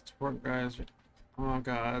 These poor guys. Oh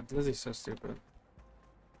god, Lizzie's so stupid.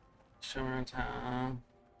 Show me around town.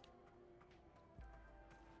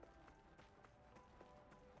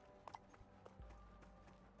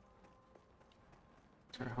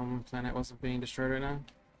 Our home planet wasn't being destroyed right now.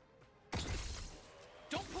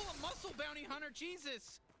 Don't pull a muscle, bounty hunter,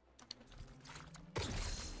 Jesus!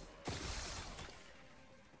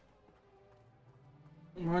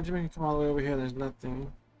 Why'd you make me come all the way over here? There's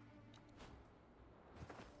nothing.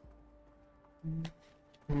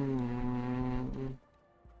 And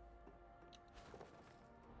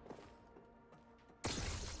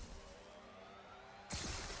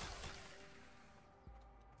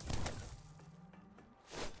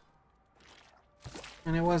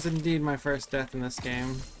it was indeed my first death in this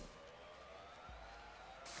game.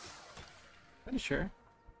 Pretty sure.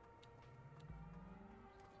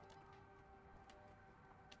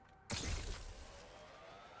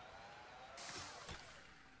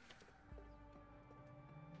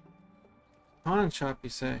 Pawn shop, you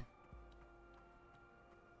say?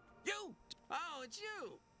 You! Oh, it's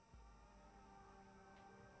you!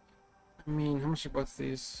 I mean, how much are both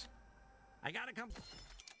these? I gotta come.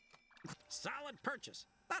 Solid purchase.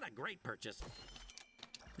 Not a great purchase.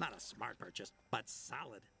 Not a smart purchase, but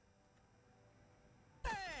solid.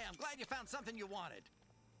 Hey, I'm glad you found something you wanted.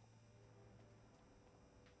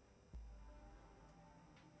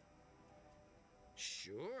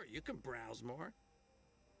 Sure, you can browse more.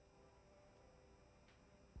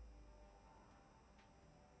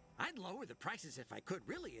 I'd lower the prices if I could,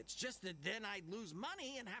 really. It's just that then I'd lose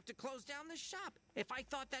money and have to close down the shop. If I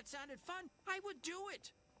thought that sounded fun, I would do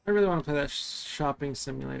it. I really want to play that shopping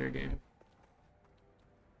simulator game.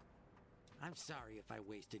 I'm sorry if I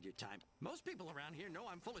wasted your time. Most people around here know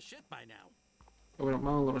I'm full of shit by now. Open up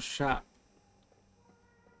my own little shop.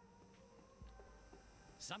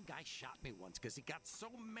 Some guy shot me once because he got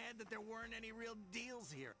so mad that there weren't any real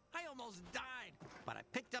deals here. I almost died, but I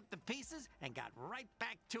picked up the pieces and got right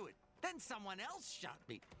back to it. Then someone else shot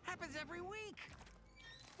me. Happens every week.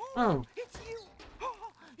 Oh. It's you!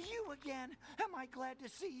 Oh, you again! Am I glad to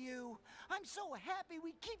see you? I'm so happy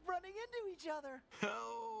we keep running into each other.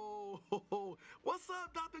 Oh, what's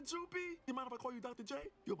up, Dr. Droopy? You mind if I call you Dr. J?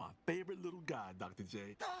 You're my favorite little guy, Dr.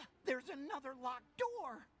 J. There's another locked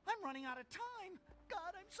door. I'm running out of time.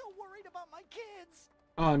 God, I'm so worried about my kids.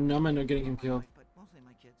 Oh no, I'm not getting him killed. But mostly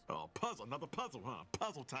my kids. Oh, puzzle, another puzzle, huh?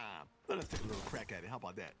 Puzzle time. Let us take a little crack at it. How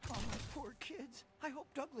about that? Oh, my poor kids. I hope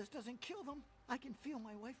Douglas doesn't kill them. I can feel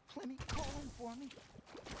my wife Clemmy calling for me.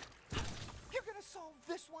 You're gonna solve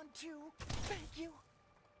this one too. Thank you.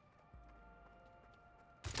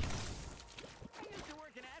 I used to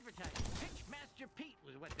work in advertising. Pitch Master Pete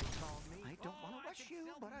was what they called me. I don't want to rush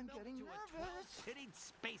you. but I'm getting To a nervous. 12-pitted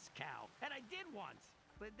space cow, and I did once.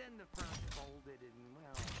 But then the front folded, and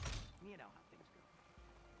well, you know how things go.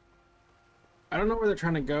 I don't know where they're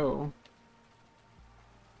trying to go.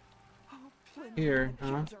 Here,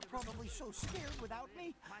 huh? Kids are probably so scared without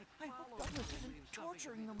me. I hope Douglas isn't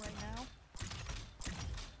torturing them right now.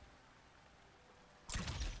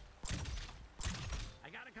 I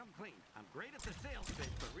gotta come clean. I'm great at the sales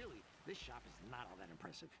pitch, but really, this shop is not all that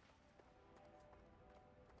impressive.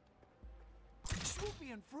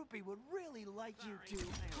 Swoopy and Froopy would really like you two.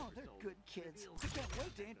 Oh, they're good kids. I can't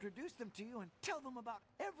wait to introduce them to you and tell them about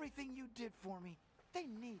everything you did for me. They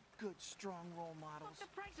need good, strong role models. Look,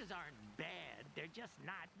 the prices aren't bad. They're just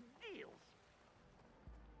not deals.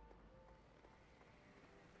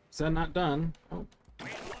 Is that not done? Oh.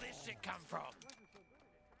 Where will this shit come from?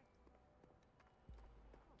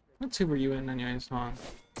 What tube are you in, anyways? Hold on.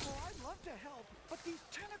 Oh, I'd love to help, but these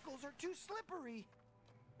tentacles are too slippery.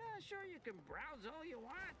 Sure, you can browse all you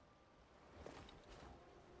want.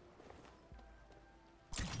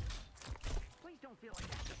 Please don't feel like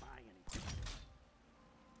I have to buy anything.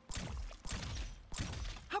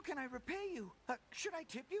 How can I repay you? Should I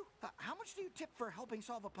tip you? How much do you tip for helping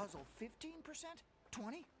solve a puzzle? 15%?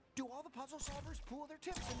 20? Do all the puzzle solvers pool their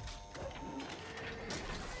tips and...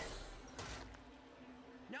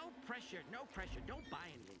 No pressure, no pressure. Don't buy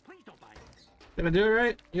anything. Please don't buy anything. Did I do it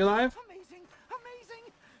right? You alive? Amazing!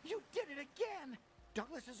 Amazing! You did it again!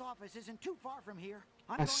 Douglas's office isn't too far from here.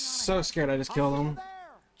 I'm so scared I just killed him.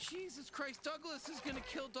 Jesus Christ, Douglas is gonna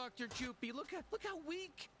kill Dr. Joopy. Look how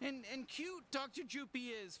weak and cute Dr.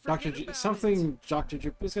 Joopy is. Dr. Dr.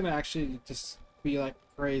 Jupe is gonna actually just be like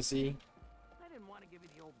crazy. I didn't want to give you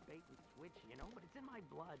the old bait and switch, you know, but it's in my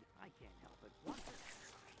blood. I can't help it.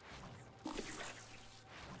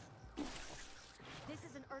 This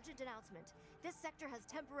is an urgent announcement. This sector has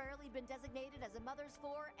temporarily been designated as a Mothers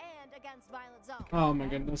For and Against Violent Zone. Oh my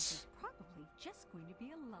goodness. Probably just going to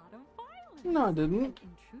be a lot of violence. No, I didn't.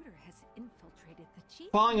 An intruder has infiltrated the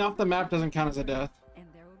chief. Falling off the map doesn't count as a death. And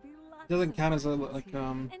there will be lots Doesn't of count as a battles here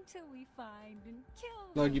until we find and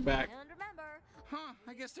kill. load you back. And remember, huh?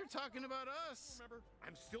 I guess they're talking about us. Remember,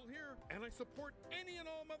 I'm still here, and I support any and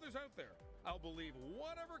all mothers out there. I'll believe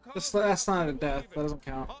whatever That's not a death. That doesn't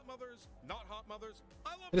count. Hot mothers, not hot mothers.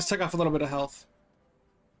 I love I just took off a little bit of health.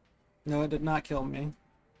 No, it did not kill me.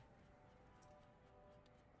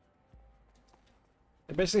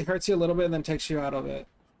 It basically hurts you a little bit and then takes you out of it.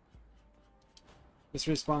 Just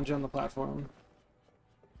respawns you on the platform.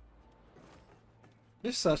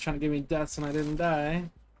 This stuff's trying to give me deaths and I didn't die.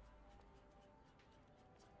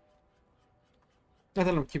 Not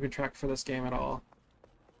that I'm keeping track for this game at all.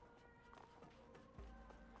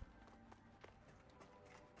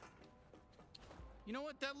 You know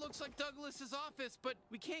what? That looks like Douglas's office, but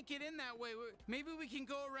we can't get in that way. Maybe we can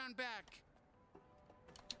go around back.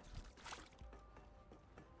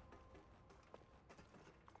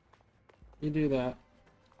 You do that.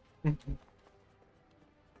 This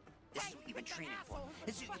is what you've been training for.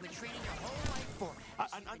 This is what you've been training your whole life for.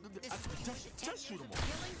 Just shoot him all.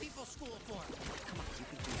 Killing people school for. Come on, you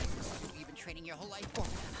can do this. This is what you've been training your whole life for.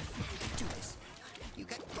 You can do this. You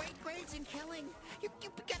got great grades in killing. You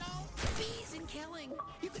got all B's in killing.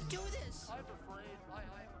 You can do this. I'm afraid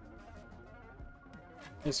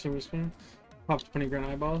Excuse me, screen. Popped 20 grand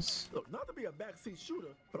eyeballs. Look, not to be a backseat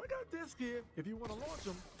shooter, but I got this here if you want to launch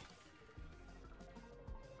them.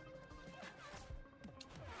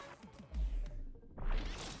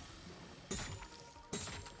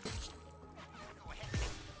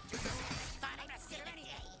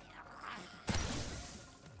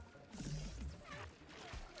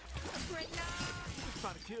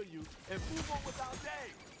 Trying to kill you and move on without day.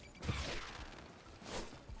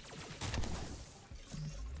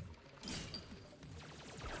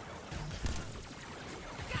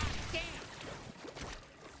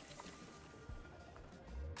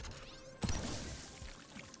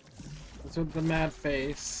 It's with the mad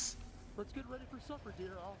face. Let's get ready for supper,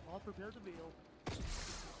 dear. I'll prepare the meal.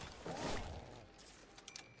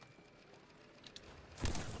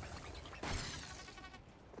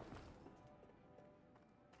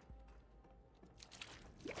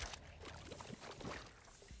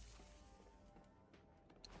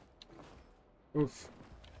 Oof.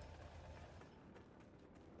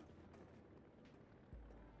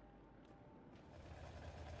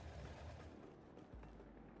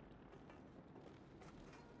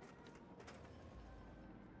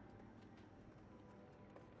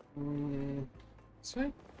 This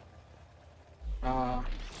way?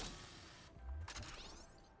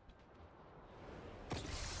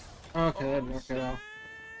 Okay, that didn't work at all.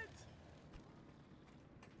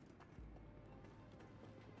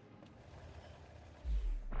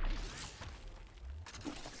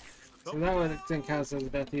 So that one didn't count as a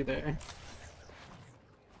death either.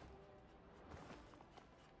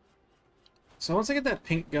 So once I get that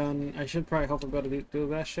pink gun, I should probably hopefully be able to do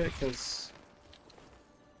that shit, because...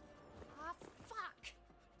 Oh, fuck!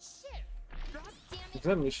 Shit! God damn it!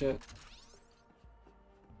 Exactly shit.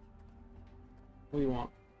 What do you want?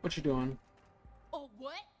 What you doing? Oh,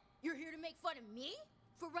 what? You're here to make fun of me?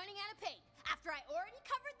 For running out of paint, after I already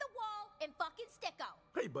covered the wall in fucking sticko.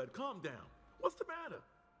 Hey, bud, calm down. What's the matter?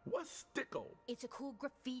 What's sticko? It's a cool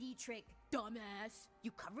graffiti trick, dumbass. You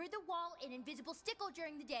cover the wall in invisible sticko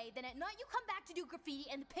during the day, then at night you come back to do graffiti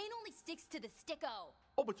and the paint only sticks to the sticko.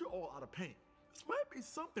 Oh, but you're all out of paint. This might be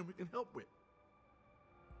something we can help with.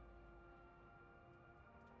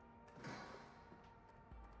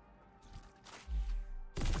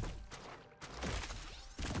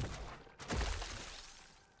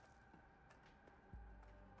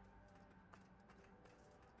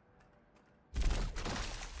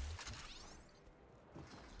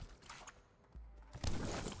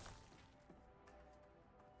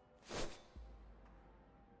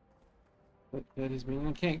 But good, he's being.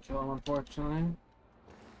 I can't kill him, unfortunately.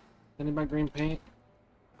 I need my green paint.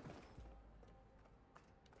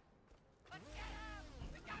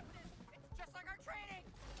 Just like our training!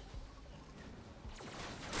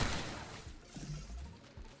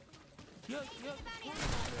 Yes, yes.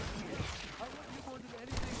 I want you going to do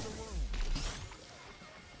anything in the world.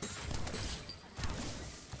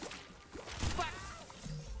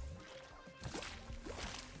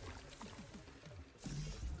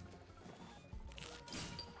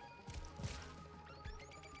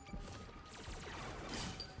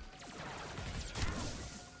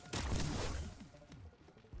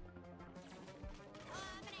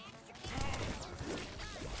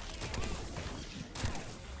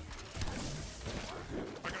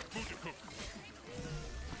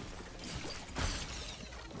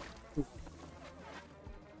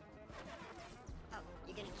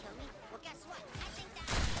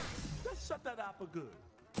 Shut that out for good.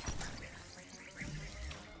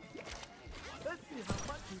 Let's see how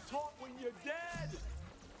much you talk when you're dead.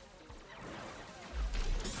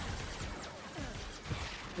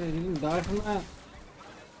 Hey, you didn't die from that?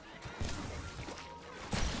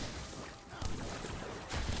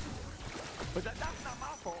 But that's not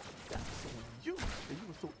my fault. That's on you. And you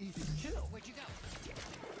were so easy to kill. Where'd you go?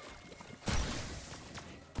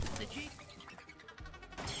 The Jeep.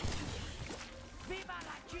 Viva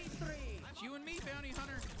la G3! It's you and me, Bounty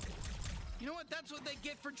Hunter. You know what? That's what they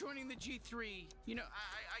get for joining the G3. You know,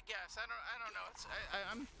 I guess I don't know. It's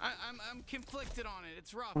I'm conflicted on it.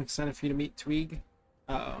 It's rough. I'm excited for you to meet Twig.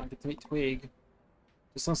 I get to meet Twig.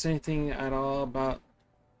 Just don't say anything at all about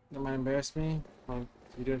that might embarrass me. Like,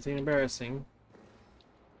 if you do anything embarrassing.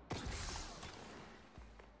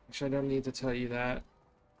 Actually, I don't need to tell you that.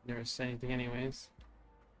 Never say anything anyways.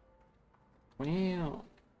 Wow.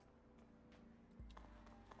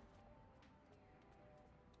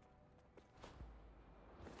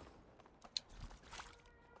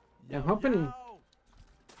 Yeah, I'm hoping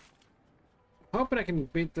I can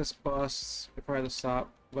beat this boss before I have to stop,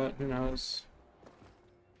 but who knows.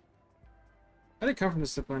 I didn't come from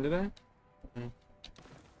this zipline, did I? No.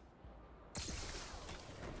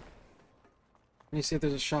 Let me see if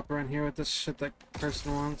there's a shop around here with this shit that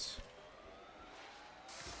person wants.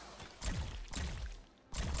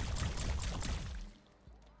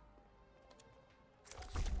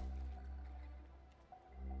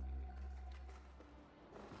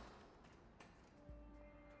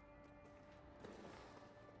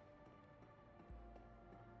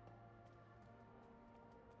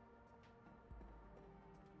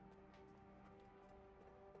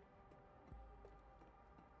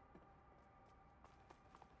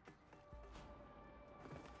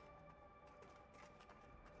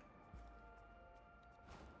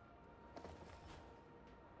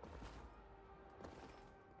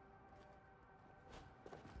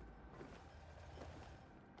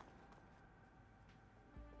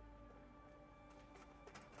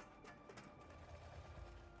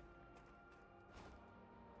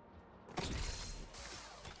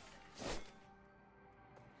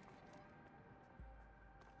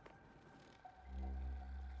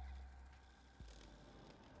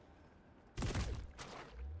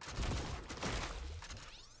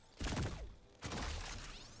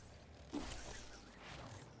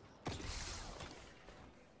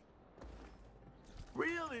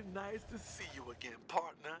 Really nice to see you again,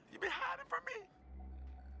 partner. You been hiding from me?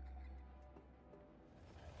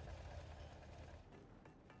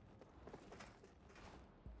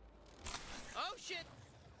 Oh shit!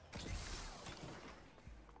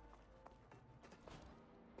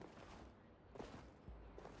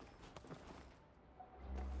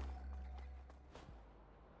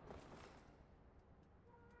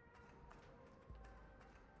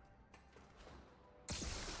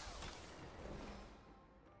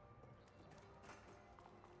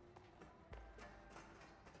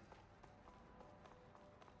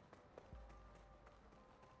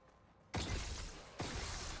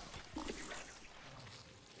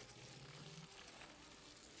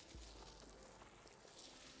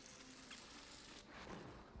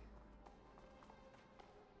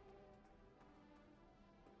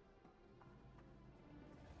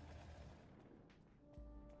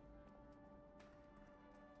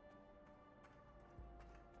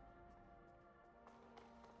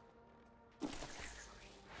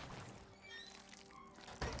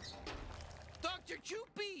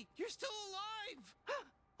 Joopy! You're still alive!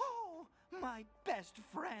 Oh, my best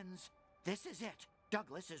friends. This is it.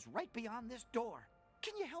 Douglas is right beyond this door.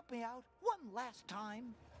 Can you help me out one last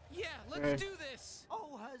time? Yeah, let's do this!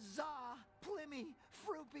 Oh, huzzah! Plimmy,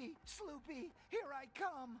 Froopy, Sloopy, here I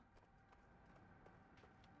come.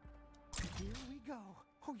 Here we go.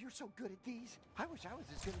 Oh, you're so good at these. I wish I was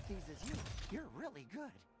as good at these as you. You're really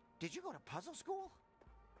good. Did you go to puzzle school?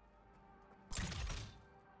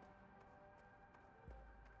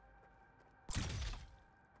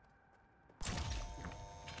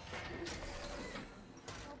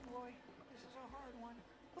 Oh boy, this is a hard one.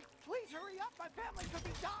 Please hurry up, my family could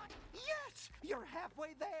be dying. Yes, you're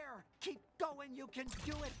halfway there. Keep going, you can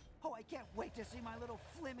do it. Oh, I can't wait to see my little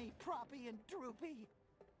Flimmy, Proppy, and Droopy.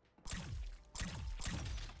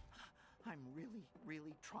 I'm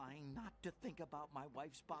really trying not to think about my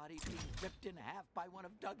wife's body being ripped in half by one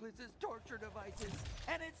of Douglas's torture devices.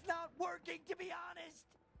 And it's not working, to be honest.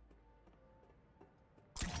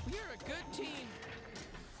 You're a good team.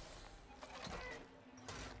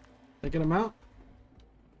 Taking him out?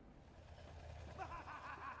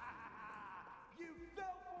 You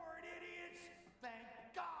fell for it, idiots!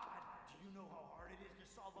 Thank God! Do you know how hard it is to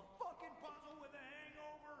solve a fucking puzzle with a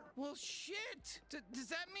hangover? Well, shit! Does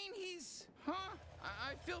that mean he's... Huh?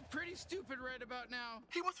 I feel pretty stupid right about now.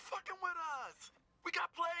 He was fucking with us. We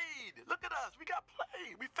got played. Look at us. We got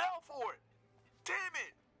played. We fell for it. Damn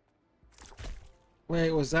it.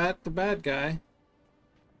 Wait, was that the bad guy?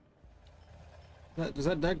 Was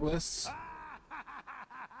that Douglas?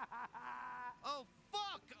 Oh,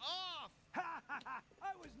 fuck off!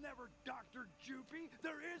 I was never Dr. Joopy.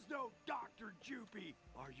 There is no Dr. Joopy.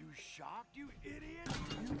 Are you shocked, you idiot?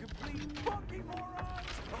 You complete fucking morons?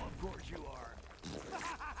 Oh, of course you are.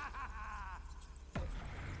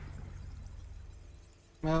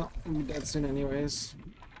 Well, I'm dead soon anyways.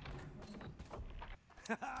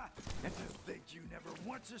 And to think you never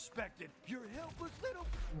once suspected your helpless little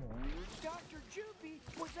Dr. Joopy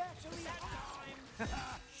was actually that time.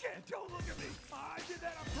 Shit, don't look at me. I did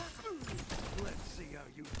that on purpose. Let's see how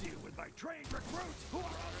you deal with my trained recruits who are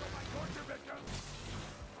also my torture victims.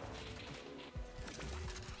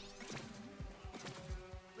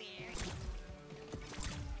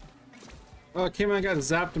 Oh, it came out and got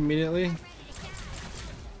zapped immediately.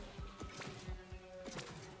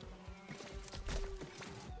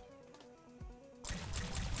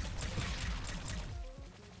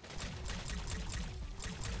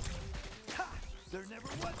 There never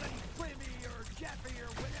was any Flimmy or Jeffy or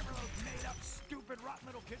whatever those made-up, stupid, rotten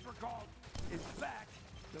little kids were called. In fact,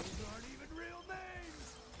 those aren't even real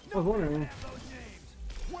names. I was wondering. Nobody have those names.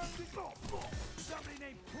 Where did they go? Somebody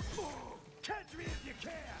named Catch me if you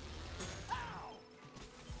can. Ow!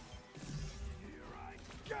 Here I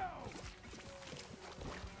go.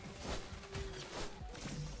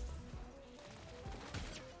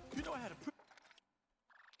 You know I had a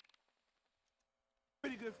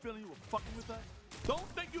pretty good feeling you were fucking with us. Don't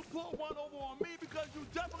think you pulled one over on me because you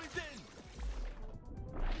definitely didn't.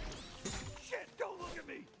 Shit, don't look at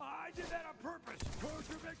me. I did that on purpose.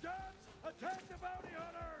 Torture victims, attack the bounty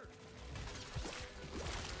hunter.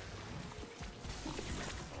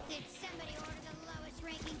 Did somebody order the lowest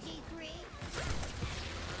ranking G3?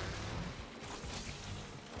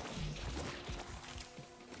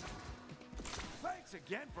 Thanks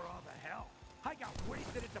again for all the help. I got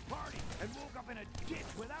wasted at the party and woke up in a ditch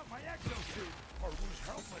without my exosuit. Or was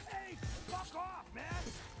helpless. Hey, fuck off, man!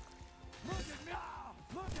 Look at me!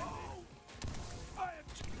 Look at me! I am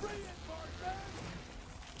reinforcements!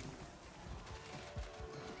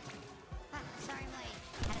 Sorry I'm late.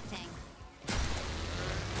 Had a thing.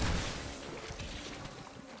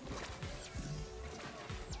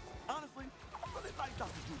 Honestly, I really like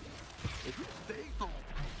Dr. Judy. If you stay strong,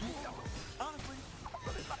 honestly, I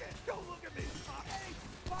really like it. Don't look at me! Hey,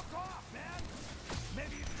 fuck off, man!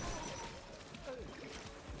 Maybe you...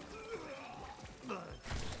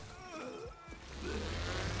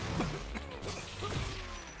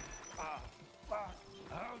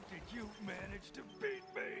 How did you manage to beat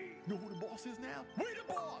me? Know who the boss is now? We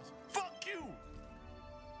the boss! Fuck you!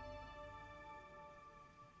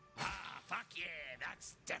 Fuck yeah,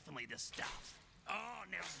 that's definitely the stuff. Oh,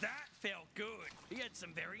 now that felt good. He had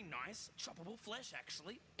some very nice, choppable flesh,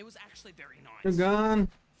 actually. It was actually very nice. You're gone.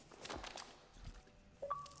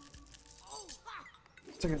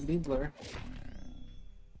 It's like a needler.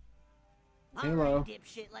 Hello. Alright,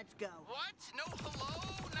 dipshit, let's go. What? No hello?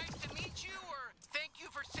 Nice to meet you? Or thank you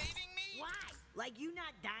for saving me? Why? Like you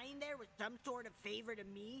not dying there was some sort of favor to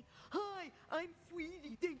me? Hi, I'm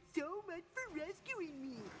Sweetie. Thanks so much for rescuing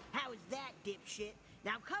me. How is that, dipshit?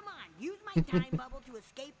 Now come on, use my time bubble to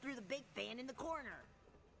escape through the big fan in the corner.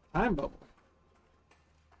 Time bubble.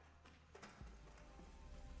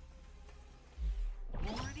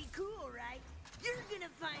 Pretty cool, right? You're gonna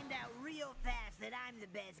find out real fast that I'm the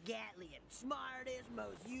best Gatlian. Smartest,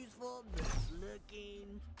 most useful, best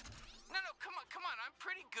looking. No, come on, I'm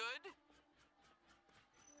pretty good.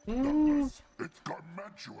 Douglas, it's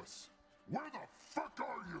gargantuous. Where the fuck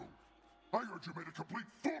are you? I heard you made a complete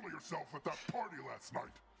fool of yourself at that party last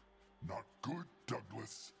night. Not good,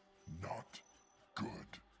 Douglas. Not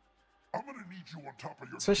good. I'm gonna need you on top of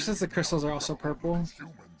your Especially since the game crystals now are also to battle purple. these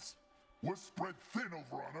humans. We're spread thin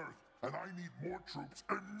over on Earth, and I need more troops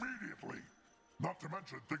immediately. Not to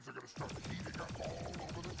mention, things are gonna start heating up all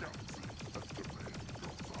over the galaxy as demand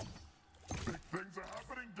goes up. Big things are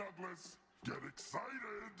happening, Douglas. Get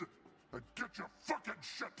excited and get your fucking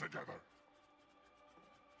shit together.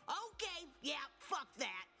 Okay, yeah, fuck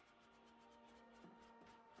that.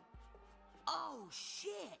 Oh,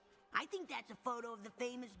 shit. I think that's a photo of the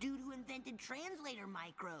famous dude who invented translator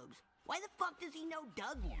microbes. Why the fuck does he know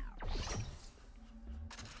Douglas?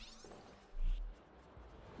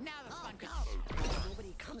 Now the fun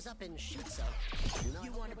Nobody comes up and shoots so.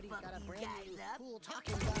 You want to Everybody's fuck got a these brand guys new up? cool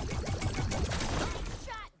talking Nice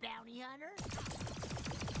shot, bounty hunter.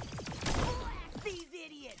 Blast these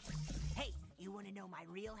idiots. Hey, you want to know my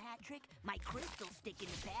real hat trick? My crystals stick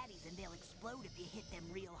into baddies and they'll explode if you hit them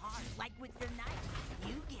real hard, like with their knife.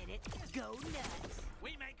 You get it. Go nuts.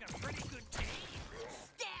 We make a pretty good team.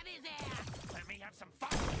 Stab his ass. Let me have some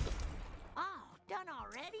fun. Oh, done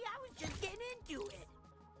already? I was just getting into it.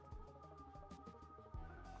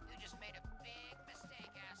 You just made a big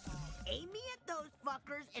mistake, asshole. Aim me at those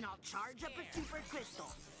fuckers and I'll charge up a super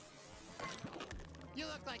crystal. You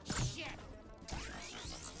look like shit.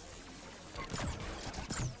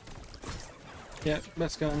 Yeah,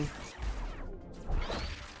 best gun.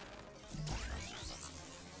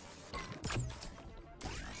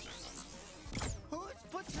 Who's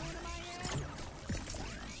put you into my end?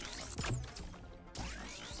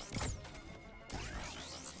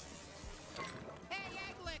 Hey,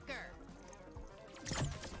 egg licker.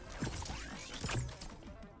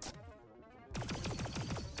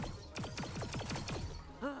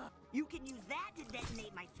 You can use that to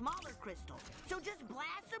detonate my smaller crystal. So just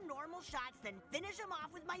blast some normal shots, then finish them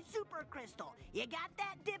off with my super crystal. You got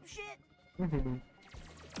that, dipshit? Mm-hmm.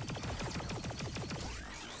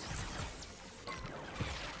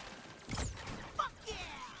 Fuck yeah!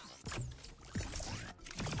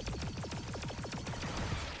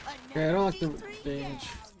 Yeah, I don't like the range.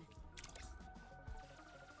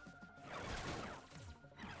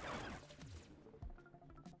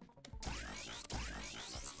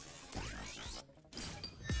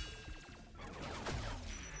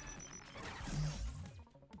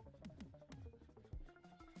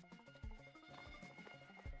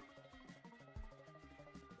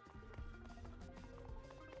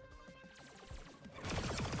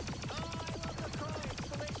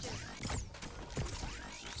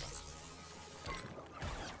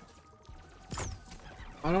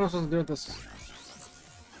 I don't know what I'm supposed to do with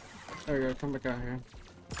this. There we go, come back out here.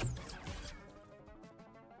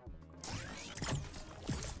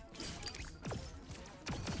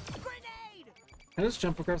 Can I just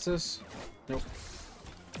jump across this? Nope.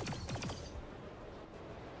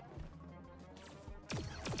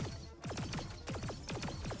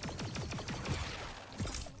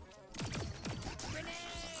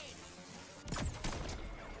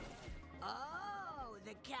 Oh,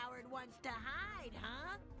 the coward wants to hide,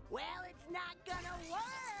 huh? Well, it's not gonna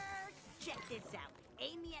work! Check this out.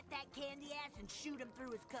 Aim me at that candy ass and shoot him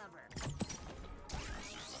through his cover.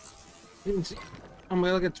 You can see. I'm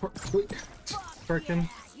gonna look at twerking.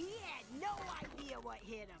 He had no idea what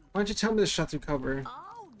hit him. Why don't you tell me this shot through cover?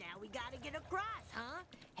 Oh, now we gotta get across, huh?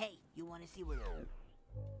 Hey, you wanna see what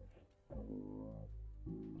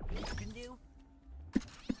you can do?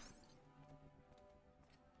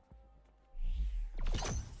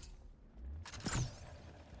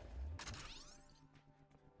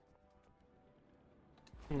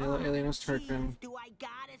 Yellow Alienos twerking. Do I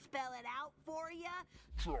gotta spell it out for ya?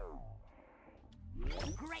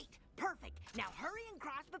 Great, perfect. Now hurry and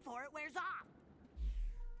cross before it wears off.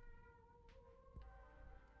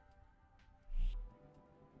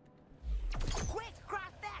 Quick,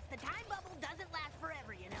 cross fast. The time bubble doesn't last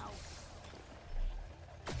forever, you know.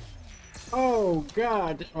 Oh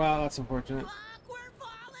god! Wow, that's unfortunate.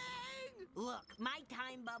 Look, my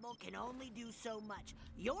time bubble can only do so much.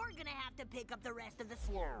 You're gonna have to pick up the rest of the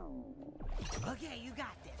swirl. Okay, you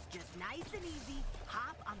got this. Just nice and easy.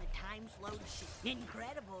 Hop on the time slowed ship.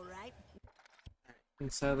 Incredible, right?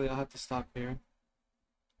 And sadly, I'll have to stop here.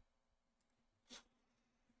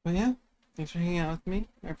 But yeah, Thanks for hanging out with me.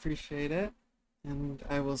 I appreciate it. And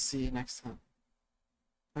I will see you next time.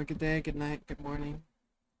 Have a good day, good night, good morning.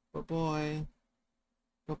 Bye-bye.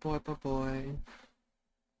 Bye-bye, bye-bye.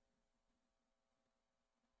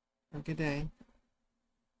 Have a good day.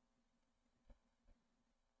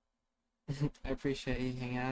 I appreciate you hanging out.